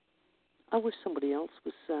 I wish somebody else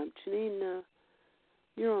was. Janine,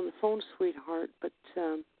 you're on the phone, sweetheart, but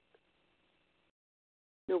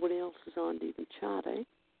nobody else is on to even chat, eh?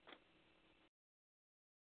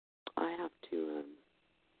 I have to.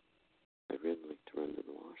 I'd really like to run to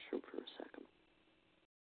the washroom for a second.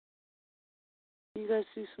 You guys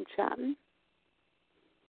do some chatting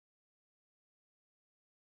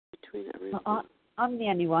between everyone? I'm the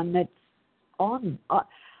only one that's on.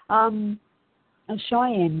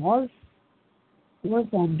 Cheyenne was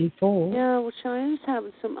on before. Yeah, well, Cheyenne's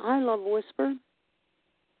having some. I love Whisper.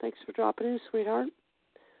 Thanks for dropping in, sweetheart.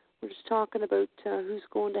 We're just talking about who's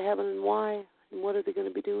going to heaven and why, and what are they going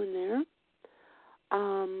to be doing there.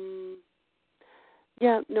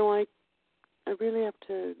 Yeah, no, I really have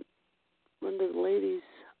to run to the ladies.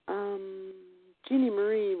 Jeannie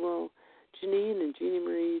Marie, Janine and Jeannie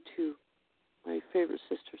Marie, two my favorite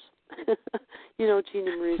sisters.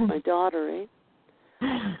 Jeannie Marie's my daughter, eh?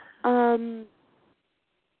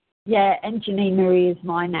 Yeah, and Jeannie Marie is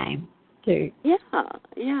my name too. Yeah.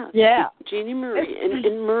 Jeannie Marie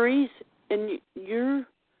and Marie's, and you're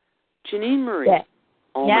Janine Marie. Yeah.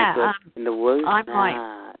 Oh my goodness! And the was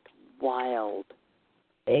that wild?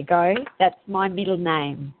 There you go. That's my middle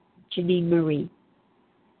name, Janine Marie.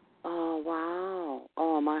 Oh, wow.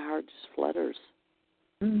 Oh, my heart just flutters.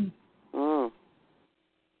 Mm. Oh.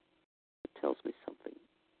 It tells me something.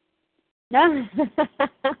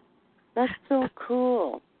 That's so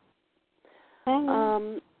cool.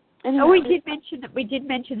 Anyway, we did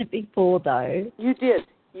mention it before, though. You did,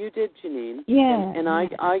 Janine. Yeah. And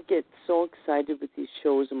I get so excited with these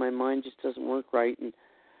shows, and my mind just doesn't work right.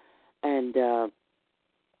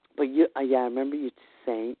 But I remember you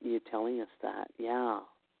telling us that. Yeah.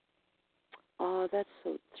 Oh, that's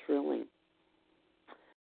so thrilling.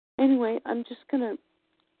 Anyway, I'm just gonna.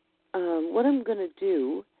 What I'm gonna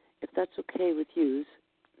do, if that's okay with you,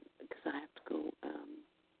 because I have to go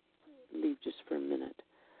leave just for a minute.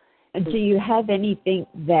 Do you have anything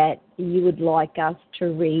that you would like us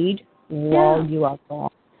to read while you are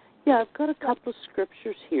gone? Yeah, I've got a couple of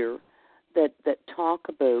scriptures here that talk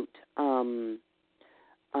about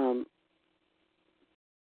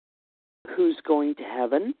who's going to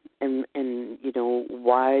heaven and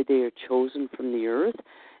why they are chosen from the earth.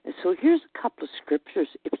 And so here's a couple of scriptures.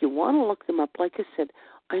 If you want to look them up, like I said,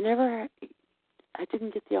 I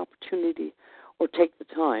didn't get the opportunity or take the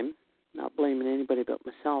time, not blaming anybody but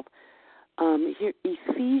myself. Here,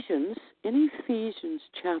 in Ephesians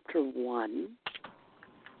chapter 1,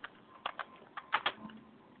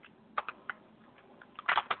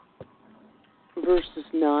 verses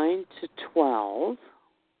 9 to 12,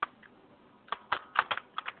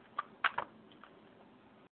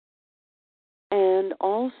 and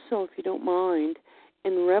also, if you don't mind,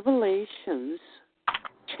 in Revelations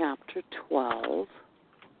chapter 12,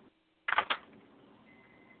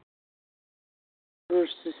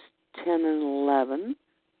 verses 10 and 11,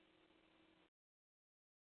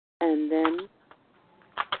 and then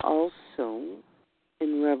also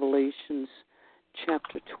in Revelations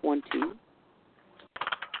chapter 20,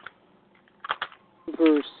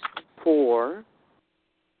 verse 4.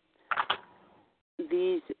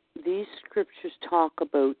 These scriptures talk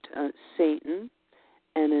about Satan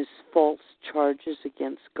and his false charges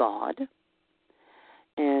against God.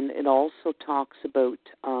 And it also talks about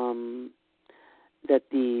that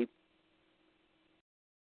the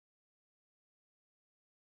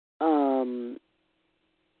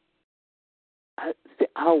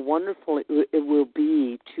how wonderful it will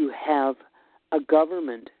be to have a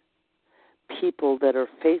government, people that are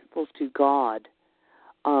faithful to God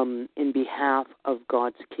in behalf of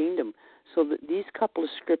God's kingdom. So that these couple of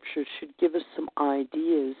scriptures should give us some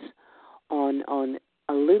ideas on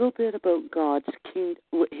a little bit about God's king,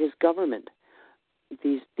 His government.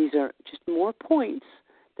 These are just more points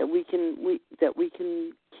that we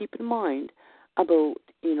can keep in mind about,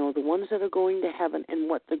 you know, the ones that are going to heaven and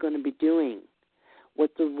what they're going to be doing,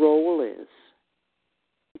 what the role is.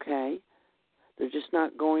 Okay? They're just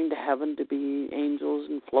not going to heaven to be angels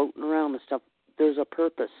and floating around and stuff. There's a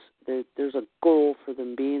purpose. There's a goal for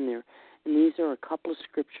them being there. And these are a couple of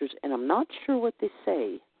scriptures, and I'm not sure what they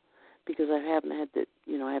say because I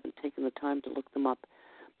haven't taken the time to look them up.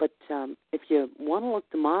 But if you want to look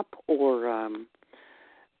them up, or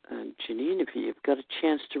Janine, if you've got a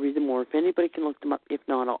chance to read them, or if anybody can look them up, if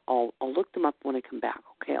not, I'll look them up when I come back.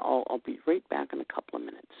 Okay, I'll be right back in a couple of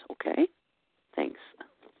minutes. Okay, thanks.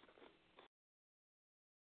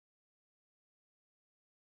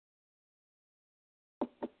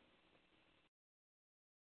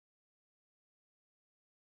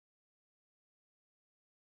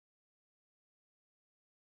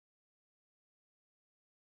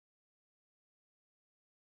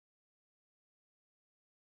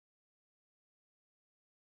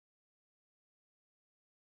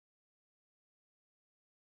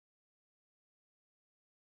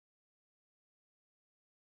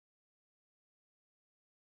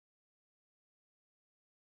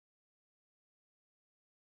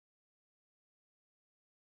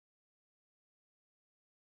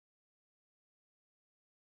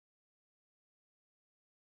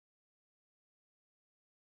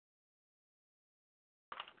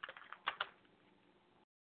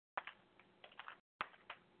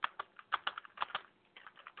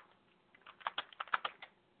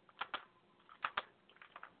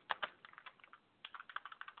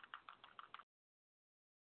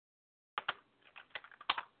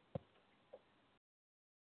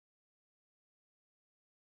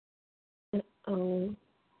 Oh.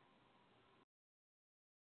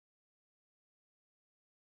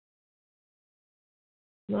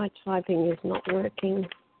 My typing is not working.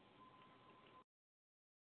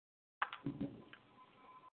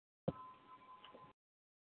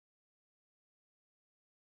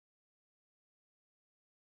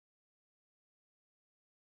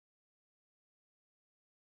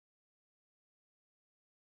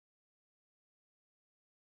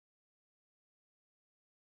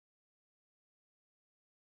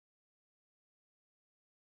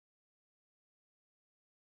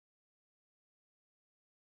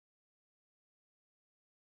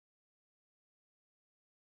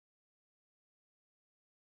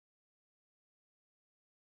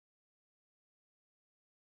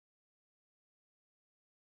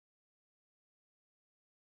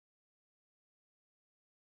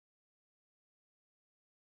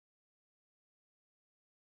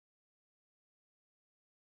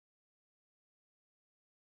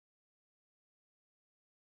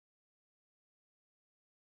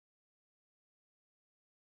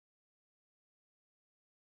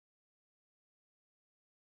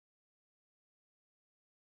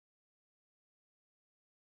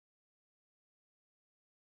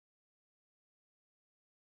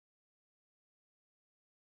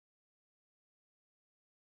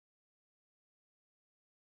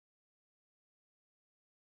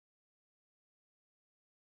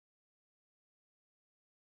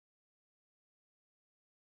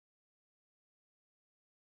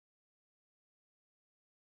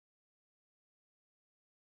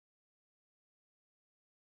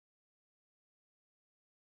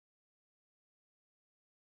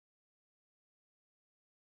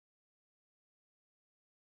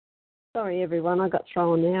 Sorry, everyone, I got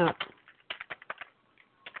thrown out.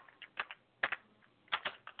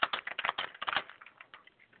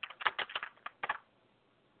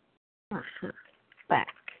 Back.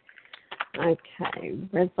 Okay,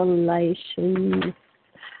 Revelation.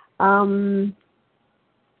 I've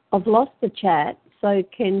lost the chat, so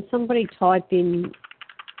can somebody type in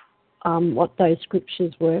what those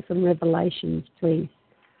scriptures were from Revelations, please?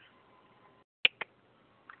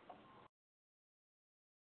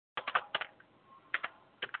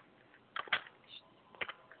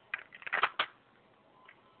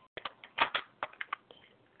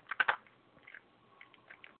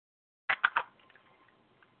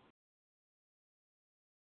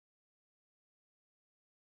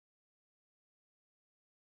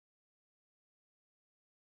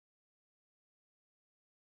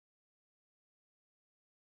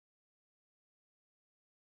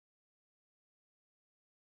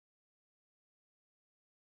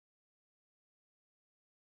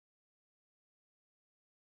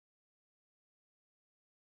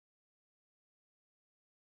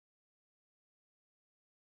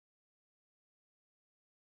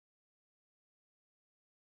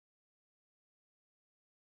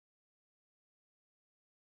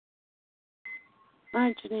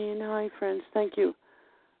 Hi, Janine. Hi, friends. Thank you.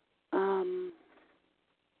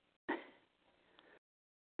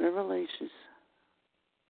 Revelations.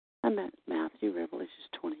 I'm at Matthew, Revelations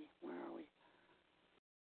 20. Where are we?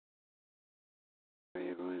 Sorry,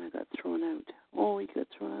 everyone, I got thrown out. Oh, you got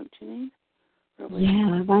thrown out, Janine?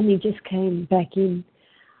 Yeah, I've only just came back in.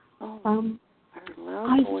 Oh, I heard a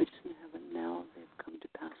loud voice in heaven. Now they've come to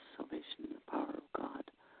pass salvation in the power of God.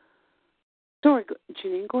 Sorry,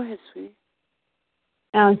 Janine, go ahead, sweetie.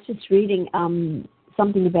 I was just reading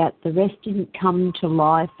something about the rest didn't come to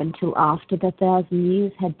life until after the 1,000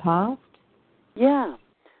 years had passed. Yeah.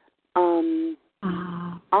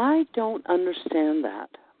 I don't understand that,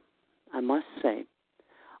 I must say.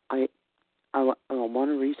 I want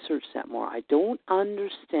to research that more. I don't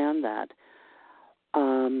understand that.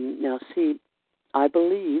 Now, see, I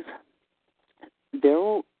believe there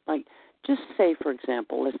will, like, just say, for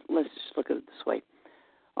example, let's just look at it this way.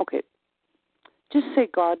 Okay, just say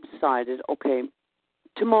God decided, okay,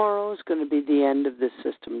 tomorrow is going to be the end of this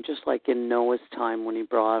system, just like in Noah's time when he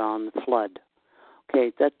brought on the flood.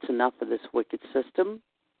 Okay, that's enough of this wicked system.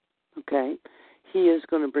 Okay, he is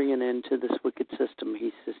going to bring an end to this wicked system.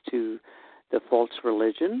 He says to the false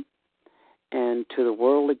religion and to the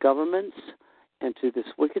worldly governments and to this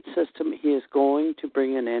wicked system, he is going to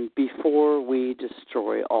bring an end before we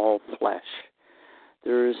destroy all flesh.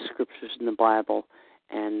 There is scriptures in the Bible,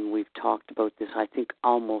 and we've talked about this. I think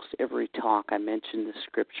almost every talk I mentioned the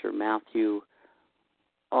scripture, Matthew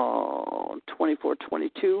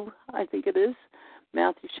 24:22, I think it is.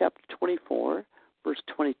 Matthew chapter 24, verse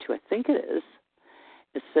 22, I think it is.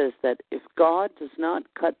 It says that if God does not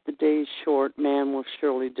cut the days short, man will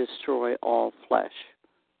surely destroy all flesh.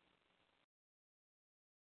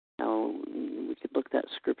 Now, we could look that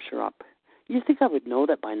scripture up. You think I would know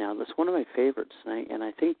that by now. That's one of my favorites, and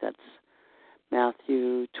I think that's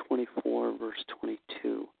Matthew 24, verse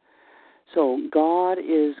 22. So God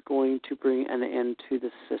is going to bring an end to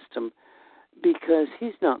the system because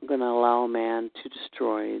he's not going to allow man to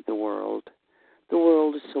destroy the world. The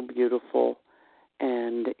world is so beautiful,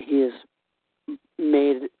 and he has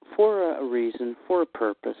made it for a reason, for a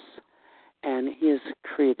purpose, and he has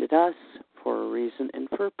created us for a reason and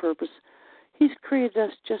for a purpose. He's created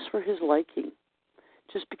us just for his liking,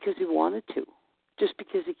 just because he wanted to, just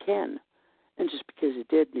because he can, and just because he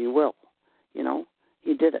did and he will. You know,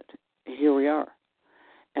 he did it. Here we are.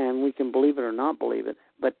 And we can believe it or not believe it,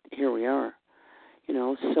 but here we are. You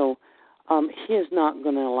know, so he is not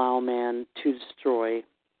going to allow man to destroy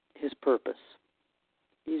his purpose.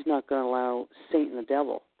 He's not going to allow Satan the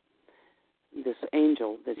devil, this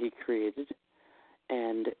angel that he created,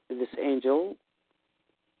 and this angel,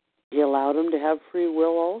 he allowed him to have free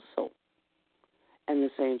will also. And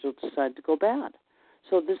this angel decided to go bad.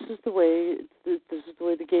 So this is the way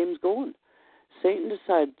the game's going. Satan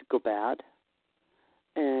decided to go bad,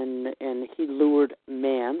 and he lured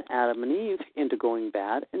man, Adam and Eve, into going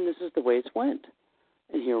bad, and this is the way it's went.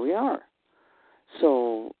 And here we are.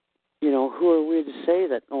 So, you know, who are we to say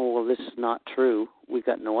that, oh, well, this is not true? We've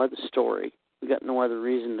got no other story. We've got no other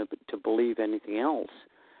reason to believe anything else.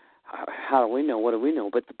 How do we know? What do we know?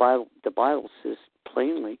 But the Bible says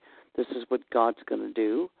plainly, this is what God's going to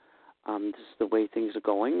do. This is the way things are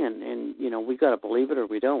going, and you know, we've got to believe it or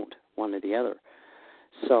we don't, one or the other.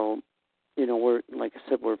 So, you know, we're, like I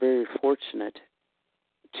said, we're very fortunate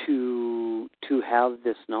to have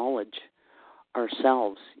this knowledge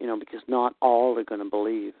ourselves, you know, because not all are going to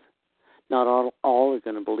believe. Not all are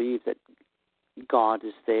going to believe that God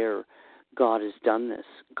is there. God has done this.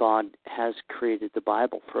 God has created the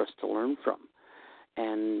Bible for us to learn from.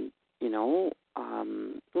 And, you know,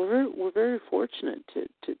 we're very fortunate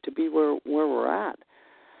to be where we're at.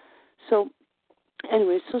 So,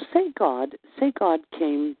 anyway, so say God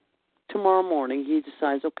came tomorrow morning. He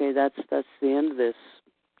decides, okay, that's the end of this.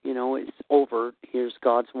 You know, it's over. Here's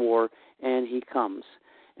God's war, and he comes,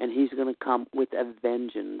 and he's going to come with a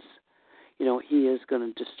vengeance. You know, he is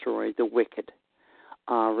going to destroy the wicked.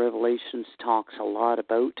 Revelations talks a lot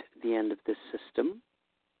about the end of this system.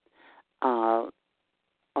 A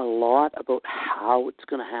lot about how it's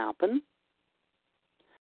going to happen.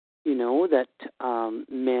 You know, that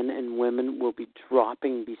men and women will be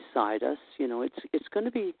dropping beside us. You know, it's going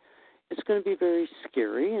to be very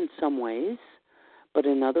scary in some ways, but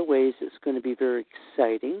in other ways it's going to be very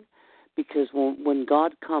exciting, because when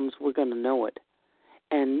God comes, we're going to know it,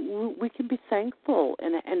 and we can be thankful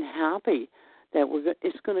and happy that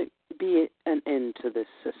it's going to be an end to this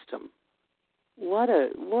system. What a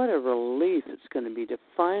relief it's going to be to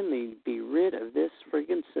finally be rid of this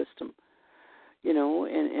friggin' system, you know,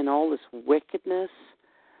 and all this wickedness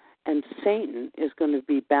And Satan is going to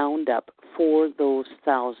be bound up for those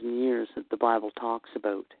 1,000 years that the Bible talks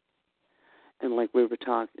about. And like we were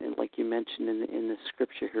talking, like you mentioned in the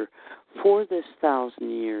scripture here, for this 1,000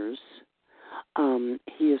 years,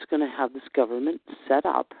 he is going to have this government set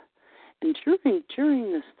up. And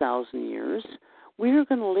during this 1,000 years, we are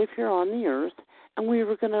going to live here on the earth, and we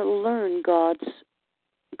are going to learn God's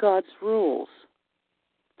rules.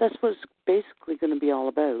 That's what it's basically going to be all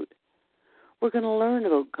about. We're going to learn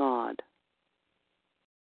about God.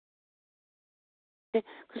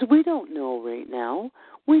 Because we don't know right now.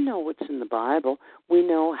 We know what's in the Bible. We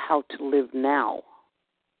know how to live now.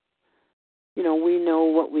 We know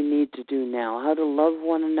what we need to do now, how to love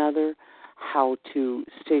one another, how to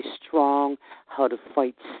stay strong, how to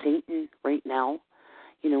fight Satan right now.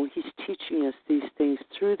 He's teaching us these things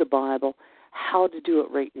through the Bible, how to do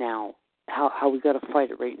it right now, how we got to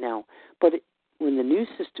fight it right now. But when the new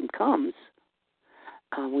system comes,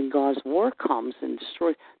 when God's war comes and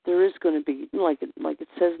destroys, there is going to be, like it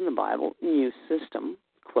says in the Bible, new system,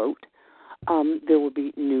 quote, there will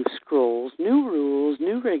be new scrolls, new rules,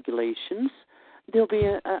 new regulations. There'll be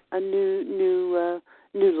a new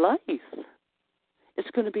life.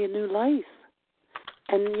 It's going to be a new life.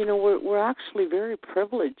 And, we're actually very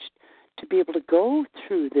privileged to be able to go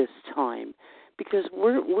through this time, because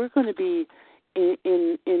we're going to be in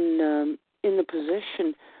the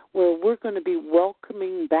position where we're going to be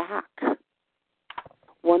welcoming back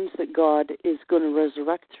ones that God is going to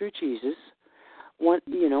resurrect through Jesus. One,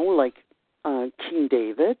 like King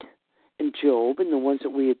David and Job and the ones that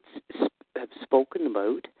we have spoken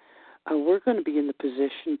about. We're going to be in the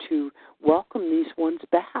position to welcome these ones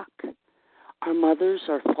back. Our mothers,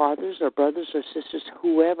 our fathers, our brothers, our sisters,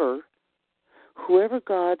 whoever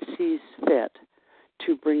God sees fit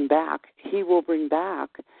to bring back, he will bring back,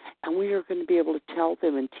 and we are going to be able to tell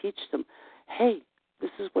them and teach them, hey,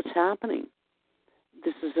 this is what's happening.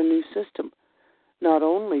 This is a new system. Not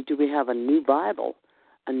only do we have a new Bible,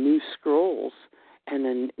 a new scrolls, and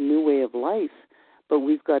a new way of life, but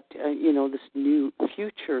we've got, this new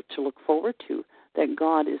future to look forward to, that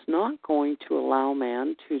God is not going to allow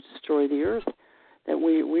man to destroy the earth, that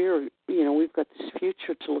we've got this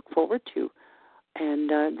future to look forward to. And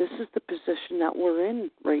this is the position that we're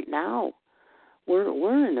in right now.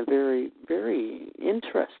 We're in a very, very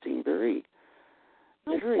interesting, very.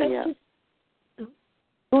 Go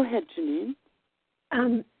ahead, Janine.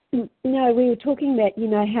 No, we were talking about,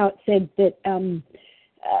 how it said that,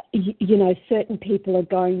 certain people are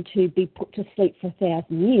going to be put to sleep for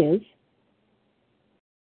 1,000 years.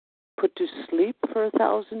 Put to sleep for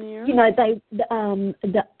 1,000 years?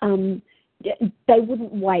 They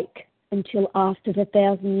wouldn't wake until after the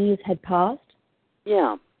 1,000 years had passed.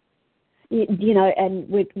 Yeah. And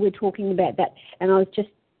we're talking about that. And I was just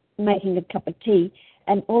making a cup of tea,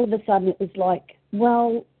 and all of a sudden it was like,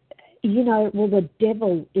 the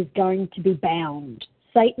devil is going to be bound.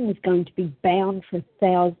 Satan is going to be bound for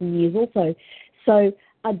 1,000 years also. So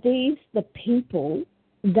are these the people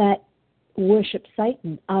that worship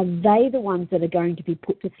Satan? Are they the ones that are going to be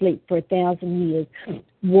put to sleep for 1,000 years?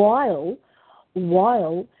 While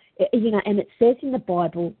and it says in the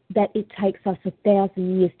Bible that it takes us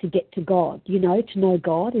 1,000 years to get to God, to know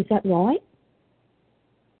God. Is that right?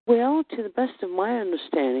 Well, to the best of my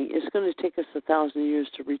understanding, it's going to take us 1,000 years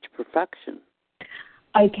to reach perfection.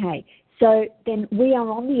 Okay, so then we are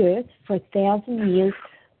on the earth for 1,000 years,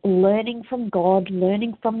 learning from God,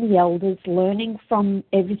 learning from the elders, learning from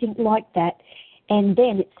everything like that. And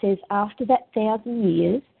then it says after that 1,000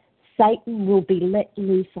 years, Satan will be let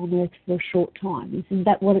loose on earth for a short time. Isn't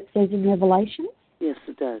that what it says in Revelation? Yes,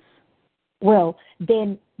 it does. Well,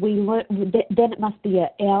 then then it must be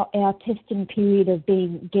our testing period of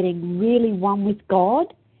getting really one with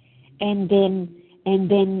God, and then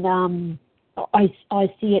I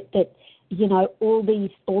see it that all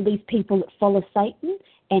these people that follow Satan,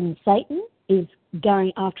 and Satan is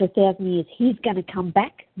going after 1,000 years. He's going to come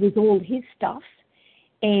back with all his stuff,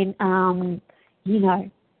 and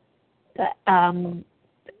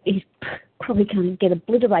he's probably going to get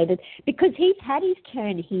obliterated because he's had his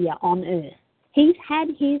turn here on earth. He's had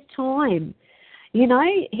his time.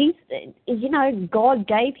 God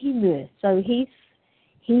gave him earth, so he's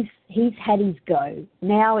had his go.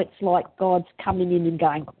 Now it's like God's coming in and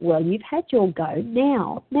going, well, you've had your go.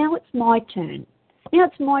 Now it's my turn. Now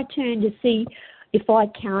it's my turn to see if I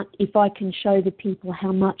can show the people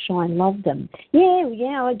how much I love them.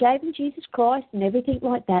 Yeah, I gave them Jesus Christ and everything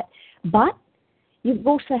like that. But you've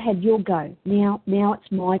also had your go. Now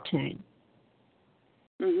it's my turn.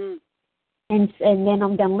 Mhm. And then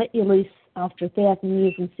I'm going to let you loose after 1,000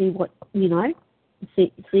 years and see what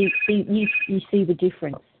see you see the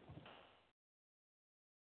difference.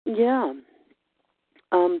 Yeah.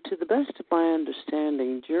 To the best of my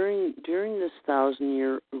understanding, during this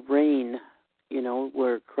 1,000-year reign,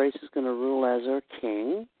 where Christ is going to rule as our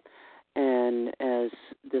king, and as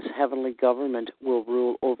this heavenly government will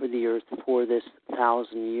rule over the earth for this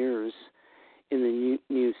 1,000 years in the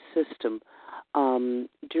new system,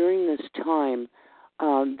 during this time,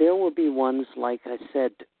 there will be ones, like I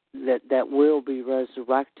said, that will be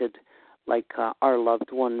resurrected, like our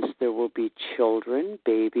loved ones. There will be children,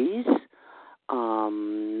 babies,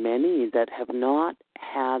 many that have not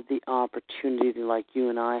had the opportunity like you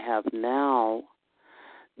and I have now.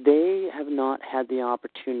 They have not had the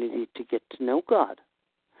opportunity to get to know God.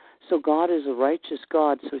 So God is a righteous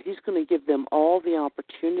God, so he's going to give them all the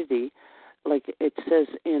opportunity. Like it says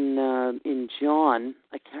in John,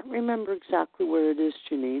 I can't remember exactly where it is,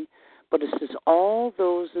 Janine, but it says all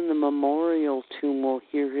those in the memorial tomb will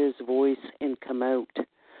hear his voice and come out.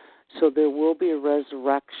 So there will be a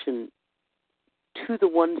resurrection to the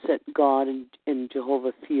ones that God and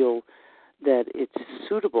Jehovah feel that it's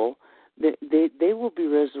suitable. They will be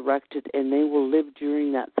resurrected, and they will live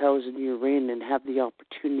during that 1,000-year reign and have the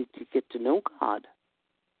opportunity to get to know God.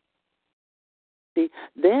 See,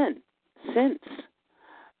 then, since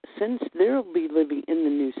they'll be living in the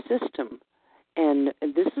new system, and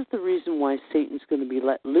this is the reason why Satan's going to be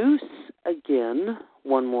let loose again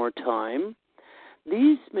one more time.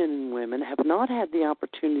 These men and women have not had the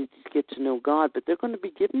opportunity to get to know God, but they're going to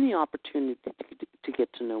be given the opportunity to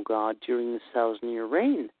get to know God during this 1,000-year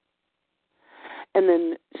reign. And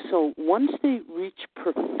then, so once they reach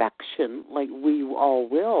perfection, like we all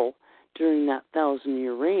will during that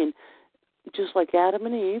 1,000-year reign, just like Adam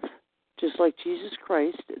and Eve, just like Jesus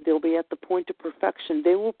Christ, they'll be at the point of perfection.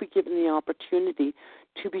 They will be given the opportunity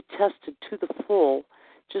to be tested to the full,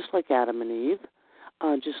 just like Adam and Eve.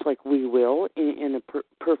 Just like we will, in a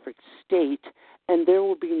perfect state, and there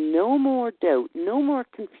will be no more doubt, no more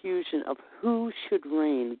confusion of who should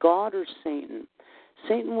reign, God or Satan.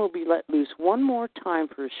 Satan will be let loose one more time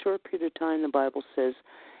for a short period of time, the Bible says,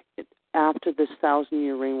 after this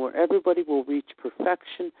 1,000-year reign, where everybody will reach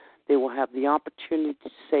perfection. They will have the opportunity to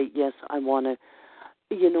say, yes, I want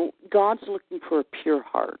to, God's looking for a pure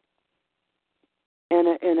heart. And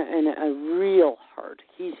a real heart.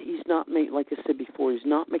 He's not making, like I said before, he's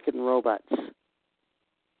not making robots.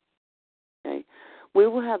 Okay, we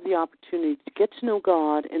will have the opportunity to get to know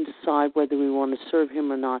God and decide whether we want to serve Him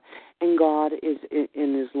or not. And God is,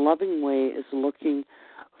 in His loving way, is looking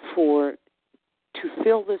to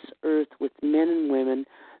fill this earth with men and women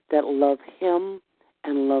that love Him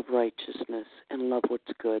and love righteousness and love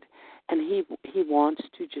what's good. And He wants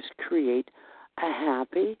to just create a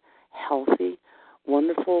happy, healthy,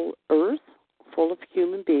 wonderful earth full of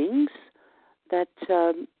human beings that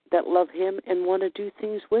love Him and want to do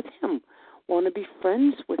things with Him, want to be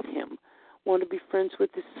friends with Him, want to be friends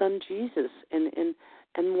with His Son Jesus, and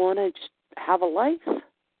want to just have a life.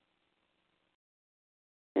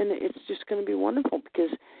 And it's just going to be wonderful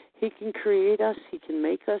because He can create us, He can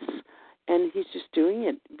make us, and He's just doing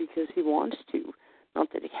it because He wants to,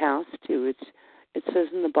 not that He has to. It says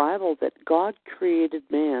in the Bible that God created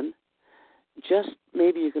man. Just,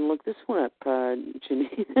 maybe you can look this one up,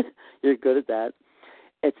 Janine. You're good at that.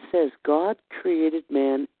 It says God created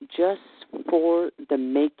man just for the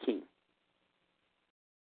making.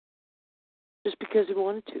 Just because He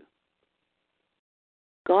wanted to.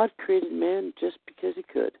 God created man just because He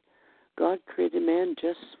could. God created man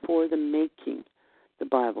just for the making. The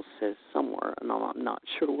Bible says somewhere, and I'm not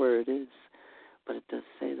sure where it is, but it does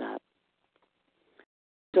say that.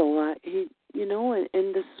 So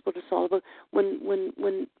and this is what it's all about.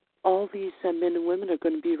 When all these men and women are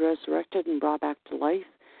going to be resurrected and brought back to life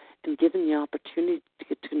and given the opportunity to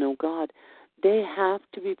get to know God, they have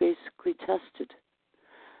to be basically tested,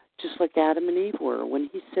 just like Adam and Eve were. When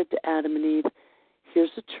He said to Adam and Eve,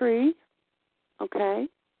 "Here's a tree, okay,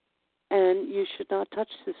 and you should not touch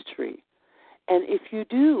this tree. And if you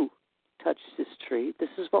do touch this tree, this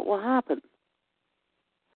is what will happen.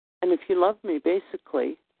 And if you love me,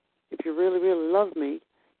 basically, if you really, really love me,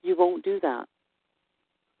 you won't do that."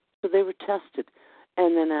 So they were tested.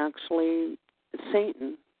 And then actually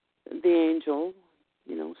Satan, the angel,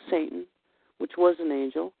 Satan, which was an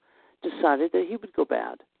angel, decided that he would go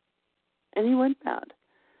bad. And he went bad.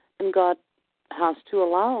 And God has to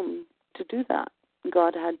allow him to do that.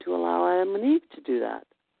 God had to allow Adam and Eve to do that.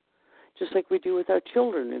 Just like we do with our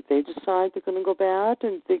children. If they decide they're going to go bad,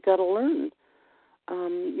 and they got to learn.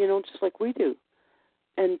 Just like we do.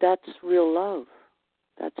 And that's real love.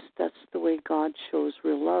 That's the way God shows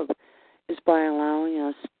real love, is by allowing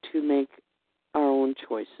us to make our own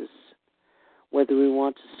choices, whether we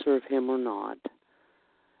want to serve Him or not.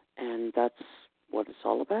 And that's what it's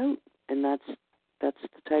all about. And that's the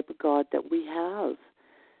type of God that we have,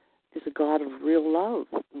 is a God of real love.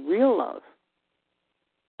 Real love.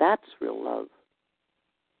 That's real love.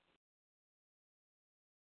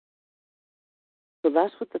 So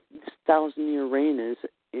that's what this 1,000-year reign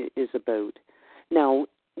is about. Now,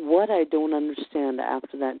 what I don't understand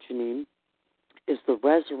after that, Janine, is the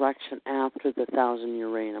resurrection after the 1,000-year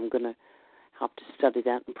reign. I'm going to have to study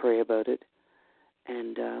that and pray about it.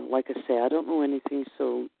 And like I say, I don't know anything,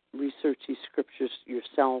 so research these scriptures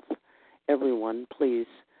yourself, everyone, please.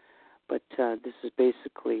 But this is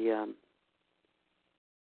basically,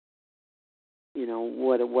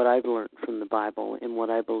 what I've learned from the Bible and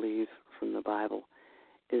what I believe from the Bible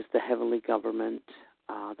is the heavenly government,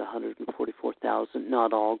 the 144,000.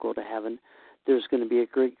 Not all go to heaven. There's going to be a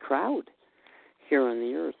great crowd here on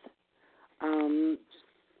the earth.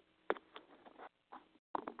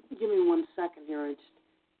 Give me 1 second here.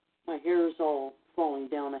 My hair is all falling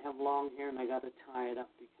down. I have long hair, and I got to tie it up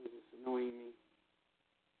because it's annoying me.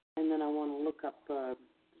 And then I want to look up, there's a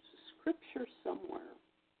scripture somewhere.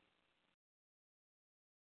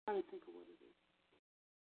 I'm trying to think of what it is.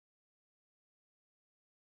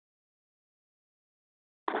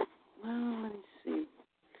 Well, let me see.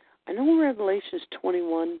 I know Revelations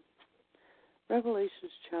 21.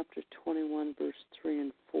 Revelations chapter 21, verse 3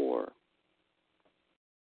 and 4.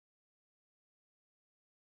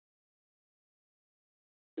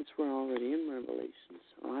 Since we're already in Revelation,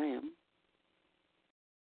 so I am.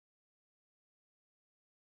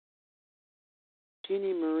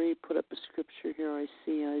 Jeannie Marie put up a scripture here. I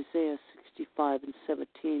see Isaiah 65 and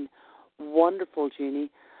 17. Wonderful, Jeannie.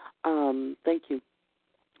 Thank you.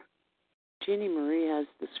 Jeannie Marie has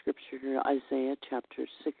the scripture here, Isaiah chapter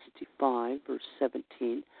 65, verse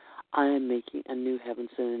 17. I am making a new heavens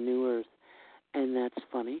and a new earth. And that's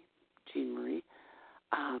funny, Jeannie Marie,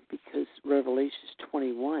 because Revelations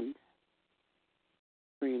 21,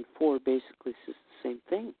 3 and 4 basically says the same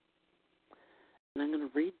thing. And I'm going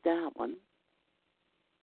to read that one.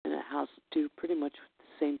 And it has to do pretty much with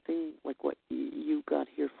the same thing like what you got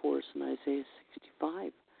here for us in Isaiah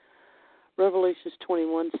 65. Revelations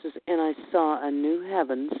 21 says, and I saw a new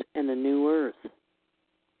heavens and a new earth.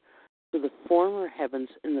 For the former heavens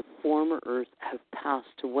and the former earth have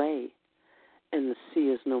passed away, and the sea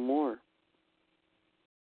is no more.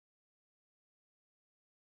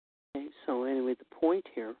 Okay, so anyway, the point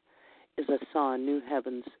here is I saw a new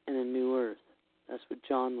heavens and a new earth. That's what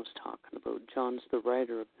John was talking about. John's the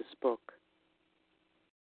writer of this book.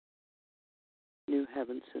 New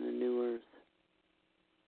heavens and a new earth.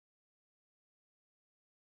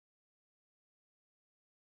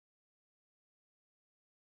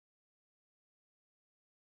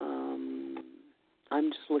 I'm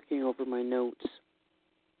just looking over my notes.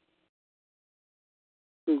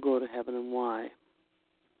 Who go to heaven and why?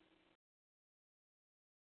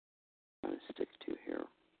 I'm going to stick to here.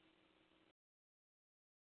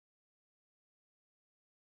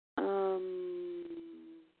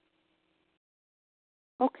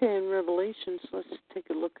 Okay, in Revelations, let's take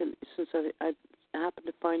a look. Since I happened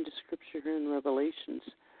to find a scripture here in Revelations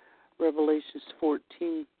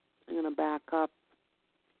 14, I'm going to back up.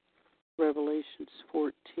 Revelations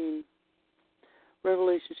 14.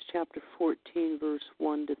 Revelations chapter 14, verse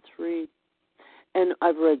 1 to 3. And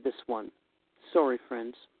I've read this one. Sorry,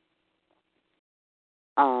 friends.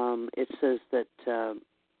 It says that,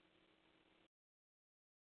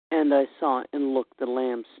 and I saw and looked the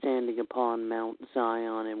Lamb standing upon Mount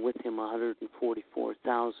Zion, and with him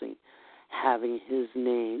 144,000, having his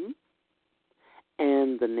name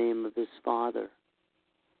and the name of his Father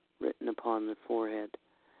written upon their forehead.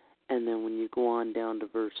 And then when you go on down to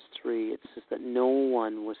verse 3, it says that no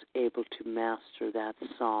one was able to master that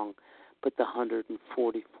song but the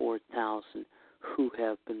 144,000 who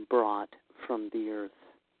have been brought from the earth.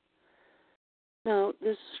 Now,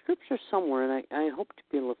 there's a scripture somewhere, and I hope to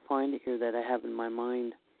be able to find it here that I have in my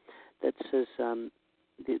mind, that says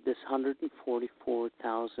this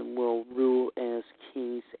 144,000 will rule as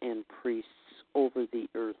kings and priests over the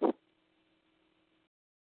earth.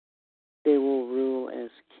 They will rule as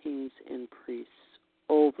kings and priests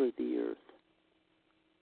over the earth.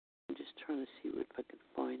 I'm just trying to see if I can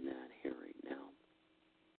find that here right now.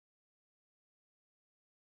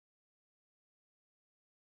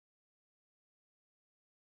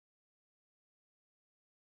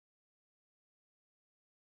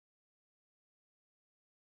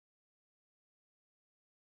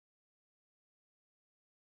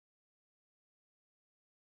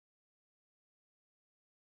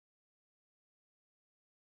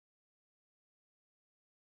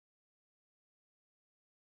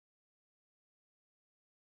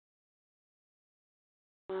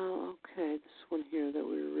 one here that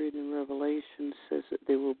we were reading in Revelation says that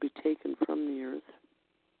they will be taken from the earth.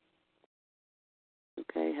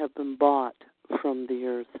 Okay, have been bought from the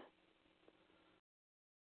earth.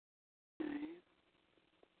 Okay.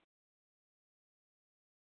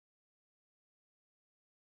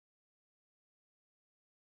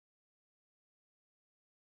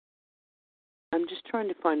 I'm just trying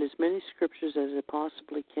to find as many scriptures as I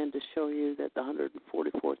possibly can to show you that the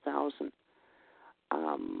 144,000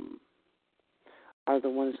 are the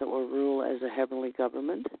ones that will rule as a heavenly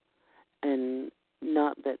government, and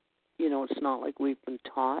not that, it's not like we've been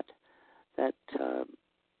taught that,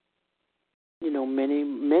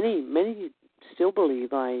 many still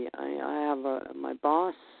believe. I have my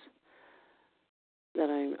boss that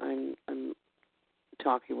I'm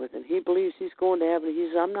talking with, and he believes he's going to heaven. He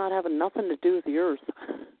says, I'm not having nothing to do with the earth.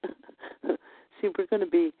 See, we're going to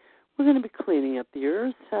be cleaning up the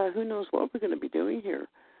earth. Who knows what we're going to be doing here?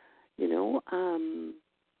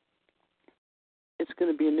 It's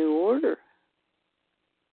going to be a new order.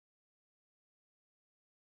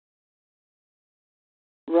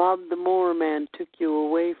 Rob the Moor man took you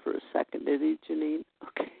away for a second, did he, Janine?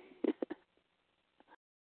 Okay.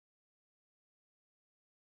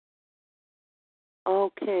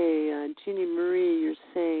 Okay, Jeannie Marie, you're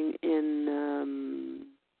saying in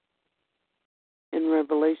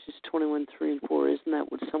Revelations 21:3 and 4, isn't that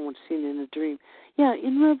what someone's seen in a dream? Yeah,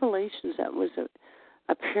 in Revelations that was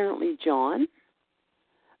apparently John,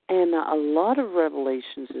 and a lot of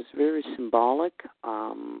Revelations is very symbolic.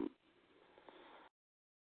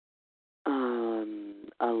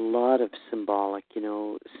 A lot of symbolic,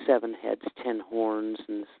 7 heads, 10 horns,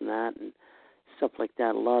 and this and that, and stuff like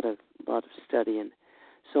that. A lot of studying.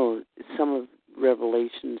 So some of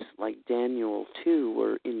Revelations, like Daniel too,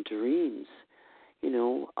 were in dreams.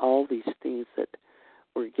 All these things that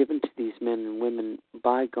were given to these men and women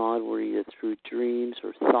by God were either through dreams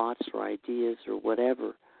or thoughts or ideas or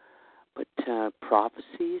whatever. But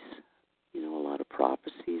prophecies, a lot of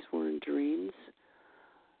prophecies were in dreams.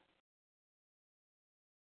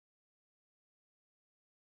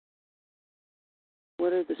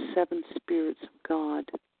 What are the 7 spirits of God?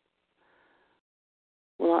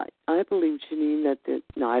 Well, I believe, Janine, that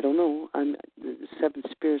I don't know. The 7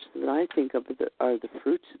 spirits that I think of are the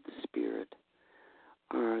fruits of the Spirit,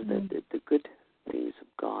 are the good things of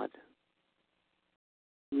God.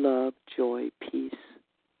 Love, joy, peace.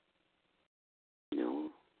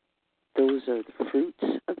 Those are the fruits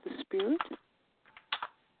of the Spirit.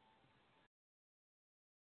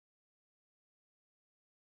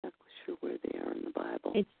 Not sure where they are in the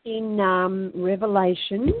Bible. It's in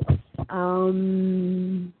Revelation.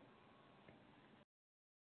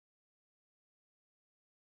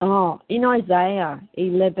 In Isaiah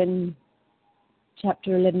 11,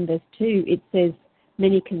 chapter 11, verse 2, it says,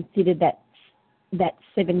 many consider that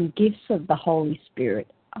 7 gifts of the Holy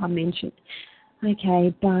Spirit are mentioned.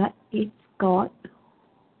 Okay, but it's got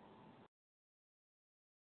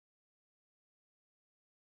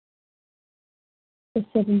the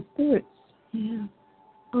 7 spirits. Yeah.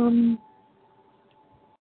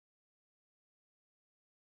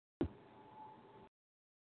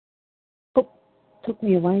 Took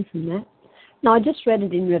me away from that. No, I just read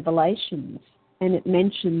it in Revelations, and it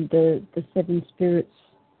mentioned the 7 spirits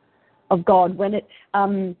of God when it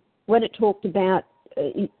talked about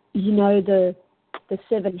the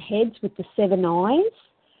 7 heads with the 7 eyes,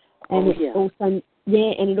 and it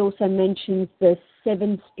also mentions the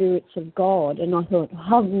 7 spirits of God, and I thought,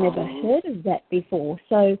 I've never heard of that before,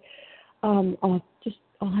 so I'll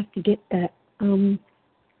have to get that.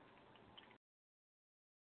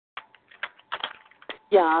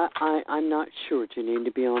 Yeah, I'm not sure, Janine,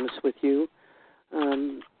 to be honest with you.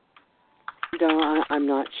 I'm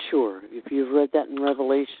not sure. If you've read that in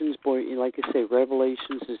Revelations, boy, like I say,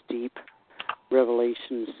 Revelations is deep.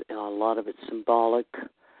 Revelations, a lot of it's symbolic.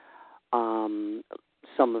 Some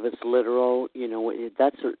of it's literal.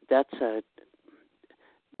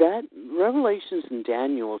 That Revelations and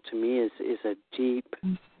Daniel to me is a deep.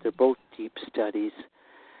 They're both deep studies,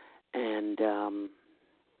 and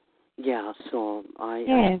so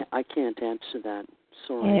I can't answer that.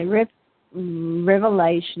 Sorry. Yeah,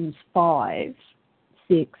 Revelations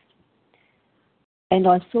 5:6. And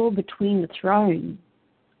I saw between the throne,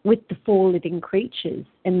 with the 4 living creatures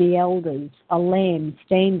and the elders, a lamb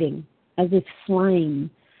standing as if slain,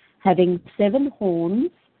 having 7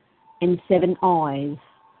 horns and 7 eyes,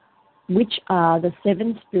 which are the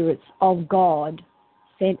 7 spirits of God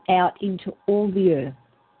sent out into all the earth.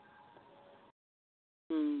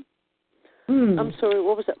 I'm sorry,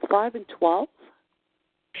 what was that, 5 and 12?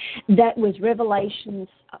 That was Revelations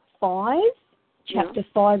 5, chapter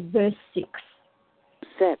 5, verse 6.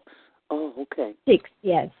 Oh, okay. 6,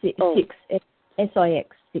 yeah, 6, 6,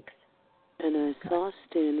 6. And I saw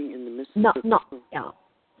standing in the midst and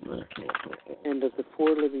of the 4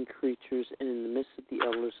 living creatures, and in the midst of the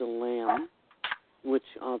elders a lamb, which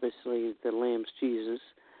obviously the lamb's Jesus,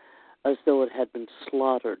 as though it had been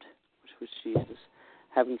slaughtered, which was Jesus,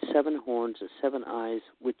 having 7 horns and 7 eyes,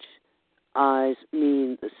 which eyes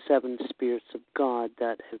mean the 7 spirits of God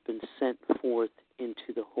that have been sent forth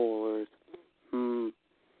into the whole earth.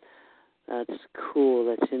 That's cool,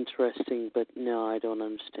 that's interesting, but no, I don't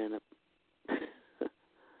understand it.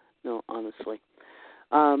 No, honestly.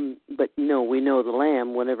 But no, we know the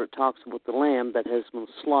lamb, whenever it talks about the lamb that has been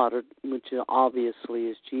slaughtered, which obviously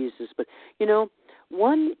is Jesus. But, you know,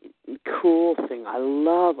 one cool thing I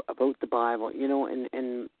love about the Bible, you know, and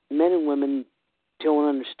men and women don't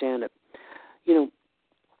understand it. You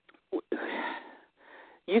know,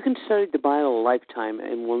 you can study the Bible a lifetime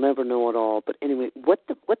and we'll never know it all. But anyway, what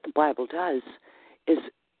the Bible does is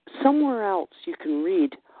somewhere else you can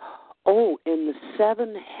read, oh, and the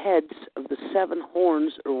 7 heads of the 7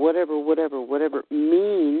 horns or whatever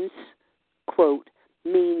means, quote,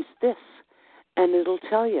 means this. And it'll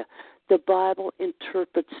tell you, the Bible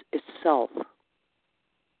interprets itself.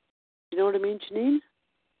 You know what I mean, Janine?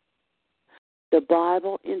 The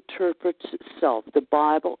Bible interprets itself. The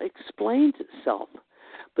Bible explains itself.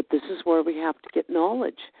 But this is where we have to get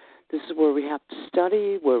knowledge. This is where we have to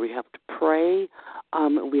study, where we have to pray.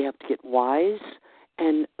 We have to get wise.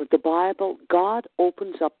 And the Bible, God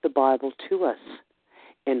opens up the Bible to us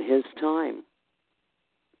in His time.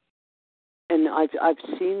 And I've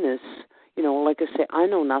seen this, you know, like I say, I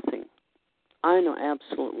know nothing. I know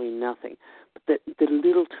absolutely nothing. But the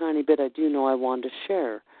little tiny bit I do know I want to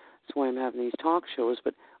share. That's why I'm having these talk shows.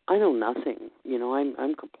 But I know nothing. You know,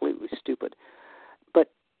 I'm completely stupid. But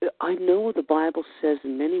I know the Bible says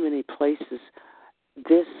in many, many places,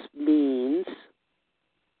 this means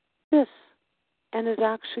this. And it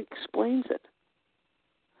actually explains it.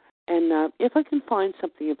 And if I can find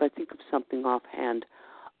something, if I think of something offhand,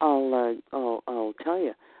 I'll tell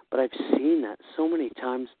you. But I've seen that so many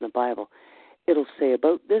times in the Bible. It'll say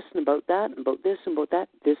about this and about that and about this and about that.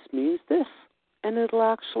 This means this, and it'll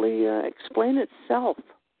actually explain itself.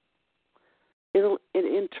 It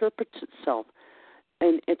interprets itself,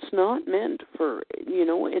 and it's not meant for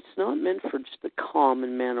it's not meant for just the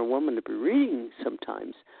common man or woman to be reading.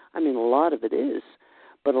 Sometimes, I mean, a lot of it is,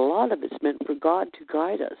 but a lot of it's meant for God to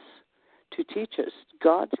guide us, to teach us.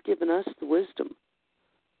 God's given us the wisdom.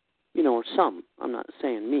 You know, or some. I'm not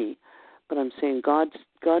saying me, but I'm saying God.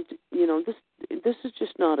 You know, this is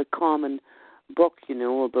just not a common book. You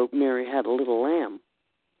know, about Mary had a little lamb.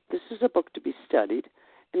 This is a book to be studied,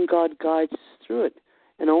 and God guides us through it.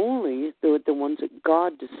 And only the ones that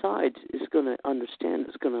God decides is going to understand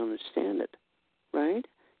it, right?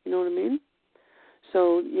 You know what I mean?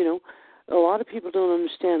 So, you know, a lot of people don't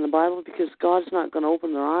understand the Bible because God's not going to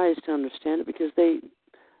open their eyes to understand it because they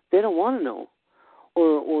don't want to know,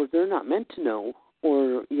 or they're not meant to know,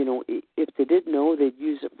 or, you know, if they did know, they'd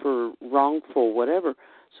use it for wrongful whatever.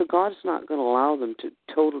 So God's not going to allow them to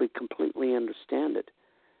totally, completely understand it.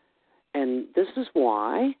 And this is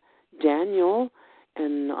why Daniel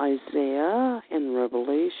and Isaiah and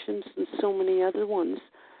Revelations and so many other ones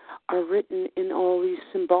are written in all these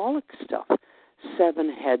symbolic stuff. 7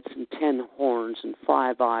 heads and 10 horns and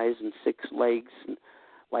 5 eyes and 6 legs. And,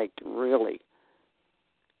 like, really.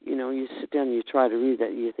 You know, you sit down and you try to read that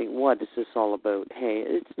and you think, what is this all about? Hey,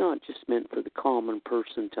 it's not just meant for the common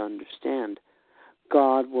person to understand.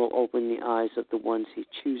 God will open the eyes of the ones He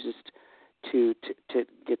chooses to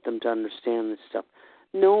get them to understand this stuff.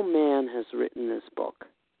 No man has written this book.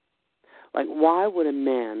 Like, why would a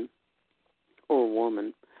man or a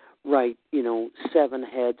woman write, 7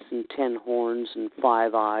 heads and 10 horns and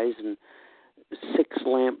 5 eyes and 6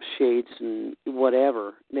 lampshades and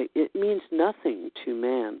whatever? It means nothing to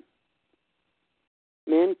man.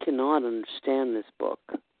 Man cannot understand this book.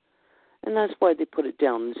 And that's why they put it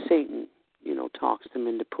down. And Satan, talks them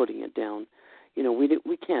into putting it down.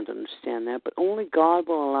 We can't understand that, but only God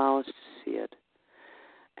will allow us to see it.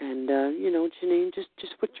 And, Janine,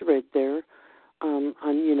 just what you read there,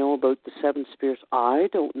 about the 7 spirits, I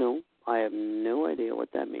don't know. I have no idea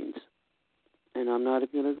what that means. And I'm not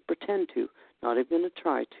even going to pretend to, not even going to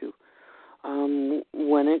try to.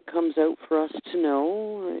 When it comes out for us to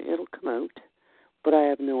know, it'll come out. But I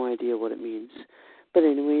have no idea what it means. But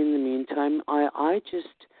anyway, in the meantime, I just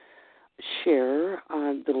share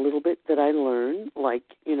the little bit that I learned, like,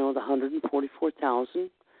 the 144,000.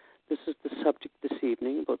 This is the subject this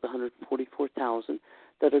evening, about the 144,000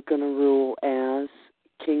 that are going to rule as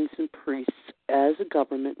kings and priests, as a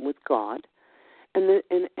government with God.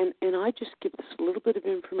 And I just give this little bit of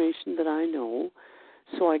information that I know,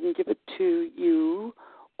 so I can give it to you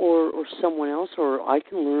or someone else, or I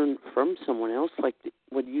can learn from someone else, like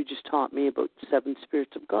what you just taught me about 7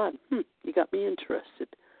 spirits of God. You got me interested.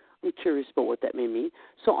 I'm curious about what that may mean.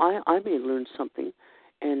 So I may learn something,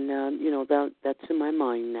 and that's in my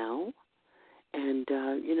mind now, and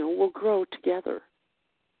we'll grow together.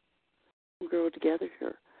 We'll grow together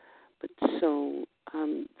here. But so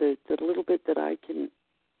the little bit that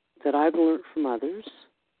I've learned from others,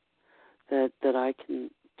 that I can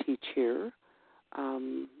teach here,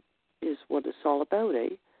 is what it's all about, eh?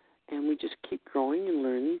 And we just keep growing and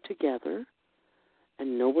learning together,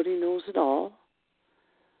 and nobody knows it all.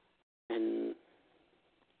 And,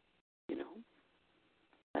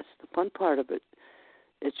 that's the fun part of it.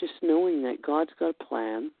 It's just knowing that God's got a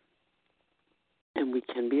plan, and we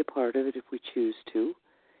can be a part of it if we choose to.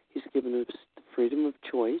 He's given us the freedom of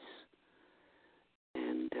choice,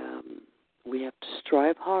 and we have to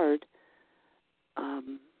strive hard.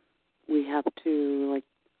 We have to,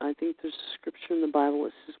 I think there's a scripture in the Bible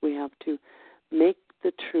that says we have to make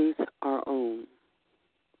the truth our own.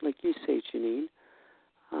 Like you say, Janine,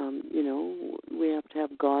 we have to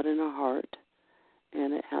have God in our heart,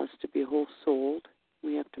 and it has to be whole-souled.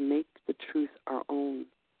 We have to make the truth our own.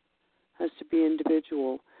 It has to be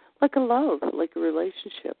individual, like a love, like a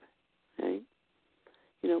relationship, right?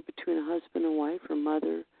 Between a husband and wife, or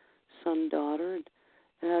mother, son, daughter.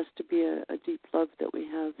 It has to be a deep love that we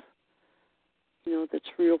have, that's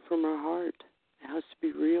real from our heart. It has to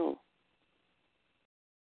be real.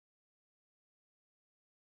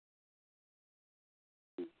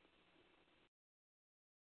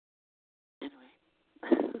 Anyway,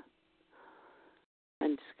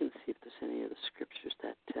 I'm just going to see if there's any other scriptures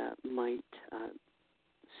that might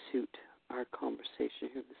suit our conversation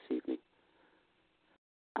here this evening.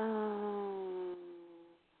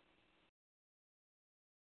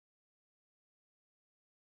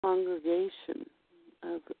 Congregation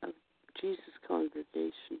of Jesus'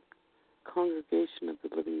 congregation of the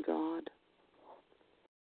living God.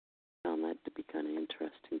 Found that to be kind of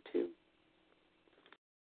interesting too.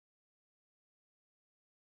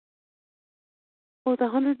 Well, the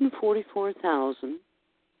 144,000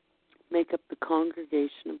 make up the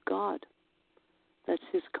congregation of God. That's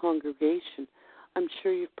His congregation. I'm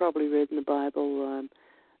sure you've probably read in the Bible.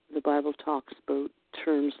 The Bible talks about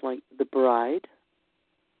terms like the bride,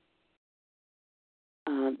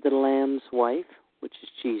 the Lamb's wife, which is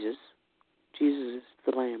Jesus. Jesus is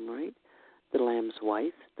the Lamb, right? The Lamb's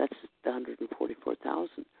wife. That's the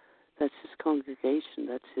 144,000. That's His congregation.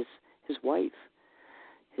 That's His wife.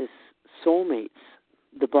 His soulmates.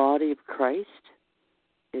 The body of Christ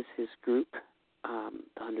is His group, the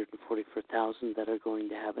 144,000 that are going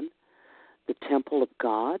to heaven. The temple of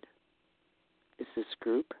God is this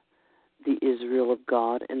group. The Israel of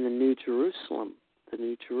God and the New Jerusalem. The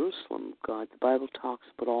New Jerusalem of God. The Bible talks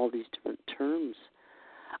about all these different terms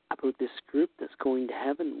about this group that's going to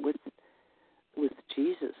heaven with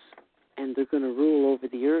Jesus. And they're going to rule over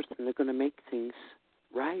the earth, and they're going to make things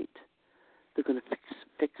right. They're going to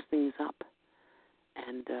fix things up.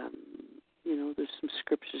 And, there's some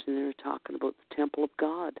scriptures in there talking about the temple of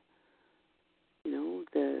God.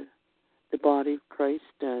 The body of Christ,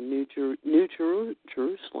 New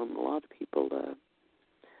Jerusalem. A lot of people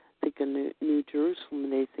think of New Jerusalem,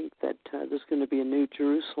 and they think that there's going to be a New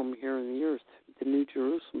Jerusalem here on the earth. The New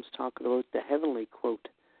Jerusalem's talking about the heavenly, quote,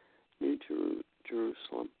 New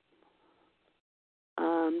Jerusalem.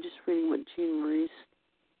 I'm just reading what Jean Marie's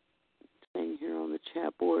saying here on the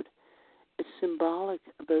chat board. It's symbolic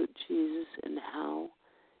about Jesus and how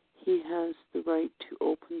He has the right to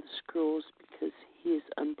open the scrolls because He is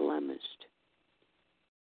unblemished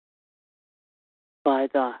by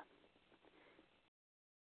the...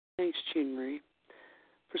 Thanks, Jean Marie.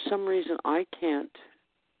 For some reason, I can't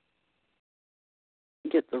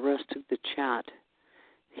get the rest of the chat.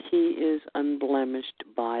 He is unblemished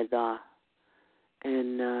by the...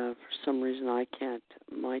 And for some reason, I can't.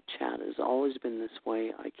 My chat has always been this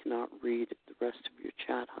way. I cannot read the rest of your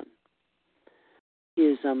chat, hon. He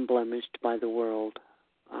is unblemished by the world.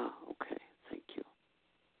 Okay. Thank you.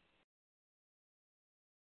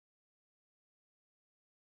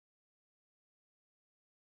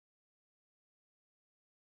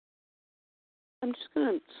 I'm just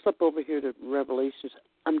going to slip over here to Revelations.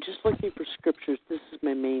 I'm just looking for scriptures. This is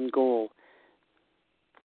my main goal.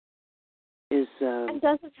 And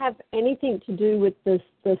does it have anything to do with the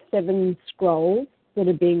 7 scrolls that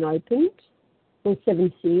are being opened, or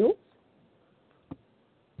 7 seals?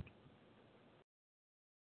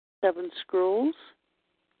 7 scrolls?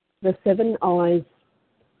 The 7 eyes,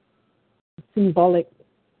 symbolic.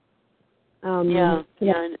 I know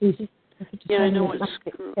it's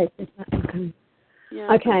okay.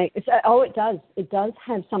 Yeah. Okay. So, it does. It does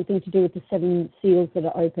have something to do with the 7 seals that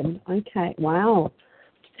are opened. Okay. Wow.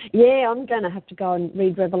 Yeah, I'm going to have to go and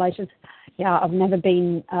read Revelations. Yeah, I've never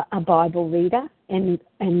been a Bible reader, and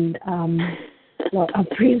like I've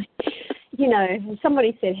really,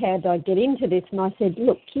 somebody said, how did I get into this? And I said,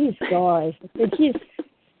 look, guys. I said,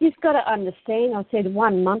 you've got to understand. I said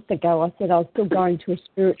 1 month ago, I said I was still going to a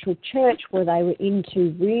spiritual church where they were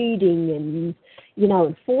into reading and,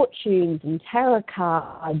 and fortunes and tarot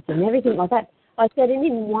cards and everything like that. I said, and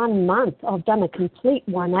in 1 month, I've done a complete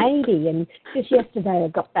 180. And just yesterday, I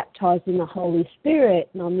got baptized in the Holy Spirit,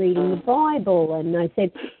 and I'm reading the Bible. And I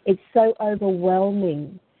said, it's so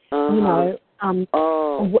overwhelming,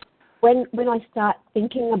 When I start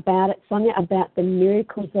thinking about it, Sonia, about the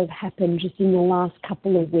miracles that have happened just in the last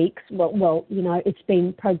couple of weeks, well, it's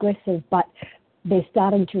been progressive, but they're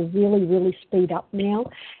starting to really, really speed up now.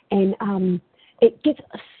 And it gets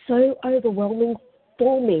so overwhelming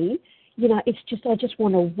for me. It's just, I just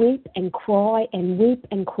want to weep and cry and weep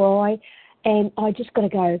and cry. And I just got to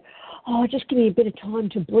go, just give me a bit of time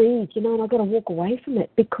to breathe, and I've got to walk away from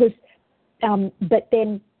it because, but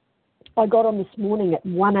then I got on this morning at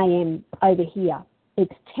 1 a.m. over here.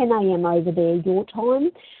 It's 10 a.m. over there, your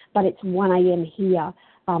time, but it's 1 a.m. here,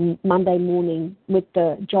 Monday morning with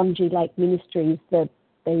the John G. Lake Ministries, the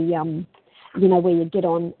where you get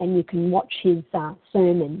on and you can watch his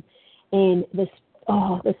sermon. And this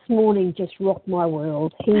morning just rocked my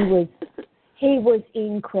world. He was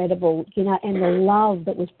incredible, and the love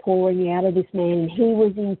that was pouring out of this man. He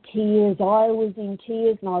was in tears. I was in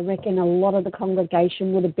tears, and I reckon a lot of the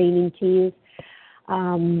congregation would have been in tears.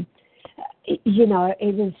 It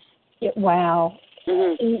was, wow.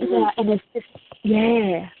 Mm-hmm. And it's just,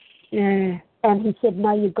 yeah. And he said,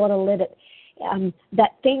 no, you've got to let it,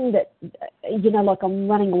 that thing that, like I'm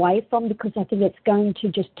running away from because I think it's going to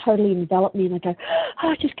just totally envelop me. And I go,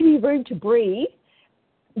 just give me room to breathe.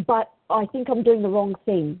 But I think I'm doing the wrong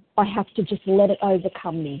thing. I have to just let it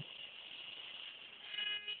overcome me.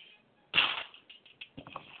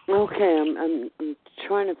 Okay, I'm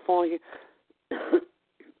trying to follow you.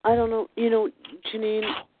 I don't know, Janine,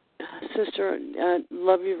 sister,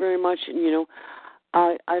 love you very much, and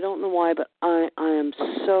I don't know why, but I am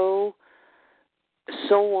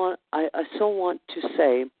I so want to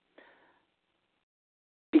say,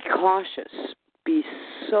 be cautious, be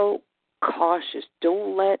so cautious.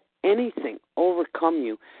 Don't let anything overcome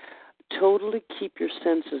you. Totally keep your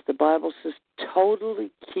senses. The Bible says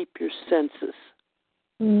totally keep your senses.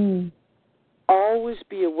 Mm. Always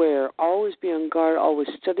be aware. Always be on guard. Always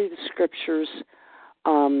study the scriptures.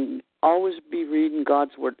 Always be reading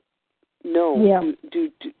God's word. No, yeah.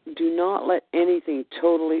 do not let anything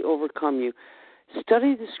totally overcome you.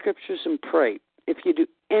 Study the scriptures and pray. If you do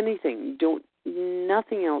anything, don't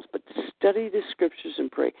nothing else but study the scriptures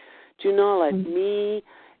and pray. Do not let me,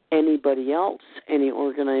 anybody else, any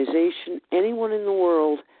organization, anyone in the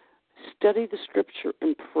world, study the scripture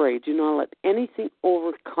and pray. Do not let anything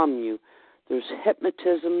overcome you. There's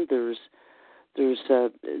hypnotism. There's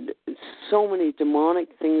so many demonic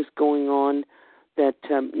things going on that,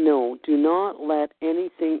 no, do not let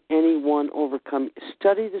anyone overcome you.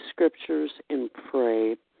 Study the scriptures and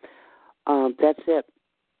pray. That's it.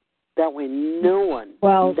 That way no one,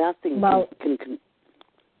 nothing can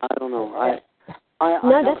I don't know.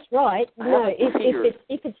 No, that's right. No,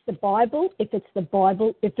 if it's the Bible, if it's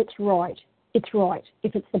right, it's right.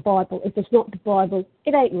 If it's the Bible, if it's not the Bible,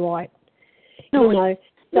 it ain't right. No,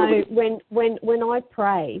 So when I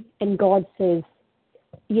pray and God says,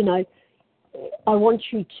 I want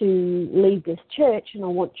you to leave this church and I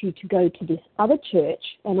want you to go to this other church,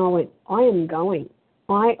 and I went, I am going.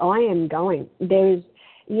 I am going. There is,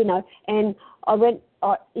 and I went.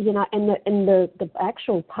 And the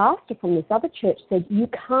actual pastor from this other church said, you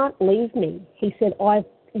can't leave me. He said, I've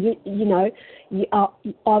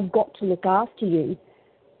got to look after you,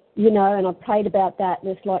 and I prayed about that,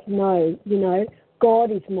 and it's like, no,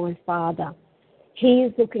 God is my Father. He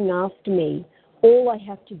is looking after me. All I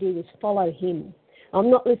have to do is follow him. I'm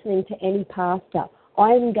not listening to any pastor. I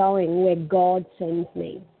am going where God sends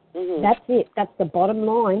me. Mm-hmm. That's it. That's the bottom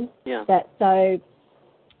line. Yeah.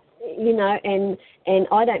 And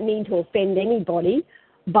I don't mean to offend anybody,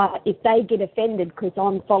 but if they get offended because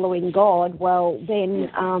I'm following God, well,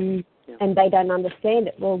 then, and they don't understand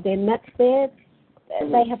it, well, then that's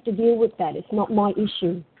they have to deal with that. It's not my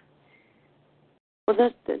issue. Well,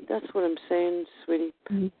 that's what I'm saying, sweetie.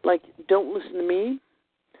 Mm-hmm. Like, don't listen to me.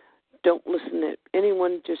 Don't listen to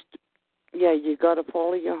anyone. Just, you got to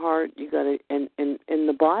follow your heart. You got to, and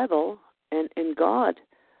the Bible, and God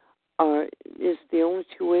is the only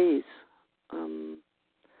two ways.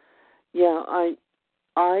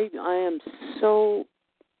 I am so.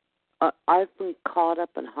 I've been caught up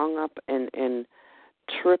and hung up and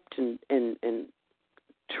tripped and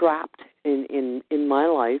trapped in my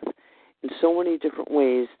life in so many different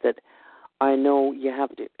ways that I know you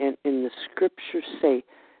have to. And the scriptures say,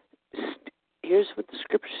 here's what the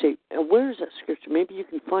scriptures say. And where is that scripture? Maybe you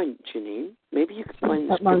can find it, Janine. Maybe you can find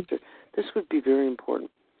the scripture. This would be very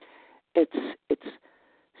important. It's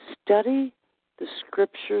study the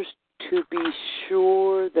scriptures to be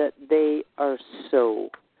sure that they are so.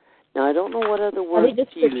 Now, I don't know what other words to use.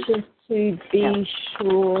 Study the scriptures to be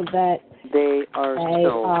sure that they are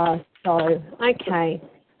so. Okay.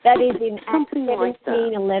 That is in Acts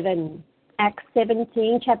 17:11. Acts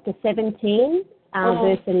 17, chapter 17,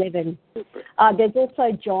 verse 11. There's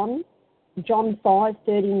also John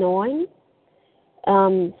 5:39.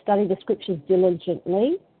 Study the scriptures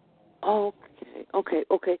diligently. Okay.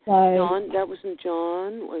 So, John, that was in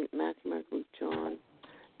John. Wait, Matthew, Mark, Luke, John.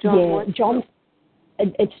 What? John.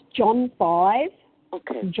 It's John 5.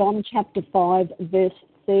 Okay. John chapter 5, verse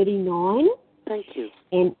 39. Thank you.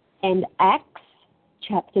 And Acts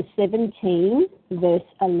chapter 17, verse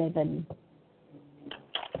 11.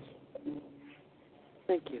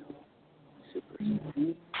 Thank you. Super.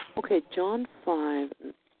 Okay, John 5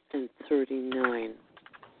 and 39.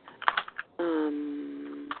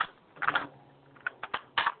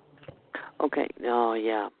 Okay. Oh,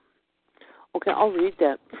 yeah. Okay, I'll read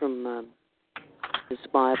that from this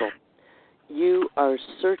Bible. You are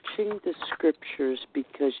searching the scriptures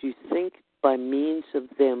because you think by means of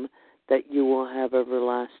them that you will have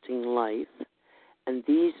everlasting life, and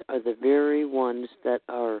these are the very ones that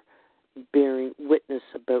are bearing witness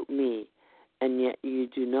about me, and yet you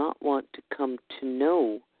do not want to come to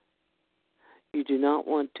know. You do not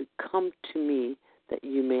want to come to me that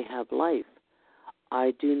you may have life.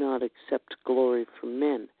 I do not accept glory from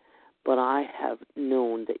men, but I have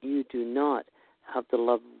known that you do not have the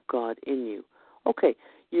love of God in you. Okay,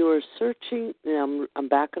 you are searching, I'm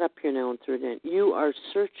backing up here now in 39. You are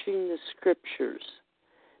searching the scriptures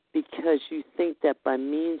because you think that by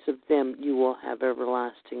means of them you will have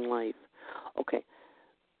everlasting life. Okay,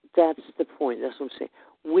 that's the point. That's what I'm saying.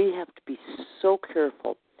 We have to be so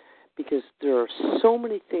careful because there are so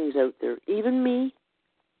many things out there. Even me,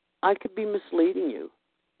 I could be misleading you,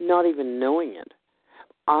 not even knowing it.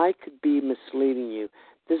 I could be misleading you.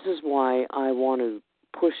 This is why I want to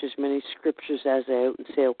push as many scriptures as out and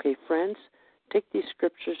say, okay, friends, take these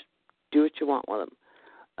scriptures, do what you want with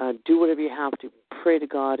them. Do whatever you have to. Pray to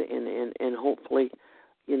God and hopefully,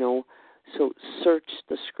 so search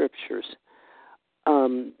the scriptures.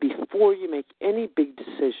 Before you make any big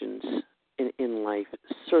decisions in life,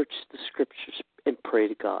 search the scriptures and pray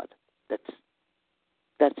to God. That's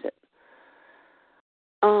it.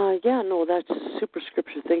 That's a super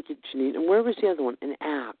scripture. Thank you, Janine. And where was the other one? In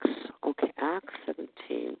Acts. Okay, Acts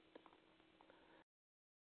 17.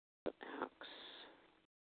 Acts.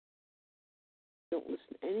 Don't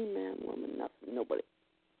listen to any man, woman, nothing, nobody.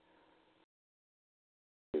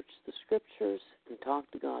 Search the scriptures and talk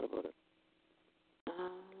to God about it.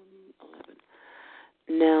 11.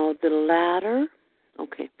 Now the latter,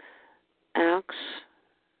 Acts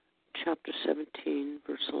chapter 17,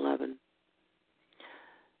 verse 11.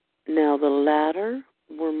 Now the latter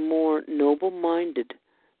were more noble-minded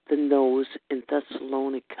than those in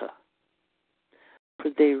Thessalonica,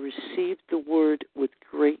 for they received the word with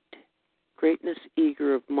greatness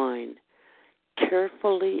eager of mind,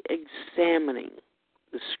 carefully examining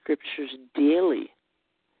the scriptures daily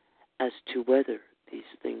as to whether these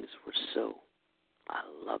things were so. I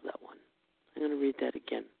love that one. I'm going to read that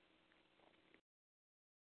again.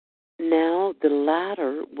 Now the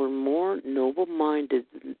latter were more noble-minded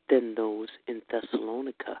than those in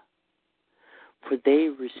Thessalonica, for they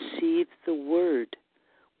received the word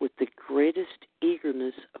with the greatest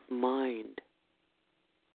eagerness of mind,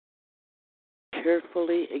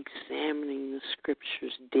 carefully examining the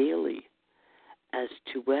scriptures daily as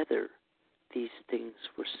to whether these things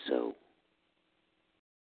were so.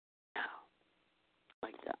 Now,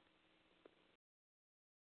 like that.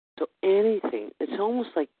 So anything, it's almost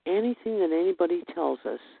like anything that anybody tells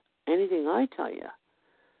us, anything I tell you,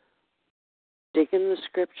 dig in the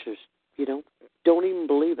scriptures. Don't even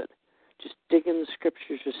believe it. Just dig in the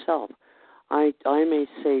scriptures yourself. I may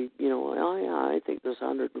say, I think there's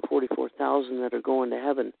 144,000 that are going to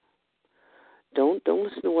heaven. Don't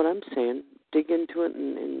listen to what I'm saying. Dig into it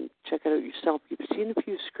and check it out yourself. You've seen a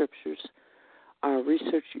few scriptures.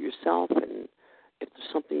 Research it yourself, and if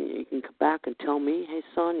there's something you can come back and tell me, hey,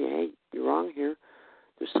 Sonya, hey, you're wrong here.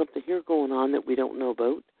 there's something here going on that we don't know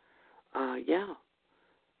about, yeah,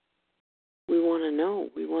 we want to know.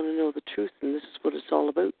 We want to know the truth, and this is what it's all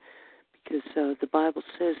about, because the Bible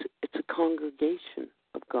says it's a congregation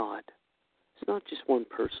of God. It's not just one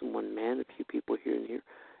person, one man, a few people here and here.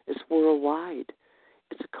 It's worldwide.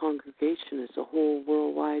 It's a congregation. It's a whole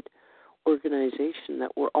worldwide organization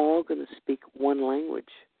that we're all going to speak one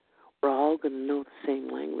language. We're all going to know the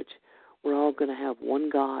same language. We're all going to have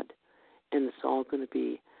one God, and it's all going to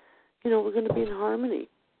be, we're going to be in harmony.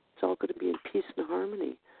 It's all going to be in peace and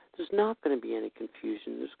harmony. There's not going to be any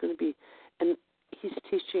confusion. There's going to be, and he's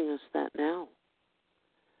teaching us that now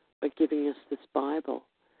by giving us this Bible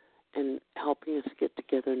and helping us get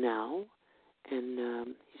together now.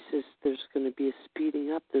 And he says there's going to be a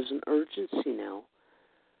speeding up. There's an urgency now.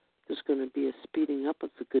 There's going to be a speeding up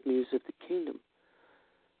of the good news of the kingdom.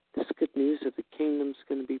 This good news of the kingdom is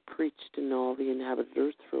going to be preached in all the inhabited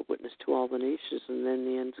earth for a witness to all the nations, and then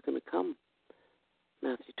the end's going to come.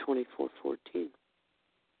 Matthew 24:14.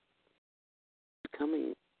 It's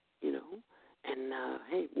coming, And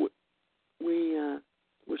hey, we're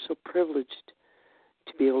so privileged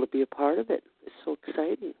to be able to be a part of it. It's so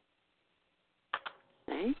exciting.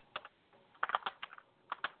 Hey?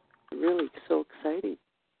 Really so exciting.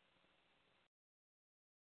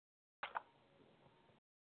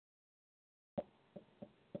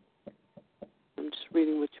 I'm just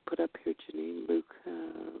reading what you put up here, Janine. Luke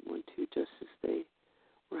 1:2, just as they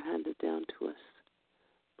were handed down to us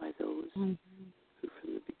by those who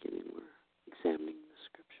from the beginning were examining the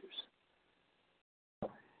scriptures.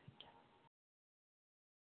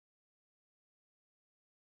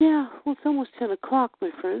 Yeah, well, it's almost 10 o'clock,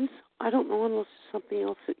 my friends. I don't know unless there's something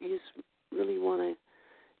else that you really want to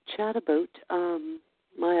chat about.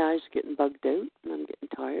 My eyes are getting bugged out, and I'm getting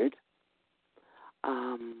tired.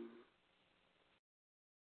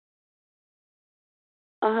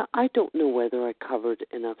 I don't know whether I covered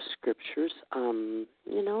enough scriptures.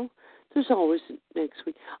 There's always next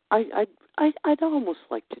week. I'd almost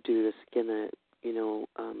like to do this again.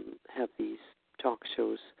 Have these talk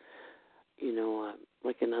shows.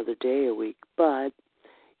 Like another day a week. But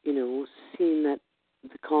seeing that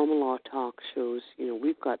the common law talk shows,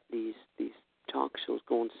 we've got these talk shows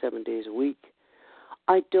going 7 days a week.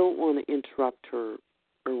 I don't want to interrupt or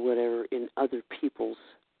whatever in other people's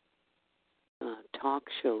talk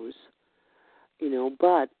shows,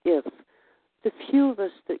 but if the few of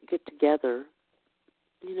us that get together,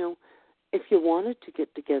 if you wanted to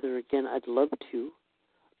get together again, I'd love to.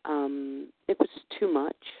 If it's too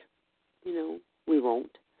much, we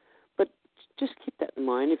won't. But just keep that in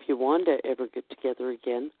mind if you want to ever get together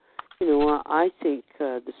again. I think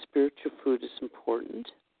the spiritual food is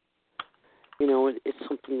important. It's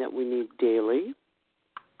something that we need daily.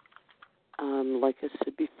 Like I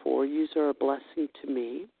said before, yous are a blessing to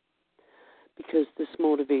me because this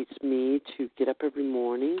motivates me to get up every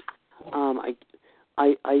morning. I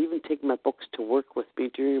even take my books to work with me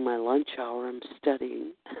during my lunch hour. I'm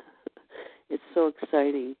studying. It's so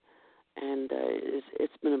exciting, and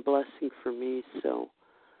it's been a blessing for me. So,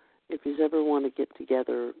 if you ever want to get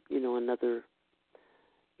together, another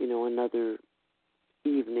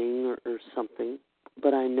evening or something,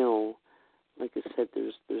 but I know, like I said,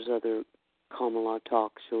 there's other common law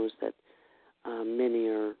talk shows that many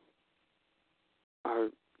are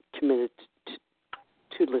committed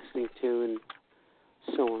to listening to, and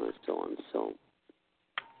so on and so on. So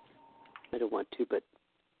I don't want to, but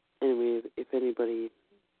anyway, if anybody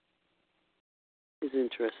is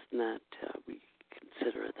interested in that, we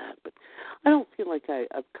consider that. But I don't feel like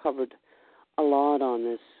I've covered a lot on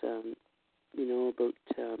this, about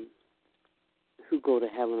who go to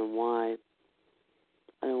heaven and why.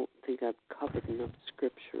 I don't think I've covered enough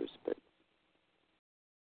scriptures, but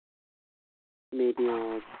maybe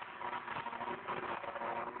I'll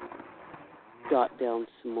jot down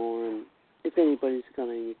some more, and if anybody's got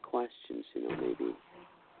any questions, maybe they can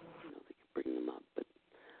bring them up. But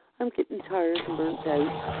I'm getting tired and burnt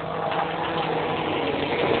out.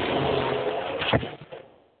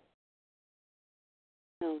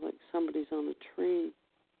 Sounds like somebody's on a train.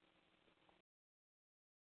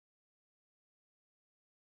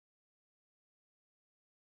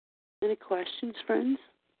 Any questions, friends?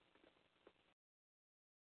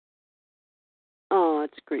 Oh,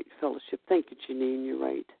 it's great fellowship. Thank you, Janine. You're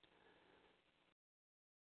right.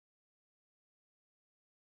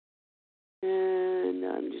 And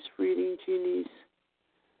I'm just reading Jeannie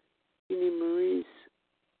Marie's.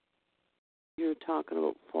 You're talking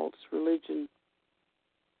about false religion.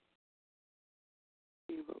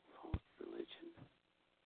 About false religion.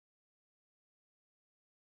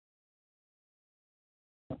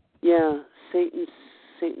 Yeah,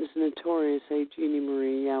 notorious, Jeannie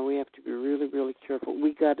Marie. Yeah, we have to be really, really careful.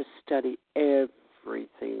 We got to study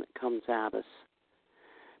everything that comes at us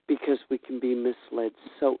because we can be misled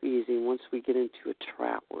so easy. Once we get into a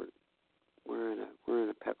trap, we're in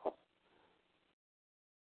a pickle.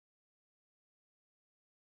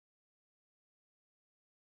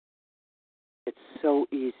 It's so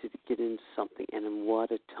easy to get into something, and in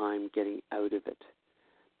what a time getting out of it.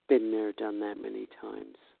 Been there, done that many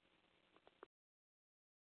times.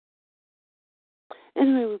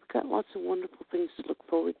 Anyway, we've got lots of wonderful things to look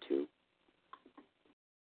forward to.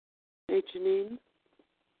 Hey, Janine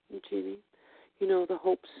and Jeannie, the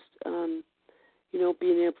hopes,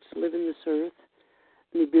 being able to live in this earth,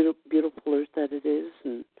 and the beautiful earth that it is,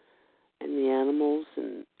 and the animals,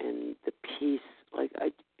 and the peace.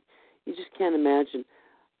 You just can't imagine.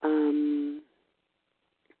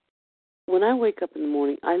 When I wake up in the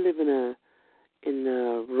morning, I live in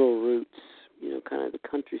rural roots, kind of the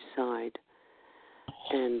countryside.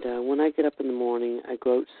 And when I get up in the morning, I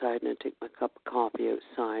go outside and I take my cup of coffee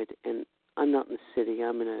outside. And I'm not in the city.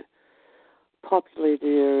 I'm in a populated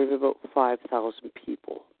area of about 5,000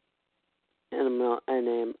 people. And I'm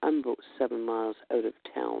about 7 miles out of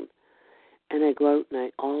town. And I go out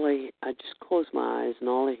and I just close my eyes and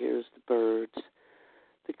all I hear is the birds,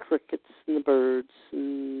 the crickets and the birds,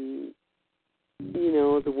 and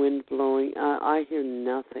the wind blowing. I hear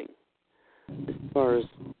nothing as far as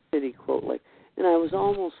city quote like. And I was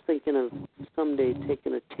almost thinking of someday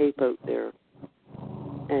taking a tape out there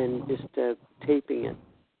and just taping it.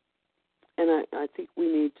 And I think we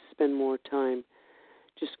need to spend more time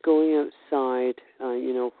just going outside,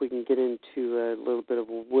 if we can get into a little bit of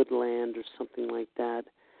a woodland or something like that,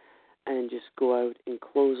 and just go out and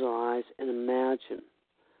close our eyes and imagine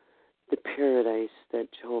the paradise that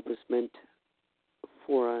Jehovah's meant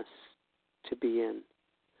for us to be in.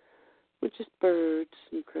 With just birds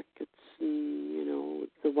and crickets and,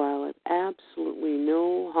 the wildlife. Absolutely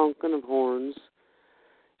no honking of horns,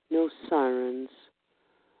 no sirens,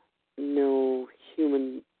 no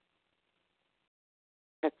human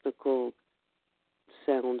technical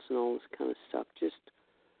sounds and all this kind of stuff. Just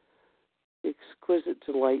exquisite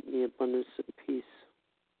delight in the abundance of peace.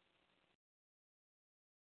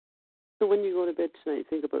 So when you go to bed tonight,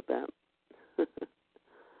 think about that.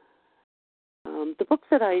 The book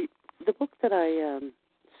that I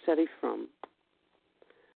study from,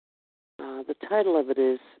 the title of it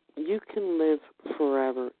is "You Can Live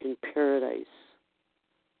Forever in Paradise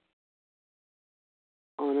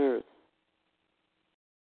on Earth."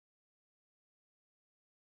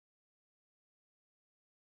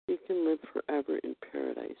 You can live forever in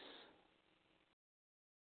paradise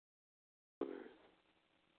on Earth.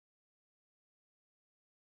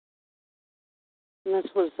 And that's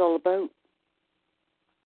what it's all about.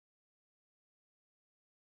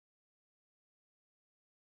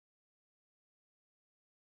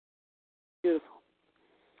 Beautiful.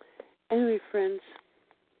 Anyway, friends,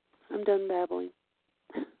 I'm done babbling.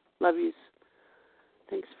 Love yous.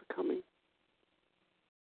 Thanks for coming.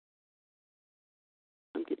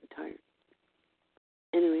 I'm getting tired.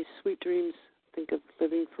 Anyway, sweet dreams. Think of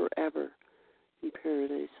living forever in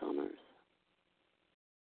paradise on Earth.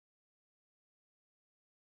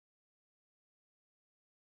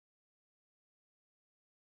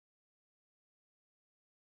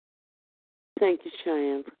 Thank you,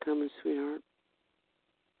 Cheyenne, for coming, sweetheart.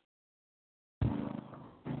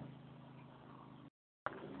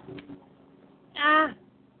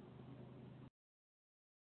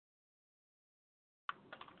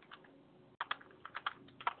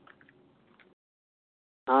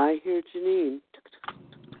 I hear Janine.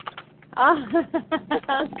 I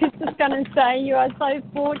was just going to say, you are so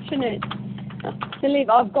fortunate to live.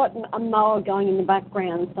 I've got a mower going in the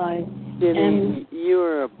background, so. Janine, you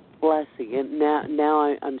are a blessing. And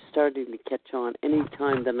now I'm starting to catch on. Any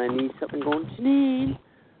time that I need something going, Janine,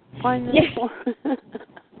 find this for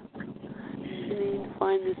Janine,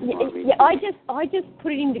 find this for me. Yeah, I just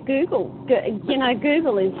put it into Google.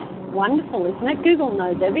 Google is wonderful, isn't it? Google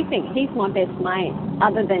knows everything. He's my best mate,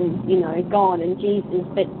 other than, God and Jesus.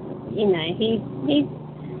 But, he's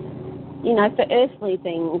for earthly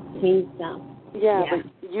things, he's, Yeah,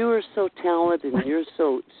 but you are so talented and you're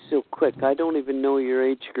so quick. I don't even know your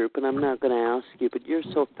age group, and I'm not going to ask you, but you're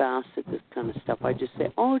so fast at this kind of stuff. I just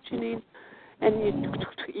say, oh, Janine, and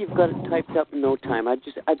you've got it typed up in no time. I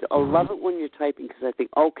love it when you're typing because I think,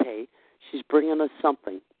 okay, she's bringing us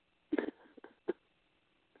something.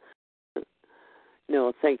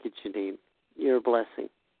 No, thank you, Janine. You're a blessing.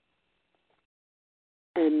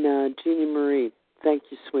 And Jeannie Marie, thank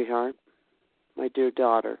you, sweetheart. My dear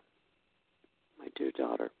daughter.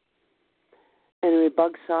 Anyway,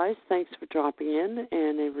 Bug Size, thanks for dropping in,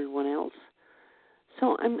 and everyone else.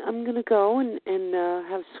 So I'm going to go and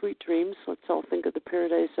have sweet dreams. Let's all think of the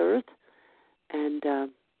paradise Earth and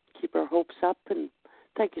keep our hopes up. And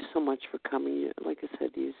thank you so much for coming. Like I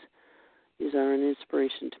said, you are an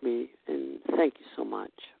inspiration to me, and thank you so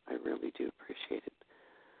much. I really do appreciate it.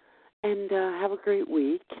 And have a great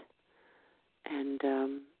week, and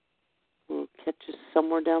we'll catch you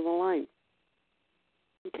somewhere down the line.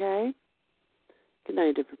 Okay? Good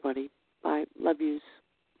night, everybody. Bye. Love yous.